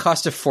sure it would have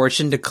cost a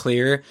fortune to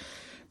clear,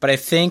 but I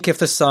think if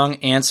the song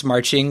Ants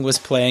Marching was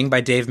playing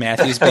by Dave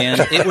Matthews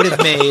Band, it would have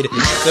made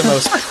the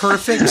most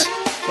perfect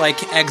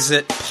like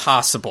exit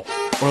possible.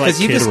 Or like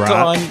you Kid just Rock.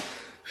 gone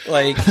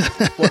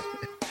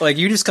like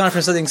you just gone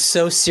from something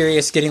so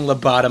serious getting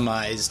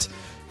lobotomized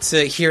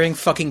to hearing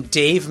fucking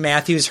Dave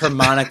Matthews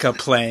harmonica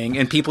playing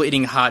and people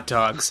eating hot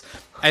dogs.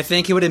 I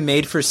think it would have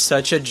made for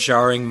such a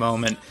jarring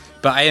moment.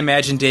 But I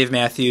imagine Dave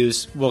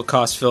Matthews will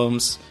cost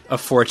films a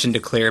fortune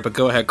to clear. But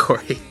go ahead,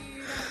 Corey.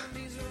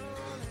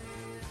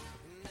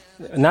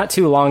 Not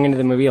too long into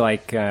the movie,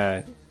 like,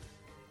 I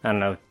don't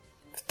know,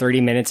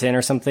 30 minutes in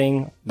or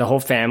something, the whole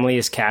family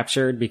is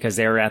captured because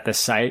they were at the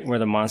site where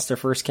the monster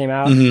first came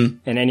out, and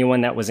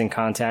anyone that was in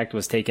contact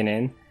was taken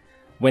in.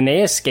 When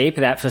they escape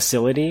that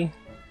facility,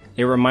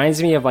 it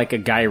reminds me of like a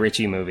Guy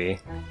Ritchie movie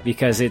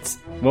because it's,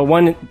 well,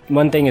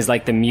 one thing is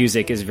like the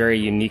music is very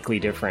uniquely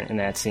different in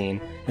that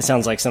scene. It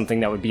sounds like something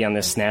that would be on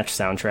this Snatch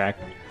soundtrack.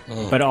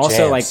 But also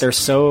jams. like they're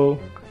so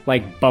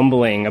like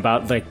bumbling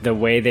about like the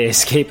way they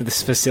escape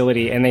this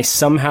facility and they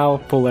somehow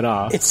pull it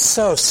off. It's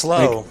so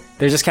slow. Like,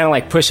 they're just kind of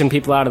like pushing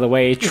people out of the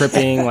way,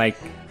 tripping, like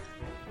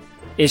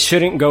it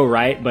shouldn't go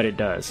right, but it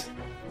does.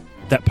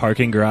 That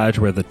parking garage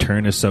where the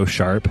turn is so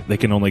sharp, they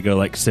can only go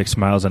like 6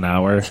 miles an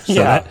hour. So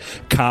that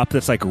cop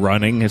that's like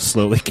running is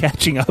slowly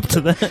catching up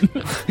to them.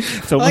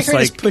 It's almost I like how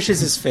he just pushes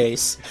his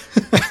face.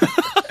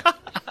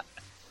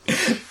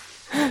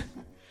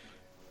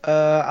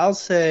 I'll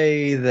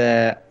say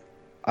that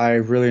I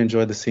really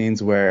enjoyed the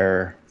scenes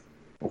where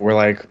we're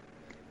like,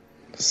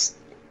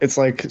 it's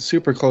like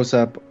super close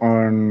up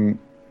on,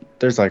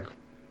 there's like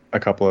a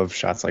couple of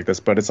shots like this,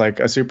 but it's like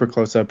a super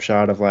close up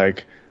shot of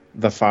like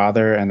the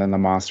father and then the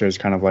monster is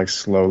kind of like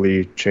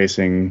slowly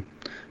chasing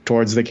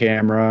towards the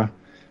camera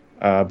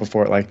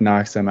before it like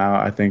knocks them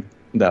out. I think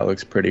that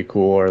looks pretty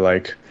cool. Or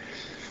like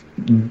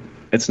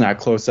it's not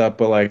close up,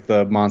 but like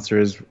the monster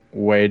is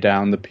way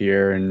down the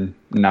pier and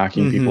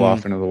knocking people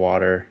off into the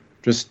water.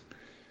 Just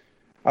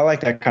I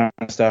like that kind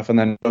of stuff. And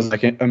then it goes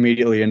like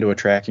immediately into a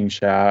tracking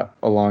shot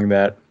along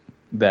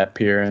that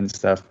pier and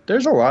stuff.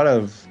 There's a lot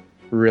of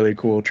really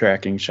cool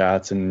tracking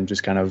shots and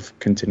just kind of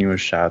continuous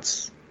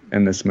shots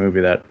in this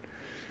movie that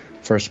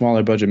for a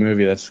smaller budget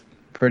movie that's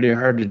pretty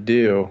hard to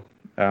do.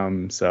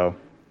 So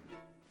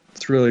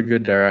it's really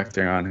good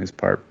directing on his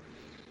part.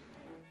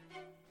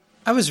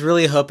 I was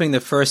really hoping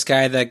the first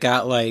guy that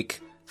got like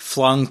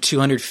flung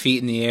 200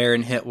 feet in the air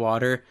and hit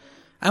water,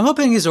 I'm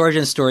hoping his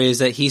origin story is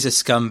that he's a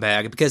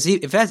scumbag, because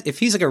if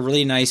he's like a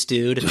really nice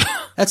dude,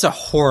 that's a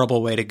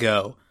horrible way to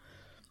go.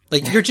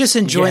 Like you're just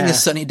enjoying a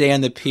sunny day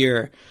on the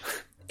pier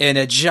and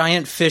a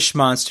giant fish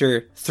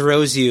monster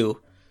throws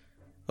you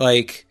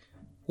like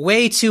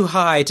way too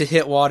high to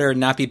hit water and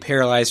not be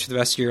paralyzed for the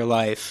rest of your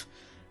life.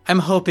 I'm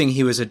hoping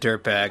he was a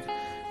dirtbag.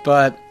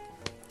 But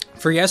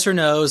for yes or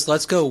no's,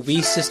 let's go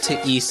Weesis to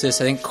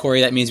Easis. I think,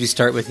 Corey, that means we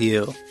start with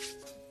you.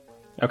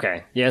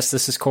 Okay. Yes,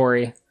 this is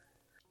Corey.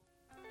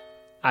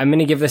 I'm going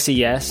to give this a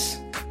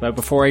yes, but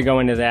before I go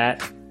into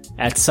that,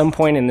 at some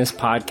point in this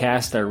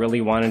podcast, I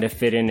really wanted to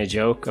fit in a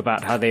joke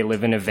about how they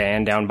live in a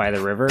van down by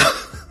the river,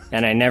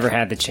 and I never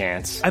had the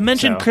chance. I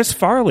mentioned Chris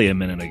Farley a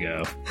minute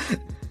ago.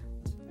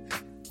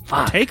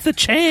 Take the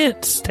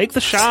chance. Take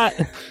the shot.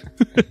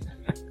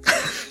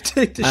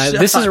 Take the shot.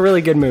 This is a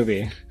really good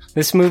movie.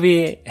 This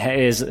movie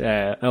is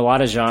a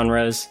lot of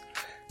genres,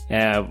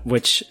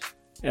 which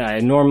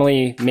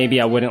normally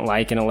maybe I wouldn't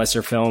like in a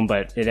lesser film,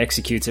 but it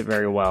executes it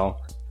very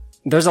well.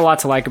 There's a lot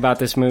to like about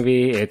this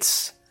movie.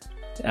 It's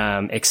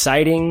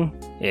exciting.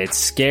 It's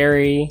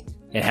scary.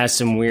 It has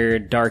some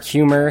weird dark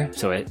humor,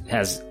 so it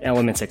has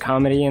elements of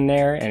comedy in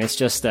there, and it's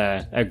just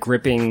a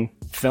gripping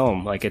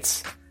film. Like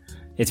it's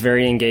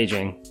very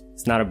engaging.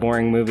 It's not a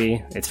boring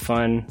movie. It's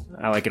fun.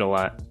 I like it a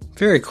lot.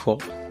 Very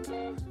cool.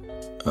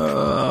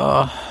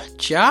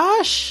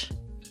 Josh?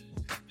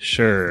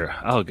 Sure,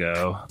 I'll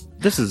go.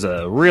 This is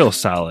a real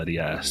solid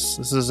yes.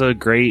 This is a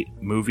great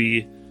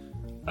movie.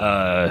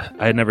 I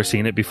had never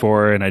seen it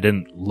before, and I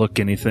didn't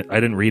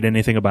read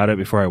anything about it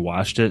before I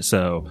watched it,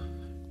 so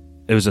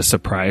it was a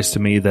surprise to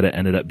me that it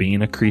ended up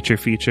being a creature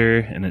feature,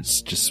 and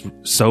it's just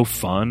so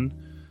fun.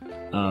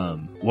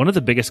 One of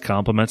the biggest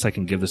compliments I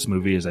can give this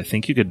movie is I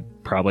think you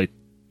could probably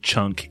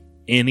chunk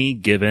any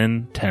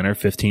given 10 or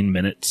 15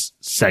 minutes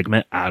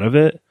segment out of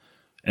it,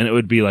 and it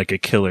would be like a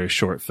killer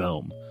short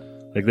film.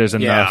 Like there's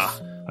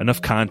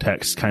enough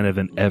context kind of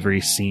in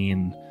every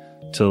scene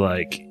to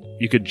like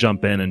you could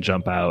jump in and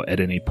jump out at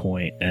any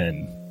point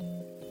and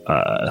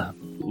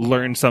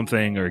learn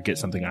something or get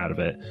something out of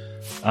it.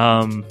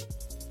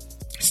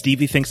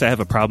 Stevie thinks I have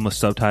a problem with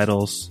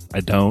subtitles.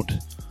 I don't.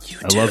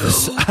 I love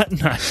this.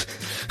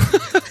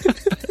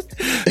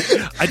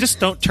 I just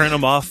don't turn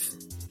them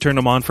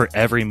on for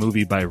every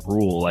movie by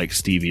rule like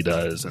Stevie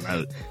does, and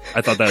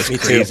I thought that was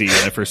crazy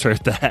when I first heard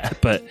that.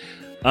 But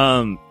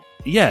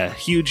yeah,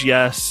 huge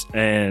yes.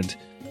 And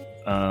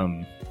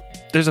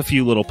there's a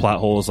few little plot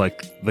holes,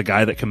 like the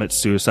guy that commits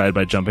suicide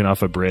by jumping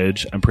off a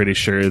bridge. I'm pretty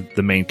sure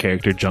the main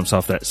character jumps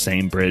off that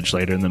same bridge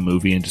later in the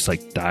movie and just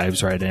like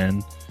dives right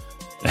in.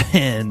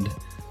 And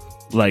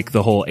like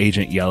the whole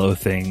Agent Yellow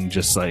thing,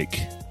 just like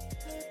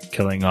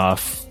killing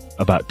off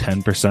about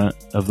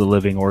 10% of the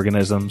living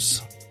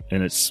organisms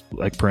in its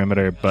like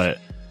perimeter, but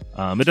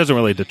it doesn't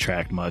really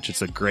detract much.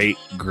 It's a great,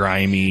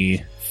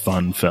 grimy,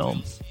 fun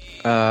film.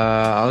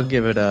 I'll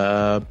give it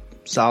a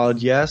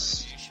solid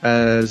yes.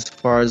 As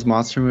far as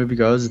monster movie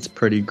goes, it's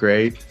pretty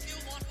great.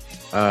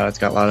 It's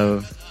got a lot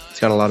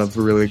of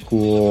really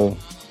cool.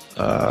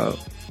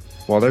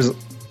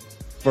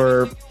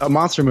 For a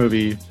monster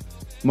movie,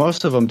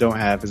 most of them don't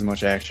have as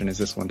much action as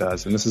this one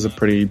does, and this is a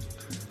pretty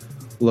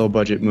low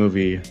budget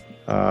movie.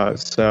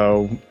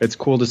 So it's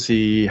cool to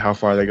see how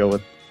far they go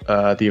with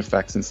the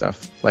effects and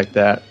stuff like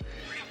that.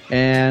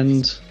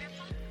 And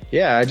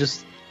yeah, I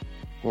just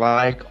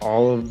like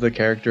all of the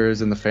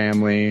characters in the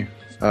family.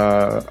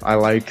 I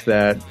like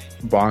that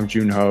Bong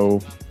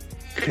Joon-ho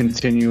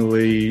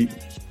continually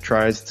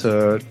tries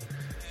to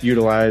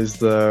utilize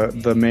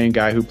the main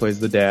guy who plays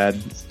the dad.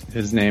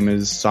 His name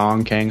is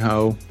Song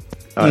Kang-ho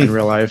in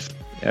real life.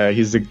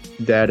 He's the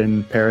dad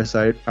in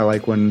Parasite. I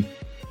like when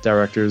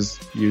directors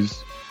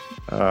use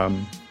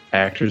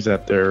actors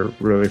that they're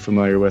really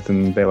familiar with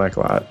and they like a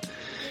lot.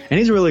 And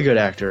he's a really good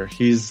actor.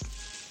 He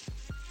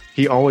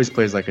always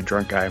plays like a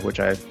drunk guy,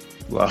 which I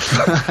love.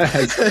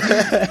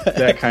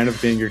 That kind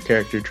of being your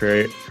character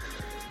trait.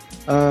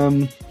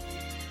 I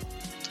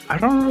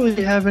don't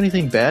really have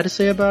anything bad to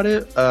say about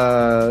it.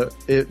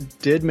 It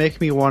did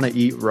make me want to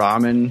eat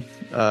ramen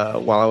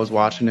while I was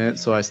watching it,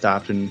 so I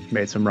stopped and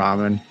made some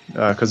ramen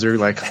because they're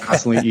like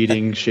constantly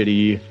eating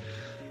shitty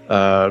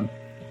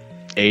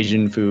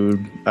Asian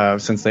food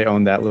since they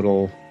own that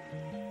little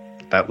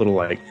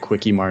like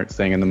Quickie Mart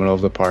thing in the middle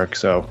of the park.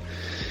 So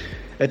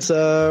it's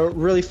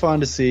really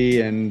fun to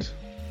see, and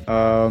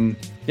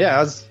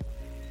yeah,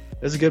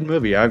 it's a good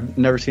movie. I've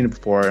never seen it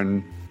before,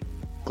 and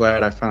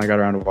glad I finally got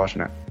around to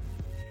watching it.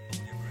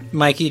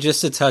 Mikey,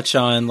 just to touch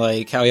on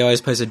like how he always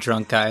plays a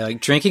drunk guy,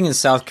 like drinking in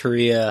South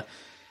Korea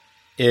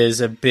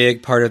is a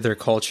big part of their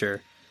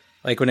culture.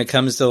 Like when it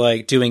comes to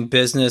like doing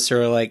business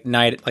or like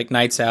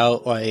nights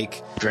out,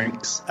 like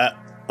drinks,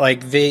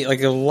 like they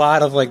like a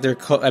lot of like their.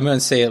 I'm going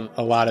to say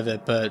a lot of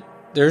it, but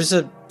there's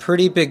a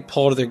pretty big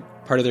part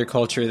of their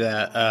culture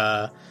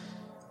that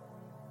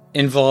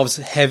involves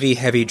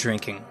heavy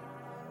drinking.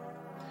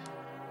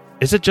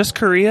 Is it just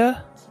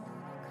Korea,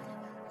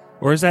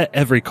 or is that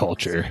every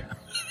culture?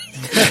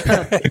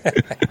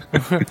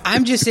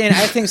 I'm just saying,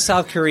 I think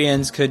South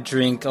Koreans could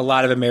drink a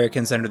lot of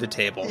Americans under the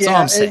table. That's all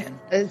I'm saying.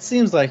 It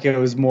seems like it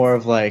was more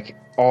of like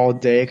all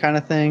day kind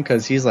of thing,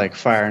 because he's like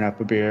firing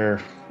up a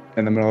beer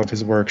in the middle of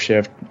his work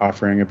shift,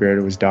 offering a beer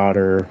to his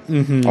daughter,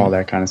 all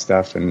that kind of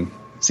stuff. And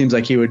it seems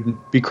like he would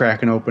be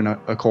cracking open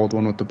a cold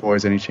one with the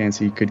boys any chance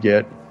he could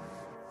get.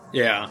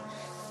 Yeah.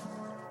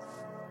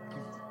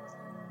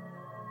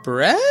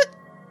 Brett?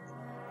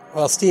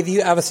 Well, Steve,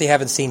 you obviously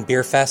haven't seen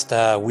Beer Fest.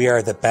 We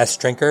are the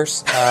best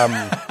drinkers.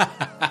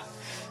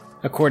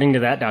 According to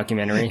that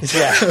documentary.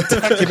 Yeah,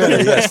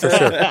 documentary, yes, for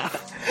sure.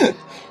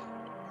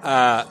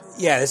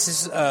 Yeah, this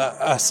is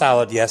a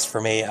solid yes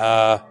for me.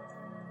 I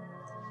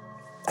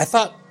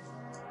thought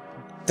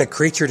the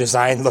creature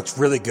design looked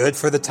really good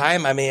for the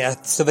time. I mean, I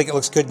still think it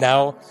looks good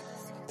now.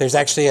 There's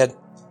actually an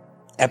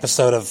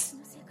episode of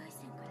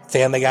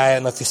Family Guy, I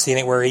don't know if you've seen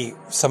it, where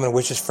someone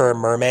wishes for a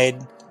mermaid,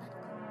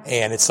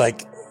 and it's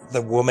like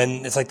the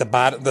woman, it's like the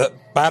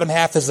bottom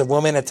half is the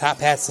woman, the top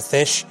half's the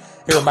fish.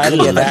 It reminded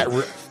me of that.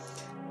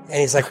 And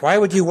he's like, why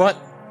would you want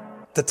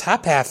the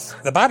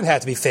bottom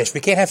half to be fish? We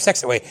can't have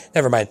sex that way.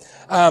 Never mind.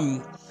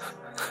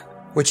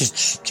 Which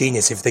is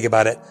genius if you think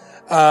about it.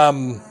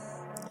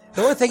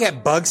 The only thing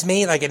that bugs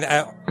me, like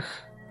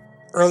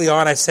early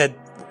on I said,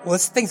 well,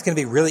 this thing's going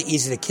to be really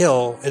easy to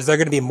kill. Is there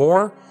going to be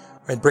more?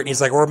 And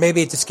Brittany's like, or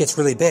maybe it just gets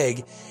really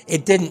big.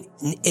 It didn't,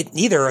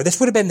 neither. This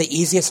would have been the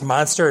easiest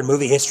monster in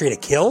movie history to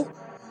kill.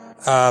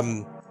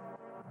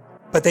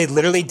 But they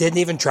literally didn't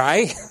even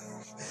try.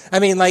 I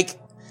mean, like,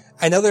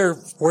 I know they're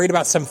worried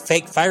about some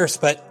fake virus,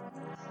 but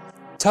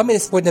tell me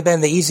this wouldn't have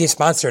been the easiest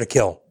monster to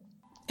kill.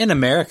 In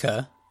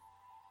America.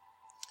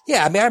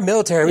 Yeah, I mean, our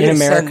military... In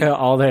America,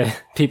 all the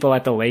people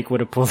at the lake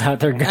would have pulled out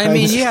their guns. I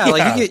mean, yeah,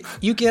 like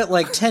you get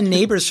like 10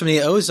 neighbors from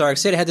the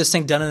Ozarks. They'd had this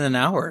thing done in an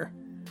hour.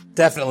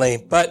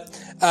 Definitely. But,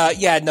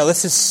 yeah, no,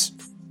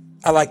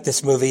 I like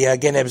this movie.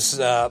 Again, it was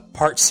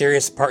part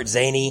serious, part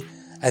zany.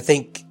 I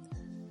think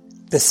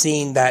the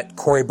scene that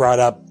Corey brought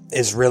up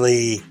is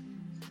really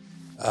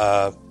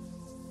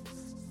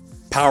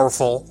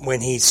powerful when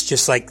he's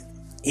just like,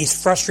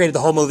 he's frustrated the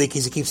whole movie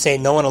because he keeps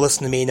saying, no one will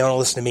listen to me, no one will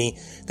listen to me.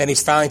 Then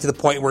he's finally to the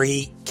point where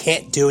he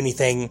can't do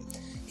anything.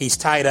 He's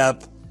tied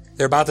up.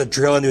 They're about to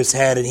drill into his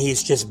head, and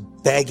he's just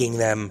begging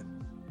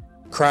them,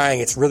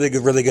 crying. It's really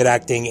good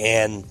acting,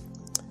 and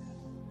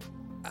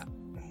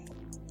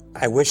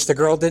I wish the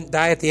girl didn't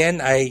die at the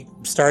end.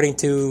 I'm starting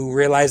to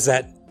realize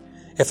that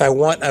if I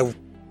want a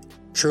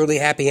truly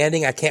happy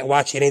ending, I can't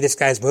watch any of this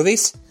guy's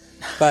movies.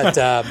 But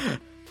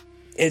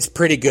it's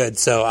pretty good,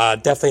 so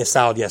definitely a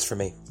solid yes for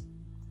me.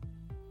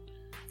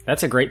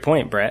 That's a great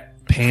point, Brett.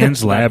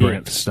 Pan's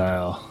Labyrinth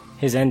style.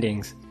 His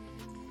endings.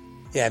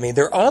 Yeah, I mean,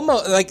 they're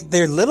almost like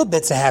they're little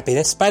bits of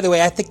happiness. By the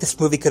way, I think this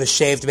movie could have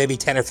shaved maybe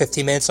 10 or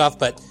 15 minutes off,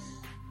 but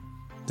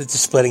it's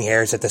just splitting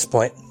hairs at this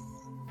point.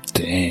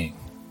 Dang.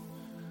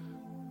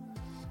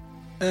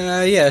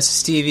 Yes,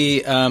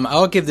 Stevie.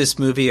 I'll give this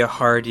movie a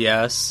hard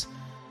yes.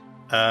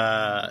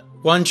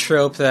 One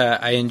trope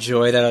that I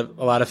enjoy that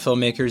a lot of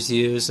filmmakers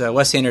use,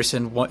 Wes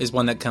Anderson is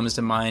one that comes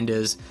to mind,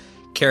 is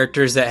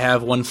characters that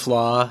have one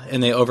flaw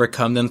and they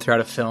overcome them throughout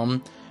a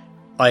film.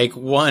 Like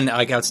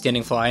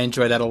outstanding flaw. I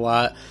enjoy that a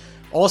lot.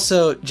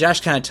 Also, Josh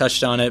kind of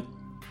touched on it,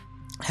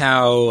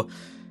 how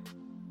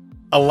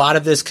a lot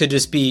of this could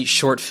just be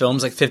short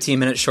films, like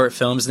 15-minute short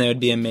films, and they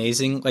would be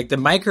amazing. Like the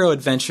micro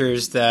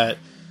adventures that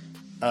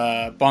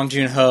Bong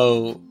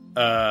Joon-ho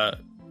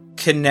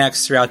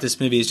connects throughout this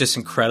movie is just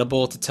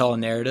incredible to tell a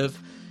narrative.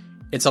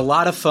 It's a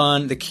lot of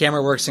fun. The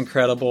camera work's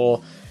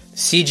incredible.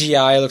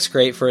 CGI looks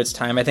great for its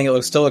time. I think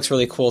it still looks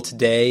really cool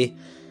today.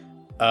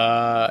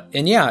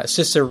 And yeah, it's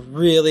just a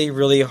really,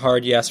 really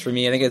hard yes for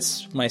me. I think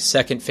it's my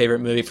second favorite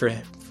movie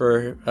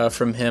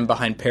from him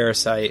behind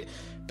Parasite.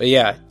 But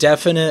yeah,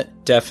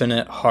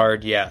 definite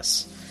hard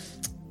yes.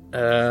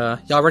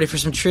 Y'all ready for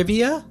some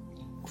trivia?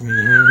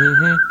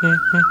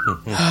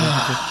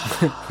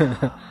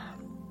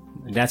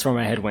 That's where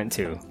my head went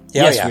to.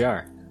 Yeah, yes, we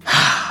are.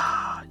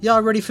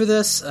 Y'all ready for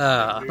this?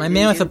 My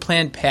man with a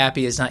plan,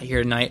 Pappy, is not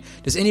here tonight.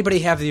 Does anybody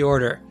have the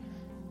order?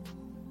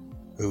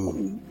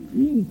 Ooh.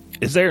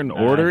 Is there an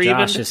order even?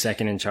 Josh is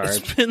second in charge.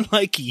 It's been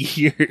like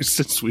years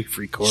since we've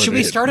recorded. Should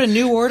we start a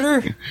new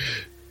order?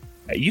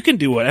 You can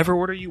do whatever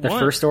order you want. The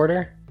first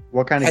order?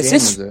 What kind of game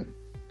is it?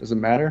 Does it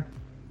matter?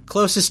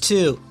 Closest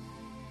to.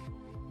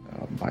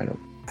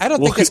 I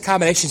don't think this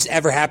combination's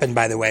ever happened,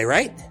 by the way,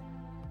 right?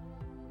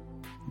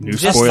 New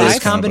Just spoilers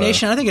this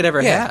combination? I think it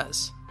ever Yeah.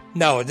 has.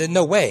 No,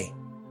 no way.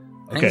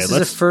 Okay, This is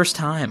the first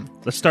time.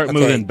 let's start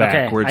moving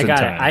backwards I in got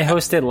time. it. I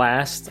hosted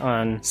last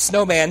on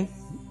Snowman,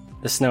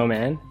 The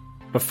Snowman.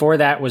 Before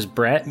that was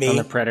Brett Me. on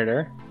The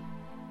Predator.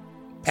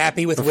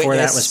 Pappy with Before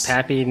Witness. that was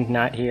Pappy,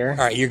 not here.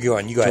 All right, you're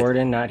going. You go ahead.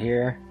 Jordan, not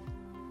here.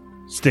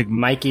 Stigma.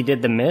 Mikey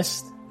did The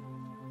Mist.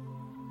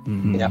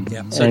 Yeah.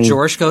 So And-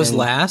 George goes and-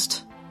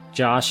 last.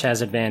 Josh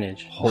has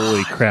advantage.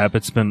 Holy crap!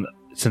 It's been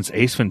since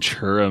Ace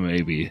Ventura,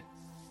 maybe.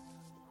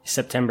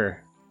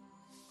 September.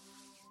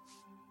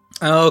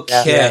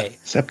 Okay. Yeah.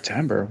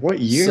 September. What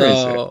year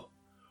is it?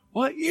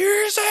 What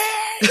year is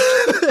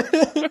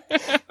it?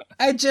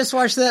 I just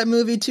watched that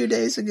movie 2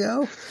 days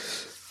ago.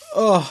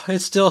 Oh,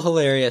 it's still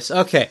hilarious.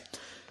 Okay.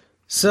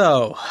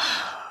 So,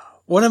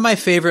 one of my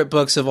favorite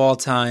books of all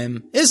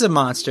time is a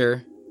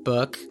monster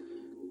book.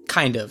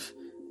 Kind of.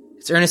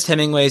 It's Ernest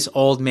Hemingway's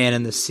Old Man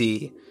in the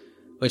Sea,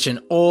 which an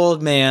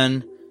old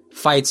man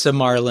fights a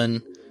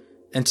marlin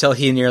until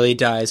he nearly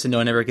dies and no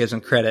one ever gives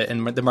him credit,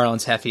 and the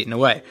marlin's half eaten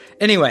away.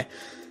 Anyway,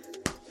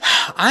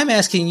 I'm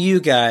asking you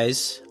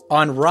guys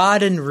on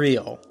Rod and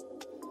Reel,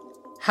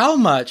 how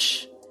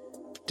much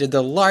did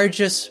the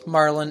largest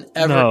marlin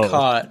ever No.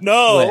 caught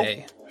No.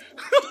 weigh?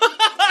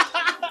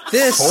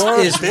 This 4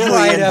 is billion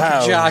right up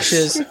pounds.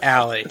 Josh's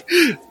alley.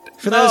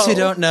 For those who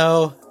don't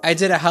know, I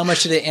did a how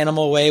much did an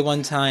animal weigh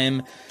one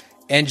time,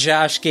 and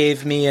Josh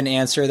gave me an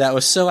answer that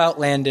was so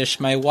outlandish,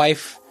 my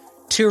wife,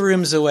 2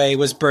 rooms away,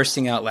 was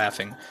bursting out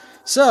laughing.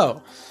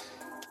 So,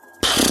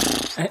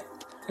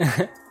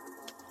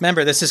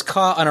 remember, this is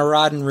caught on a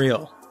rod and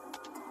reel.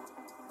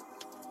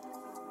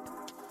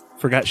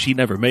 Forgot she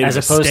never made As a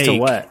opposed to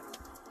mistake. what?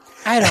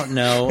 I don't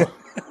know.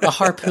 A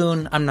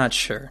harpoon? I'm not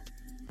sure.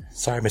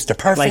 Sorry, Mr.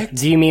 Perfect. Like,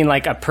 do you mean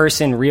like a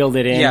person reeled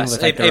it in Yes,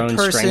 with like their a own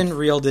person strength?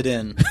 reeled it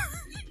in. I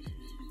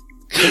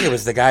think it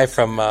was the guy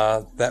from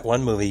that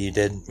one movie you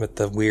did with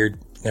the weird...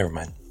 Never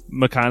mind.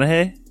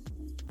 McConaughey?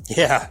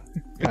 Yeah.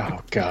 Oh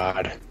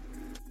God,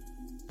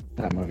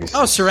 that movie's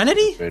Oh,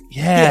 Serenity?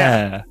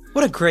 Yeah.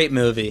 What a great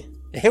movie.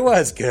 It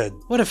was good.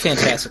 What a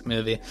fantastic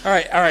movie. All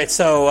right.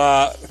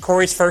 So,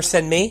 Corey's first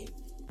and me?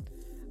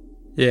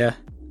 Yeah.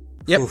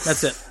 Yep, Oof.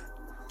 that's it.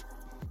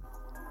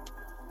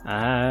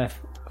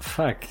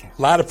 Fuck.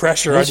 A lot of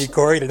pressure on you,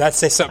 Corey, to not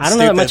say something I don't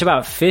know stupid. that much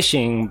about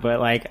fishing, but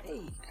like,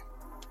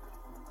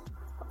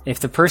 if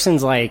the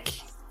person's like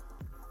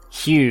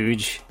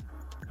huge,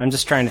 I'm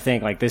just trying to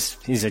think like this.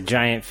 He's a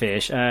giant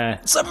fish.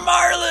 It's a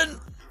marlin!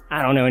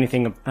 I don't know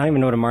anything. I don't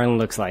even know what a marlin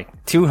looks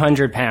like.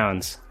 200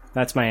 pounds.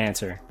 That's my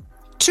answer.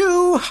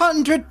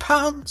 200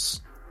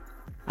 pounds!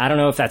 I don't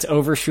know if that's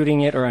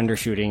overshooting it or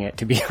undershooting it.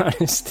 To be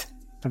honest,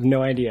 I have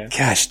no idea.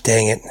 Gosh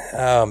dang it.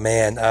 Oh,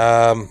 man.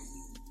 God,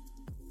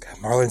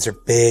 marlins are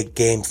big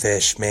game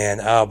fish, man.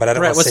 Oh, but I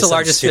don't Right, want to what's say the something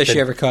largest stupid. fish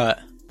you ever caught?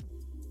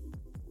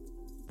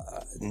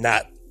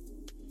 Not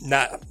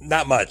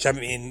much. I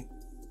mean,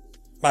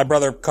 my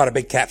brother caught a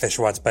big catfish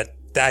once, but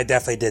I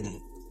definitely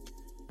didn't.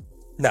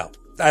 No,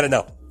 I don't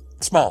know.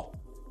 Small.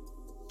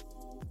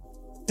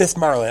 This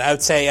marlin, I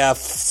would say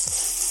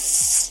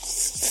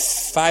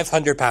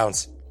 500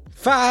 pounds.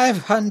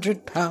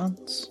 500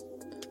 pounds.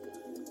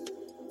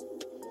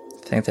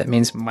 I think that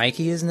means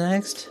Mikey is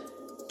next.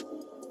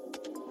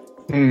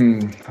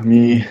 Let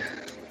me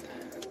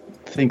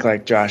think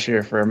like Josh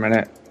here for a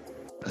minute.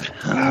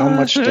 How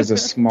much does a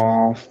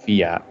small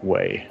Fiat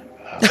weigh?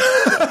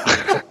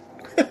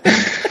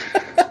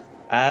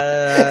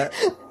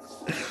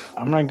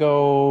 I'm gonna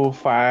go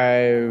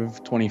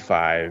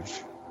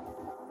 525.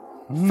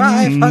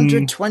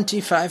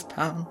 525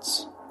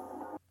 pounds.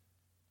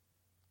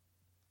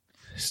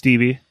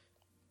 Stevie,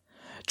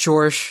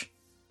 George,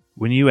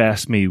 when you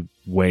asked me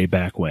way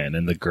back when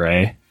in the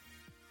gray,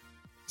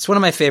 it's one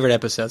of my favorite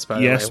episodes, by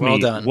the you way. asked Well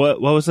me done.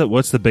 what was it?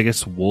 What's the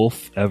biggest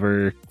wolf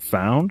ever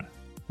found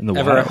in the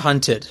Ever wild?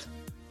 hunted.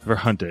 Ever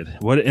hunted?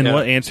 What Yeah.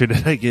 what answer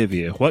did I give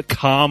you? What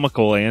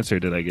comical answer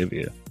did I give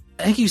you?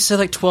 I think you said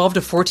like 12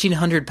 to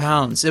 1,400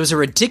 pounds. It was a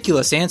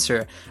ridiculous answer.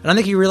 And I don't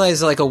think you realize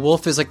that like a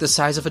wolf is like the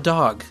size of a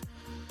dog.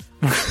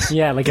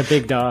 Yeah, like a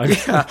big dog.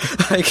 Yeah,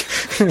 like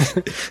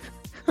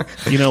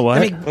You know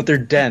what? But they're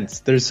dense.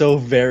 They're so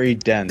very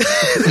dense.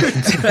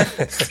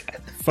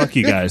 Fuck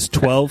you guys.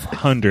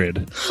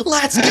 1,200.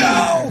 let's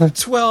go.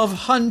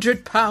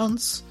 1,200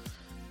 pounds.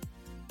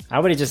 I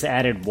would have just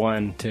added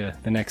one to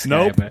the next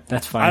Nope. guy, but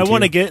that's fine. I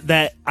want to too. get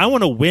that. I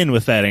want to win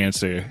with that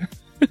answer.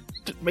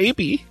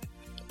 Maybe.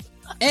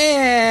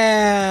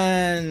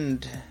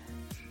 And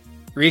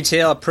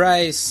retail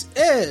price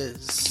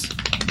is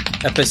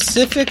a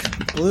Pacific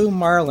blue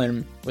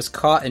marlin was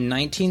caught in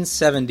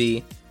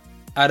 1970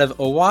 out of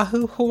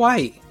Oahu,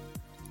 Hawaii,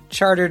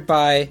 chartered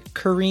by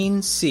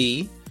Corrine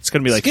C. It's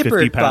going to be like 50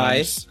 Skippered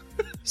pounds.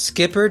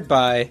 skippered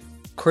by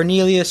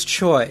Cornelius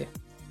Choi.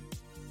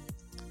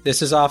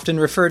 This is often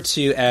referred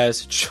to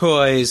as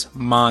Choi's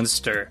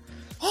monster.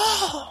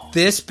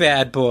 This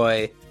bad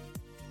boy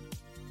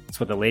That's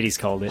what the ladies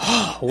called it.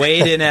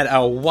 weighed in at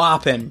a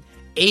whopping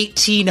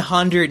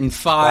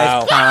 1,805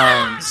 Wow.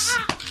 pounds.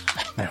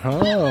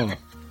 Oh,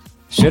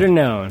 should have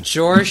known.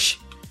 George,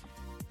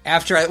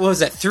 after, what was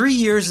that, 3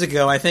 years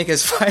ago, I think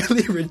has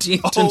finally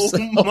redeemed Oh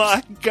himself.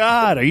 my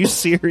god, are you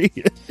serious?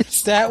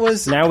 That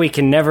was Now we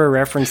can never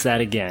reference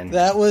that again.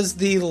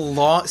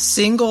 the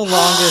single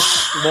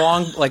longest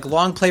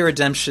long play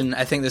redemption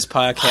I think this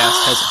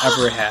podcast has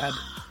ever had.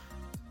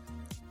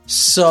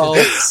 So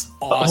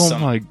awesome. Oh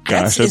my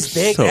gosh, That's as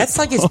big. so That's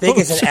like as big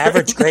as an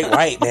average great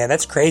white, man.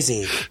 That's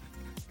crazy.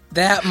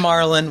 That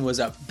marlin was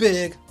a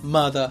big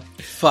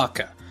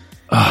motherfucker.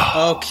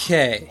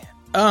 Okay.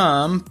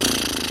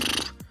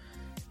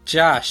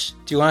 Josh,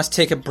 do you want us to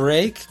take a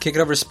break? Kick it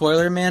over to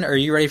Spoiler Man, or are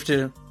you ready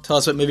to tell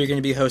us what movie you're going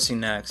to be hosting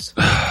next?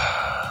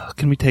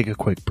 Can we take a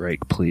quick break,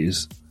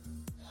 please?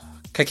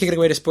 Can I kick it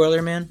away to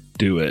Spoiler Man?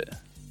 Do it.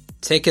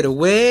 Take it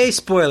away,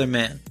 Spoiler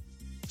Man.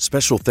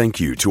 Special thank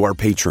you to our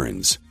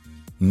patrons,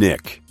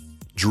 Nick,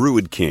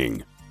 Druid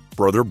King,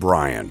 Brother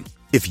Brian.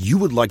 If you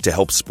would like to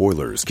help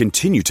Spoilers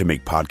continue to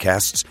make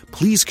podcasts,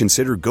 please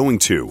consider going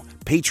to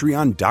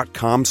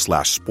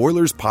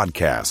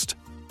patreon.com/spoilerspodcast.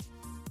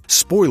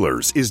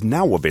 Spoilers is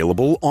now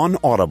available on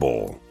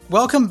Audible.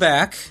 Welcome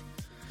back.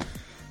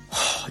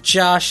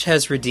 Josh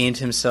has redeemed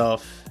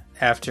himself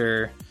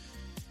after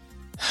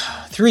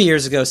 3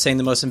 years ago saying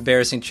the most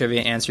embarrassing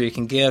trivia answer you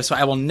can give, so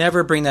I will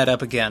never bring that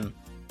up again.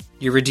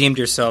 You redeemed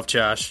yourself,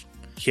 Josh.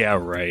 Yeah,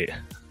 right.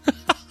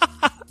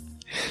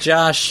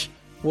 Josh,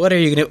 what are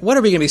we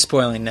gonna be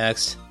spoiling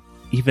next?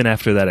 Even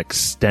after that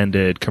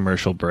extended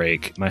commercial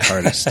break, my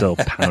heart is still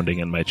pounding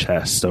in my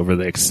chest over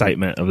the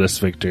excitement of this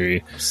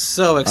victory.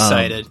 So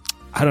excited.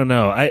 I don't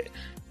know.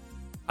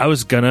 I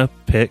was gonna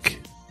pick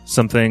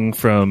something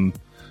from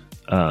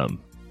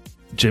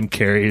Jim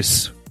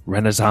Carrey's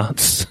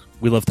Renaissance.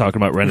 We love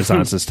talking about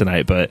Renaissances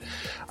tonight, but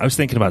I was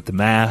thinking about The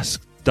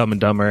Mask, Dumb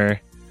and Dumber.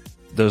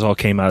 Those all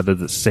came out of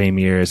the same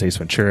year as Ace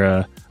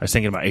Ventura. I was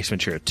thinking about Ace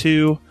Ventura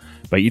 2,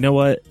 but you know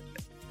what?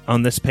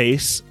 On this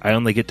pace, I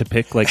only get to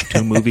pick like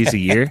 2 movies a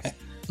year,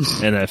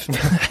 and I've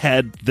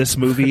had this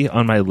movie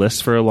on my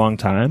list for a long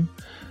time.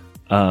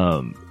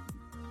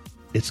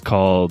 It's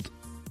called,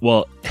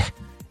 well,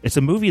 it's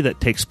a movie that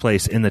takes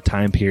place in the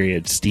time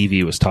period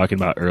Stevie was talking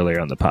about earlier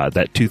on the pod,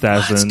 that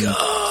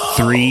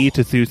 2003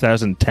 to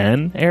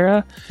 2010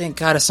 era. Thank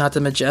God it's not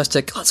The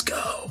Majestic. Let's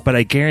go. But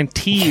I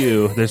guarantee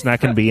you there's not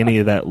going to be any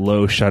of that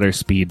low shutter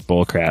speed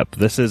bullcrap.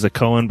 This is a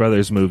Coen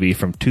Brothers movie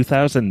from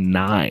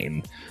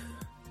 2009.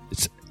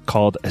 It's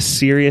called A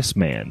Serious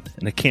Man,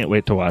 and I can't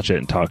wait to watch it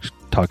and talk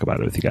about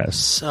it with you guys.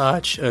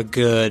 Such a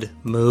good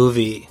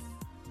movie.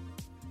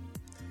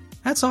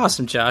 That's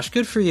awesome, Josh.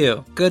 Good for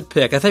you. Good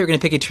pick. I thought you were going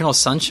to pick Eternal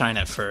Sunshine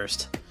at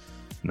first.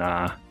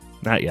 Nah,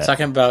 not yet.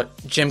 Talking about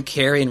Jim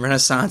Carrey and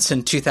Renaissance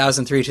in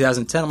 2003,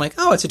 2010. I'm like,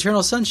 oh, it's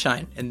Eternal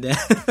Sunshine. And then...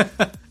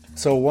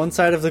 So one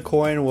side of the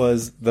coin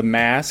was The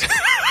Mask,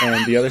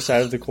 and the other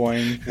side of the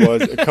coin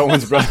was a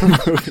Coen's Brother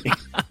movie.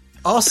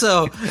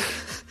 Also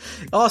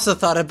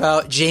thought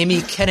about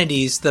Jamie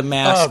Kennedy's The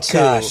Mask 2.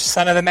 Gosh,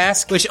 Son of the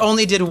Mask? Which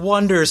only did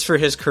wonders for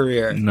his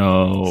career.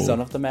 No.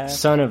 Son of the Mask?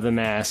 Son of the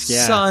Mask,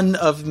 yeah. Son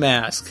of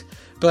Mask.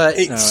 But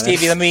Hey,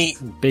 Stevie, let me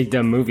Big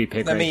dumb movie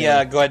pick. go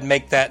ahead and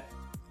make that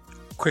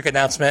quick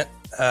announcement.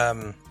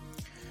 okay,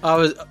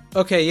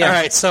 yeah. All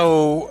right,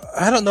 so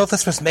I don't know if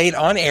this was made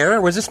on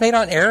air. Was this made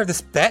on air,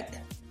 this bet?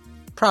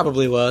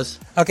 Probably was.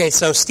 Okay,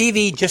 so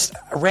Stevie just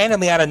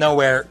randomly out of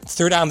nowhere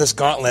threw down this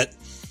gauntlet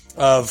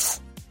of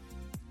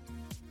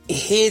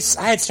his...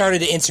 I had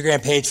started an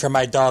Instagram page for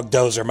my dog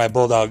Dozer, my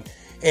bulldog,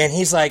 and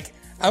he's like,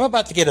 I'm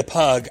about to get a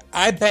pug.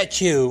 I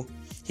bet you...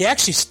 He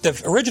actually...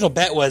 The original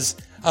bet was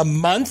a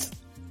month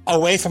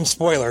away from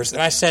spoilers,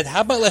 and I said, how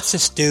about let's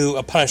just do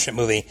a punishment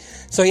movie?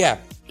 So yeah,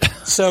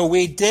 so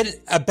we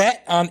did a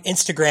bet on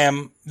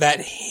Instagram that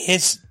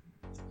his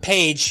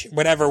page,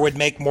 whatever, would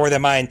make more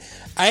than mine.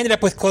 I ended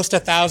up with close to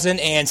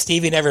 1,000, and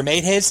Stevie never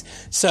made his,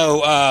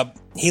 so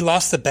he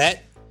lost the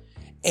bet.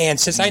 And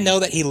since I know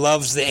that he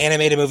loves the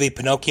animated movie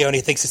Pinocchio and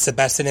he thinks it's the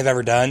best thing they've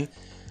ever done,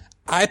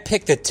 I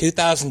picked the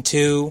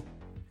 2002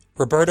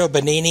 Roberto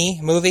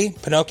Benigni movie,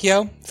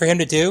 Pinocchio, for him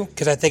to do,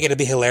 because I think it'd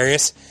be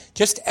hilarious.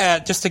 Just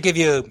to give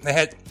you a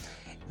head,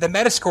 the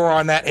Metascore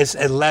on that is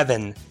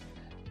 11.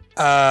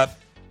 The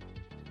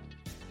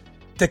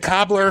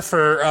Cobbler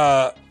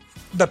for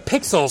the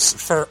Pixels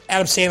for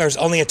Adam Sandler is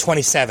only a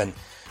 27.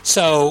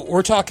 So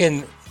we're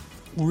talking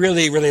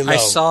really, really low. I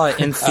saw it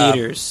in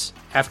theaters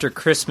after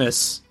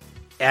Christmas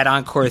at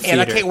Encore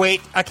Theater. And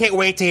I can't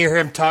wait to hear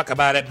him talk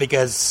about it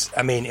because,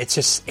 I mean,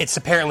 it's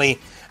apparently...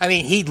 I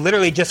mean, he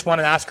literally just won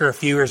an Oscar a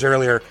few years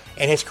earlier,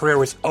 and his career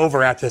was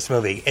over after this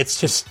movie.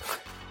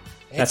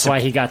 That's why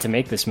he got to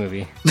make this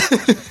movie.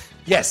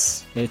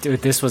 Yes.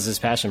 This was his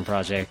passion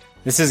project.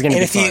 This is going to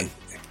be fun.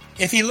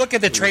 If you look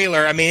at the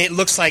trailer, I mean, it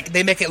looks like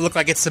they make it look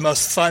like it's the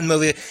most fun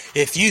movie.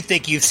 If you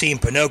think you've seen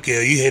Pinocchio,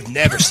 you have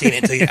never seen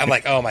it until you... I'm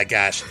like, oh my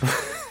gosh.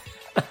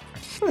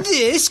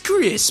 This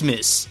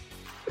Christmas.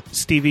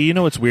 Stevie, you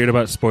know what's weird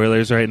about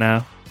spoilers right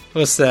now?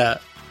 What's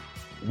that?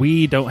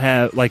 We don't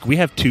have... Like, we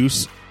have 2...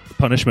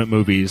 punishment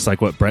movies like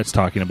what Brett's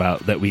talking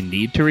about that we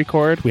need to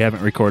record. We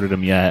haven't recorded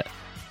them yet.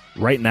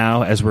 Right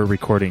now, as we're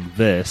recording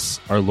this,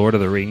 our Lord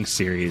of the Rings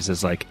series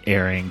is like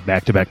airing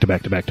back to back to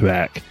back to back to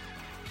back.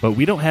 But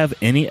we don't have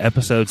any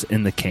episodes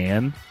in the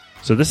can.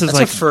 So this is That's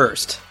like a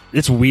first.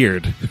 It's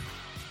weird.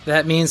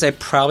 That means I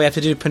probably have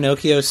to do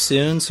Pinocchio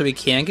soon so we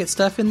can get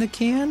stuff in the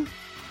can?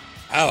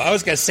 Oh, I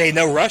was going to say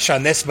no rush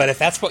on this, but if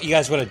that's what you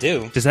guys want to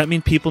do... Does that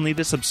mean people need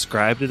to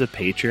subscribe to the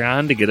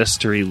Patreon to get us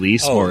to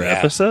release more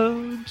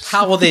episodes?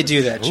 How will they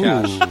do that,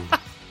 Josh?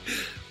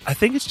 I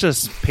think it's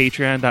just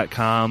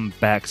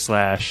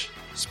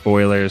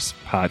patreon.com/spoilers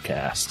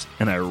podcast.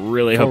 And I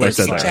really hope I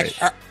said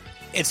that right.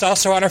 It's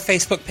also on our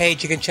Facebook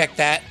page. You can check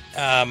that.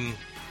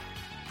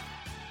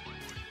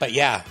 But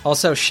yeah.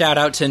 Also, shout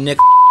out to Nick,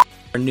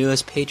 our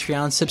newest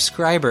Patreon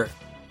subscriber.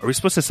 Are we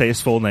supposed to say his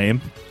full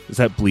name? Is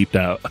that bleeped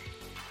out?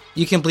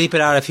 You can bleep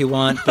it out if you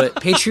want, but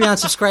Patreon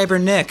subscriber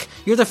Nick,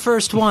 you're the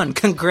first one.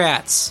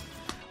 Congrats.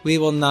 We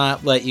will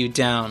not let you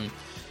down.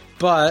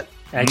 But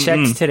I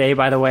checked today,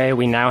 by the way.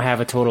 We now have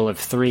a total of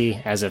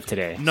 3 as of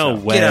today. No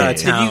way. Get out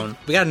of town.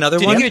 We got another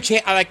one? Did you get a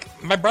chance?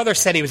 My brother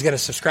said he was going to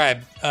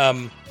subscribe,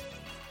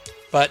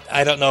 but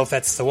I don't know if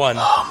that's the one.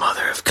 Oh,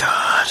 Mother of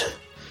God.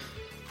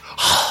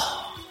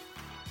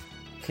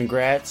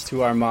 Congrats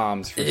to our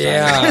moms for signing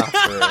Yeah.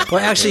 up for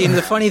Well, actually, and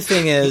the funny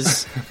thing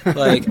is,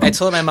 like, I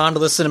told my mom to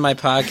listen to my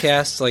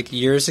podcast, like,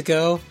 years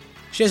ago.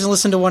 She hasn't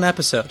listened to one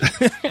episode.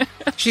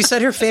 She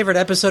said her favorite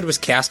episode was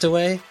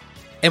Castaway,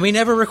 and we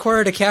never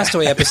recorded a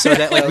Castaway episode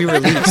that, like, we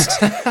released.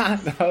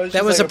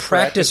 That was like a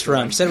practice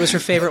run. She said it was her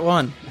favorite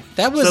one.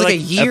 That was So, like a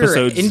like, year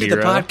episode into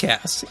the 0?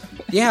 podcast.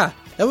 Yeah.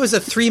 That was a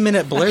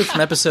 3-minute blurb from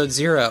episode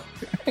 0.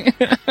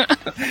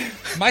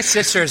 My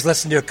sister has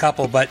listened to a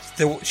couple, but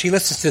she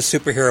listens to the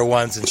superhero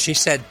ones, and she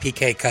said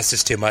PK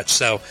cusses too much,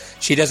 so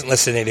she doesn't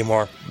listen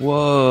anymore.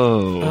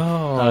 Whoa.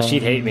 Oh,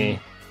 she'd hate me.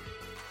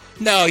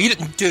 No,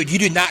 dude, you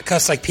do not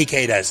cuss like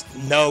PK does.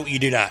 No, you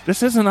do not.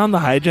 This isn't on the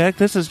hijack.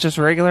 This is just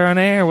regular on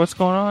air. What's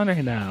going on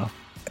right now?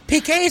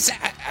 PK's...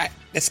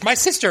 it's my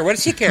sister. What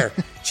does she care?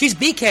 She's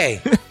BK.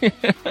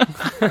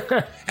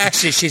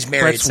 Actually, she's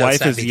married. Brett's so it's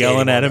wife not is BK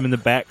yelling at anymore. him in the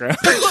background.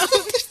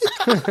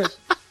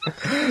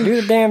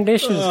 Do the damn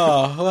dishes.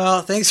 Oh,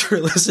 well, thanks for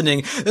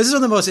listening. This is one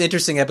of the most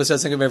interesting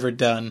episodes I think I've ever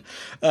done.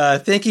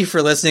 Thank you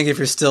for listening if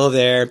you're still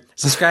there.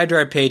 Subscribe to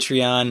our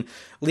Patreon.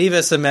 Leave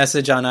us a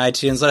message on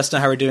iTunes. Let us know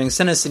how we're doing.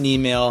 Send us an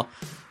email.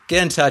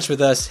 Get in touch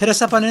with us. Hit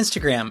us up on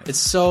Instagram. It's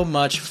so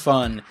much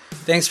fun.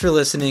 Thanks for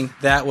listening.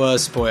 That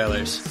was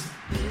Spoilers.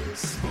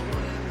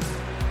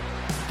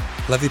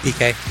 Love you,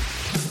 PK.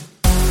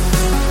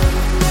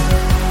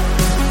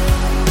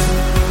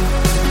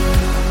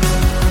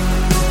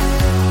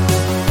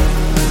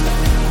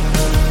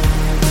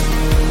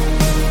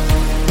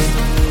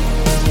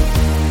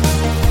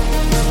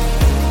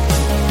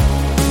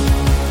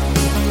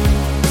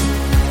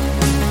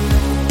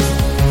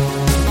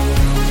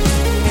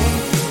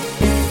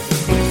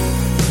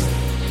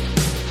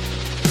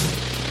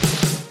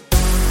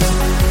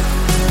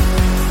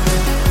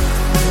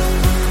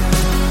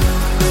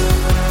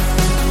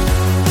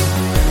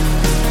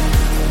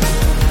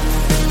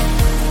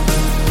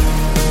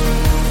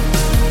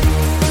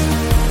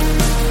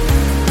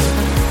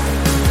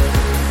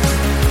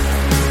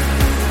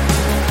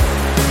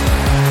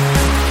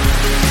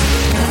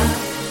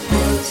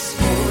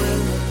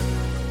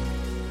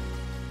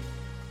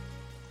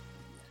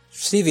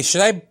 Stevie,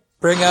 should I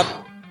bring up,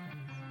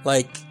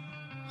 like,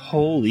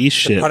 Holy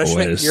shit,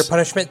 boys. your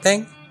punishment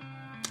thing?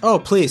 Oh,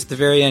 please, at the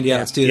very end. Yeah,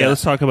 let's do Yeah, that.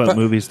 let's talk about But-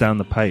 movies down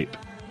the pipe.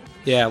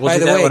 Yeah, we'll By do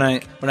the that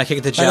way- when I kick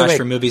it to the Josh way-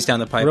 for movies down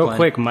the pipeline. Real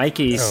quick,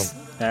 Mikey's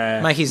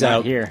Mikey's not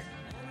out. here.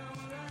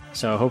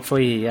 So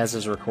hopefully he has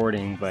his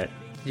recording, but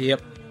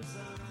Yep.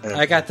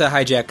 I got the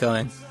hijack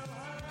going.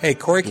 Hey,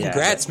 Corey, Yeah,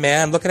 congrats,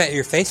 man. I'm looking at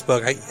your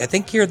Facebook. I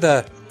think you're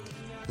the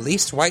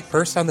least white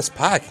person on this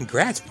pod.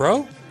 Congrats,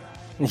 bro.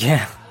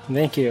 yeah,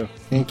 thank you.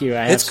 Thank you.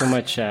 I have It's so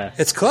much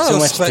it's close, so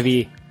much but- to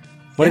be.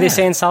 What do Yeah. they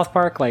say in South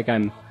Park? Like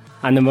I'm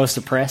the most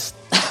oppressed.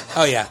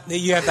 Oh, yeah.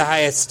 You have the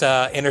highest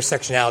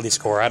intersectionality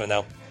score. I don't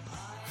know.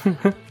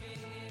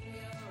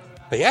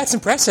 But yeah, it's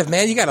impressive,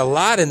 man. You got a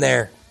lot in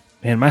there.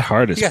 Man, my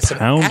heart is You got some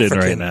pounding right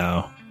African.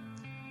 now.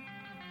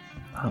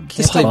 I'm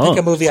Please stop pumped. picking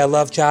a movie I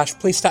love, Josh.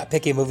 Please stop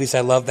picking movies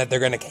I love that they're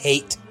going to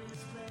hate.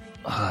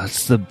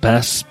 It's the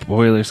best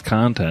spoilers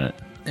content.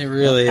 It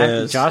really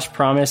is. Josh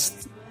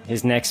promised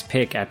his next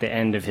pick at the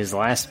end of his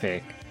last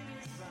pick.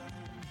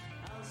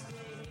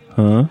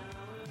 Huh?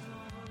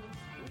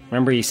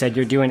 Remember, you said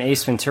you're doing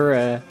Ace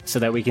Ventura so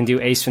that we can do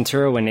Ace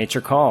Ventura when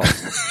nature calls.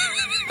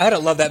 I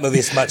don't love that movie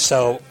as much,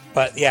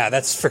 but yeah,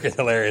 that's freaking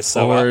hilarious.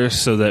 So, Or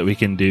so that we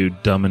can do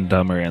Dumb and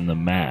Dumber and The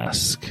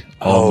Mask.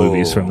 All Oh.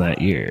 movies from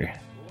that year.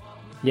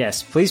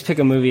 Yes, please pick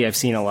a movie I've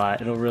seen a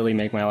lot. It'll really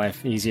make my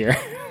life easier.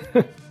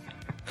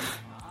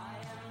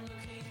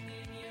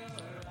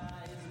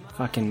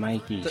 Fucking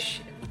Mikey.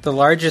 The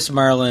largest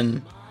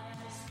marlin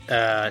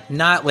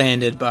not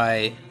landed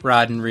by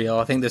rod and reel.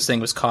 I think this thing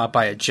was caught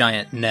by a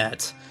giant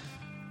net.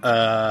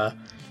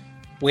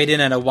 Weighed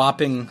in at a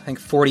whopping, I think,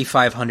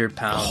 4,500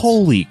 pounds.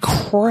 Holy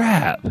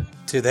crap.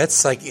 dude,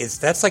 that's like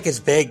as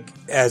big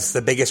as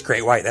the biggest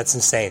great white. That's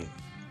insane.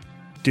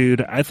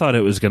 Dude, I thought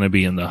it was going to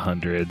be in the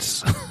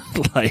hundreds.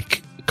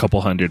 Like a couple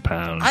 100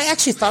 pounds. I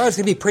actually thought it was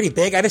going to be pretty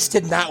big. I just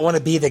did not want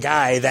to be the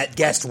guy that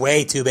guessed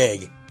way too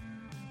big.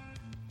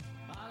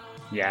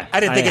 Yeah. I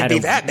didn't think it'd had be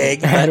to- that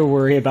big, I had but- to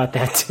worry about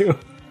that too.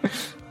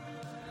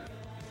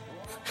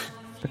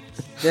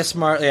 This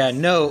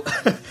no,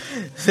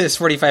 this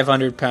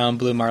 4,500 pound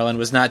blue marlin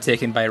was not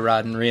taken by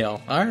rod and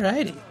reel.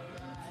 Alrighty.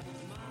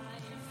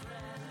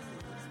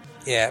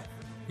 Yeah,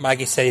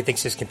 Mikey said he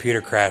thinks his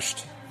computer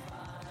crashed.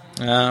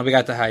 We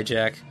got the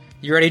hijack.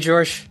 You ready,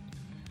 George?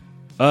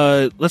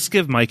 Let's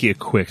give Mikey a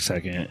quick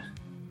second.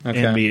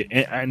 Okay.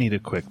 And I need a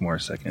quick more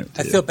second.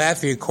 I too. feel bad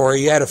for you,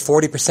 Corey. You had a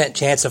 40%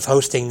 chance of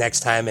hosting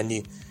next time, and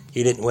you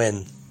didn't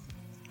win.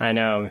 I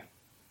know.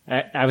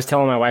 I was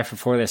telling my wife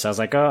before this, I was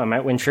like, oh, I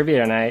might win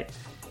trivia tonight.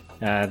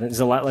 There's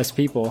a lot less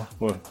people.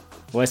 Well,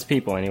 less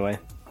people anyway.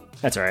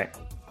 That's all right.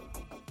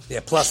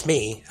 Yeah, plus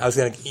me. I was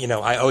going to,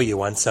 I owe you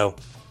one, so.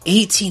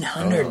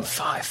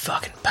 1,805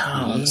 fucking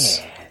pounds.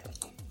 Yeah.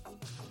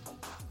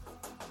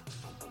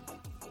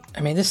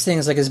 I mean, this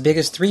thing's like as big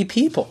as 3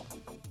 people.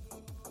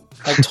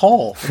 Like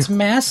tall. It's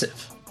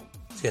massive.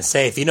 was going to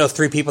say, if you know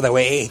 3 people that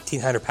weigh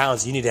 1,800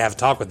 pounds, you need to have a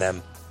talk with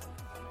them.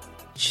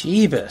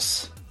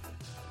 Jeebus.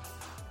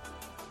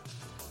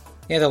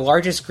 Yeah, the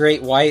largest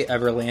great white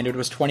ever landed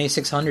was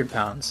 2,600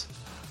 pounds.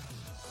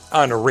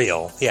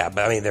 Unreal. Yeah,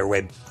 but I mean,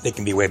 they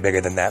can be way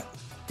bigger than that.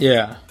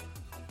 Yeah.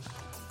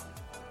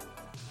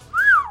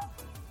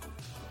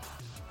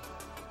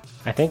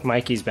 I think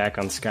Mikey's back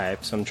on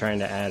Skype, so I'm trying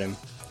to add him.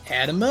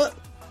 Add him up.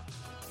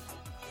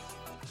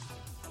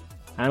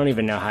 I don't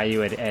even know how you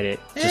would edit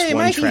just Hey,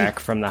 one Mikey. track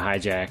from the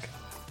hijack.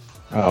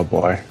 Oh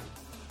boy.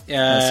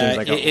 seems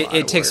like a lot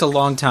It of takes a work.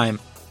 long time.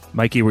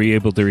 Mikey, were you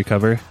able to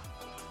recover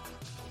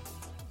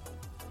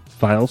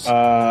files?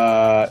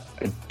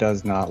 It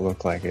does not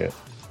look like it.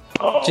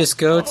 Just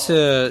go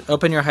to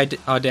open your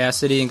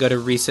Audacity and go to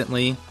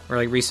recently or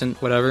like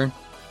recent whatever.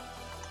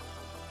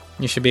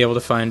 You should be able to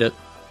find it.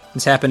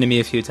 It's happened to me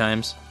a few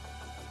times.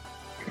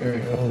 Okay,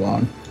 hold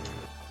on.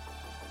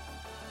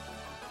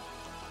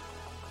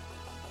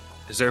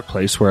 Is there a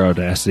place where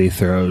Audacity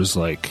throws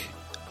like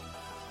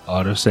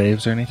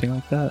autosaves or anything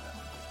like that?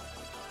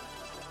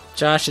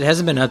 Josh, it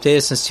hasn't been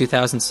updated since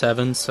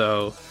 2007,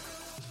 so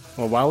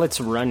Well, while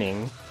it's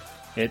running,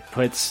 it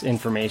puts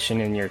information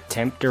in your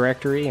temp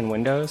directory in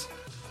Windows,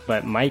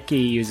 but Mikey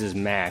uses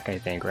Mac, I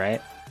think,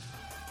 right?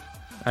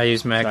 I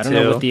use Mac So I don't too.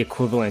 know what the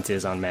equivalent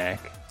is on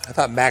Mac. I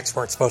thought Macs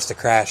weren't supposed to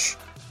crash.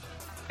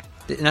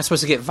 They're not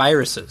supposed to get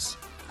viruses.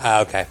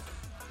 Okay.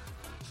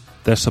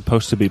 They're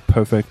supposed to be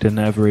perfect in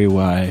every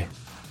way.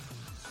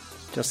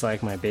 Just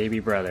like my baby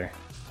brother.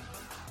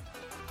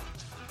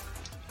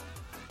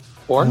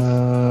 Or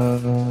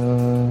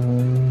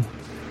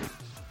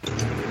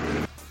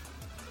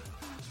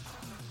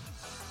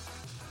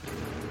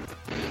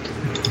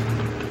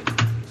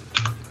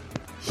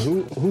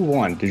Who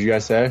won? Did you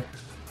guys say?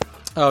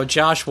 oh,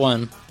 Josh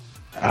won.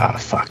 Ah,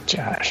 fuck,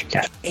 Josh.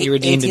 God. He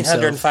redeemed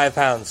himself. 1,805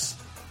 pounds.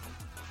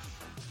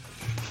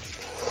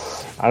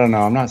 I don't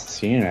know. I'm not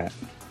seeing it.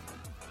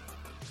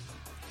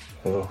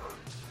 Oh,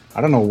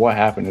 I don't know what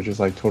happened. It just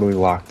like totally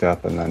locked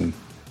up, and then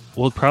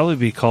Will it probably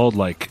be called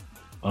like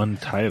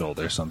Untitled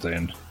or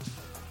something?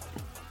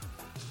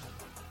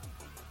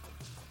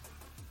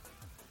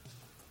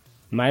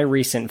 My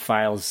recent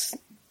files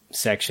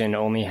section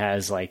only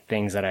has like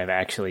things that I've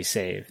actually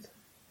saved,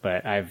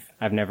 but I've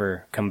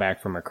never come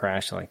back from a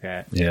crash like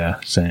that. Yeah,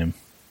 same.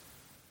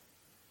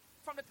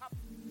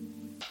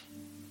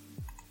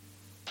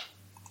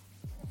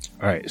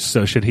 All right,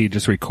 so should he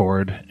just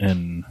record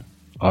in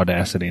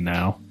Audacity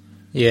now?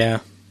 Yeah.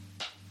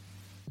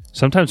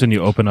 Sometimes when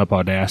you open up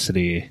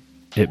Audacity,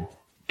 it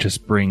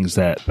just brings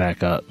that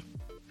back up.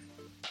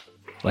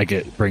 Like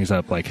it brings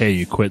up like, hey,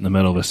 you quit in the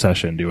middle of a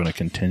session. Do you want to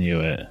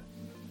continue it?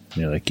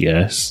 And you're like,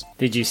 yes.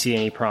 Did you see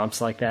any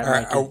prompts like that? All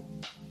right,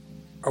 Mikey?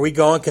 are we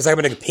going? Because I'm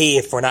going to pee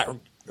if we're not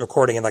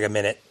recording in like a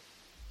minute.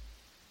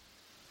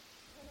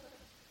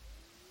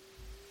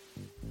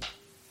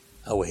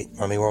 Oh, wait.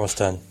 I mean, we're almost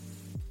done.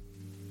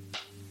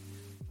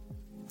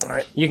 All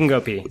right. You can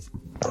go pee.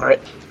 All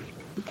right.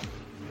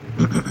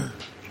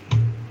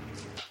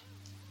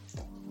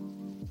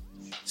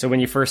 So when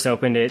you first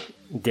opened it,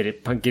 did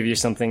it give you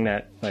something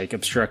that like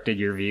obstructed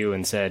your view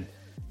and said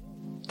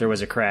there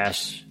was a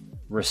crash,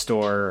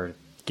 restore, or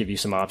give you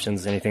some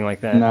options, anything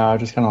like that? no, I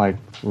just kind of like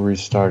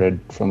restarted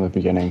from the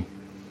beginning.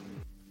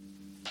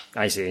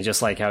 I see.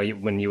 Just like how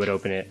when you would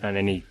open it on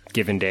any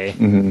given day.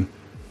 Mm-hmm.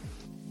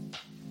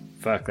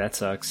 Fuck, that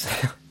sucks.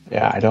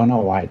 Yeah, I don't know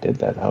why I did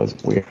that. That was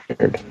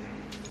weird.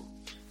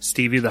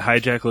 Stevie, the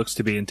hijack looks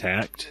to be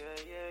intact.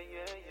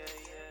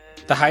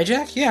 The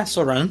hijack? Yeah,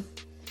 still running.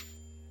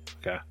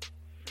 Okay.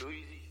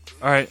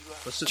 All right.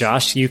 Let's just...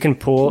 Josh, you can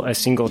pull a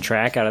single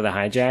track out of the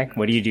hijack.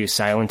 What do?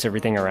 Silence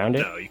everything around it?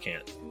 No, you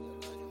can't.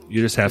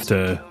 You just have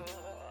to...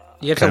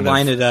 You have to Kind of.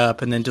 line it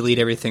up and then delete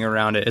everything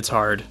around it. It's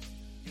hard.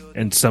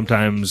 And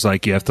sometimes,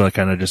 like, you have to like,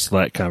 kind of just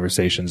let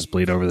conversations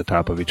bleed over the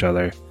top of each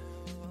other.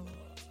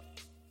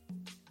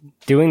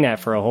 Doing that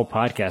for a whole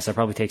podcast, that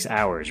probably takes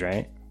hours,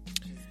 right?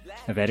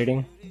 Of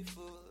editing?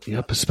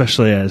 Yep,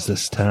 especially as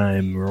this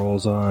time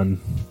rolls on.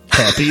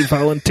 Pappy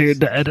volunteered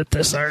to edit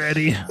this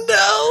already.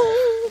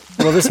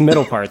 Well, this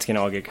middle part's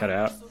gonna all get cut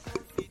out.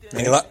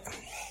 Any luck?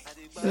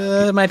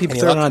 It might be Any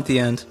thrown luck? on at the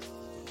end.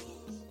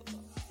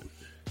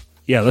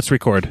 Yeah, let's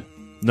record.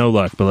 No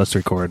luck, but let's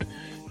record.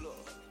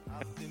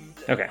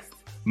 Okay.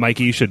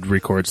 Mikey, you should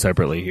record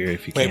separately here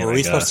if you Wait, can. were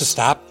we supposed to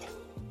stop?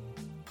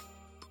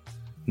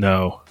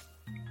 No.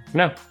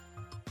 No.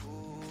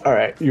 All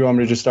right, you want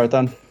me to just start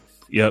then?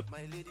 Yep.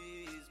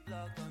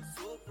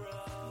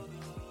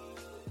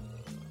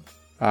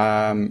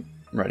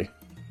 Ready.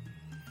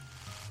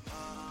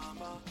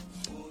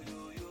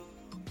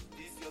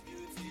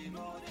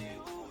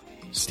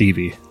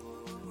 Stevie,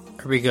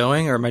 Are we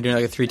going, or am I doing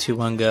like a 3, 2,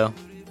 1 go?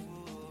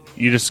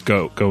 you just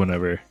go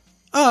whenever.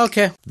 Oh,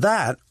 okay.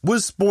 That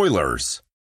was Spoilers.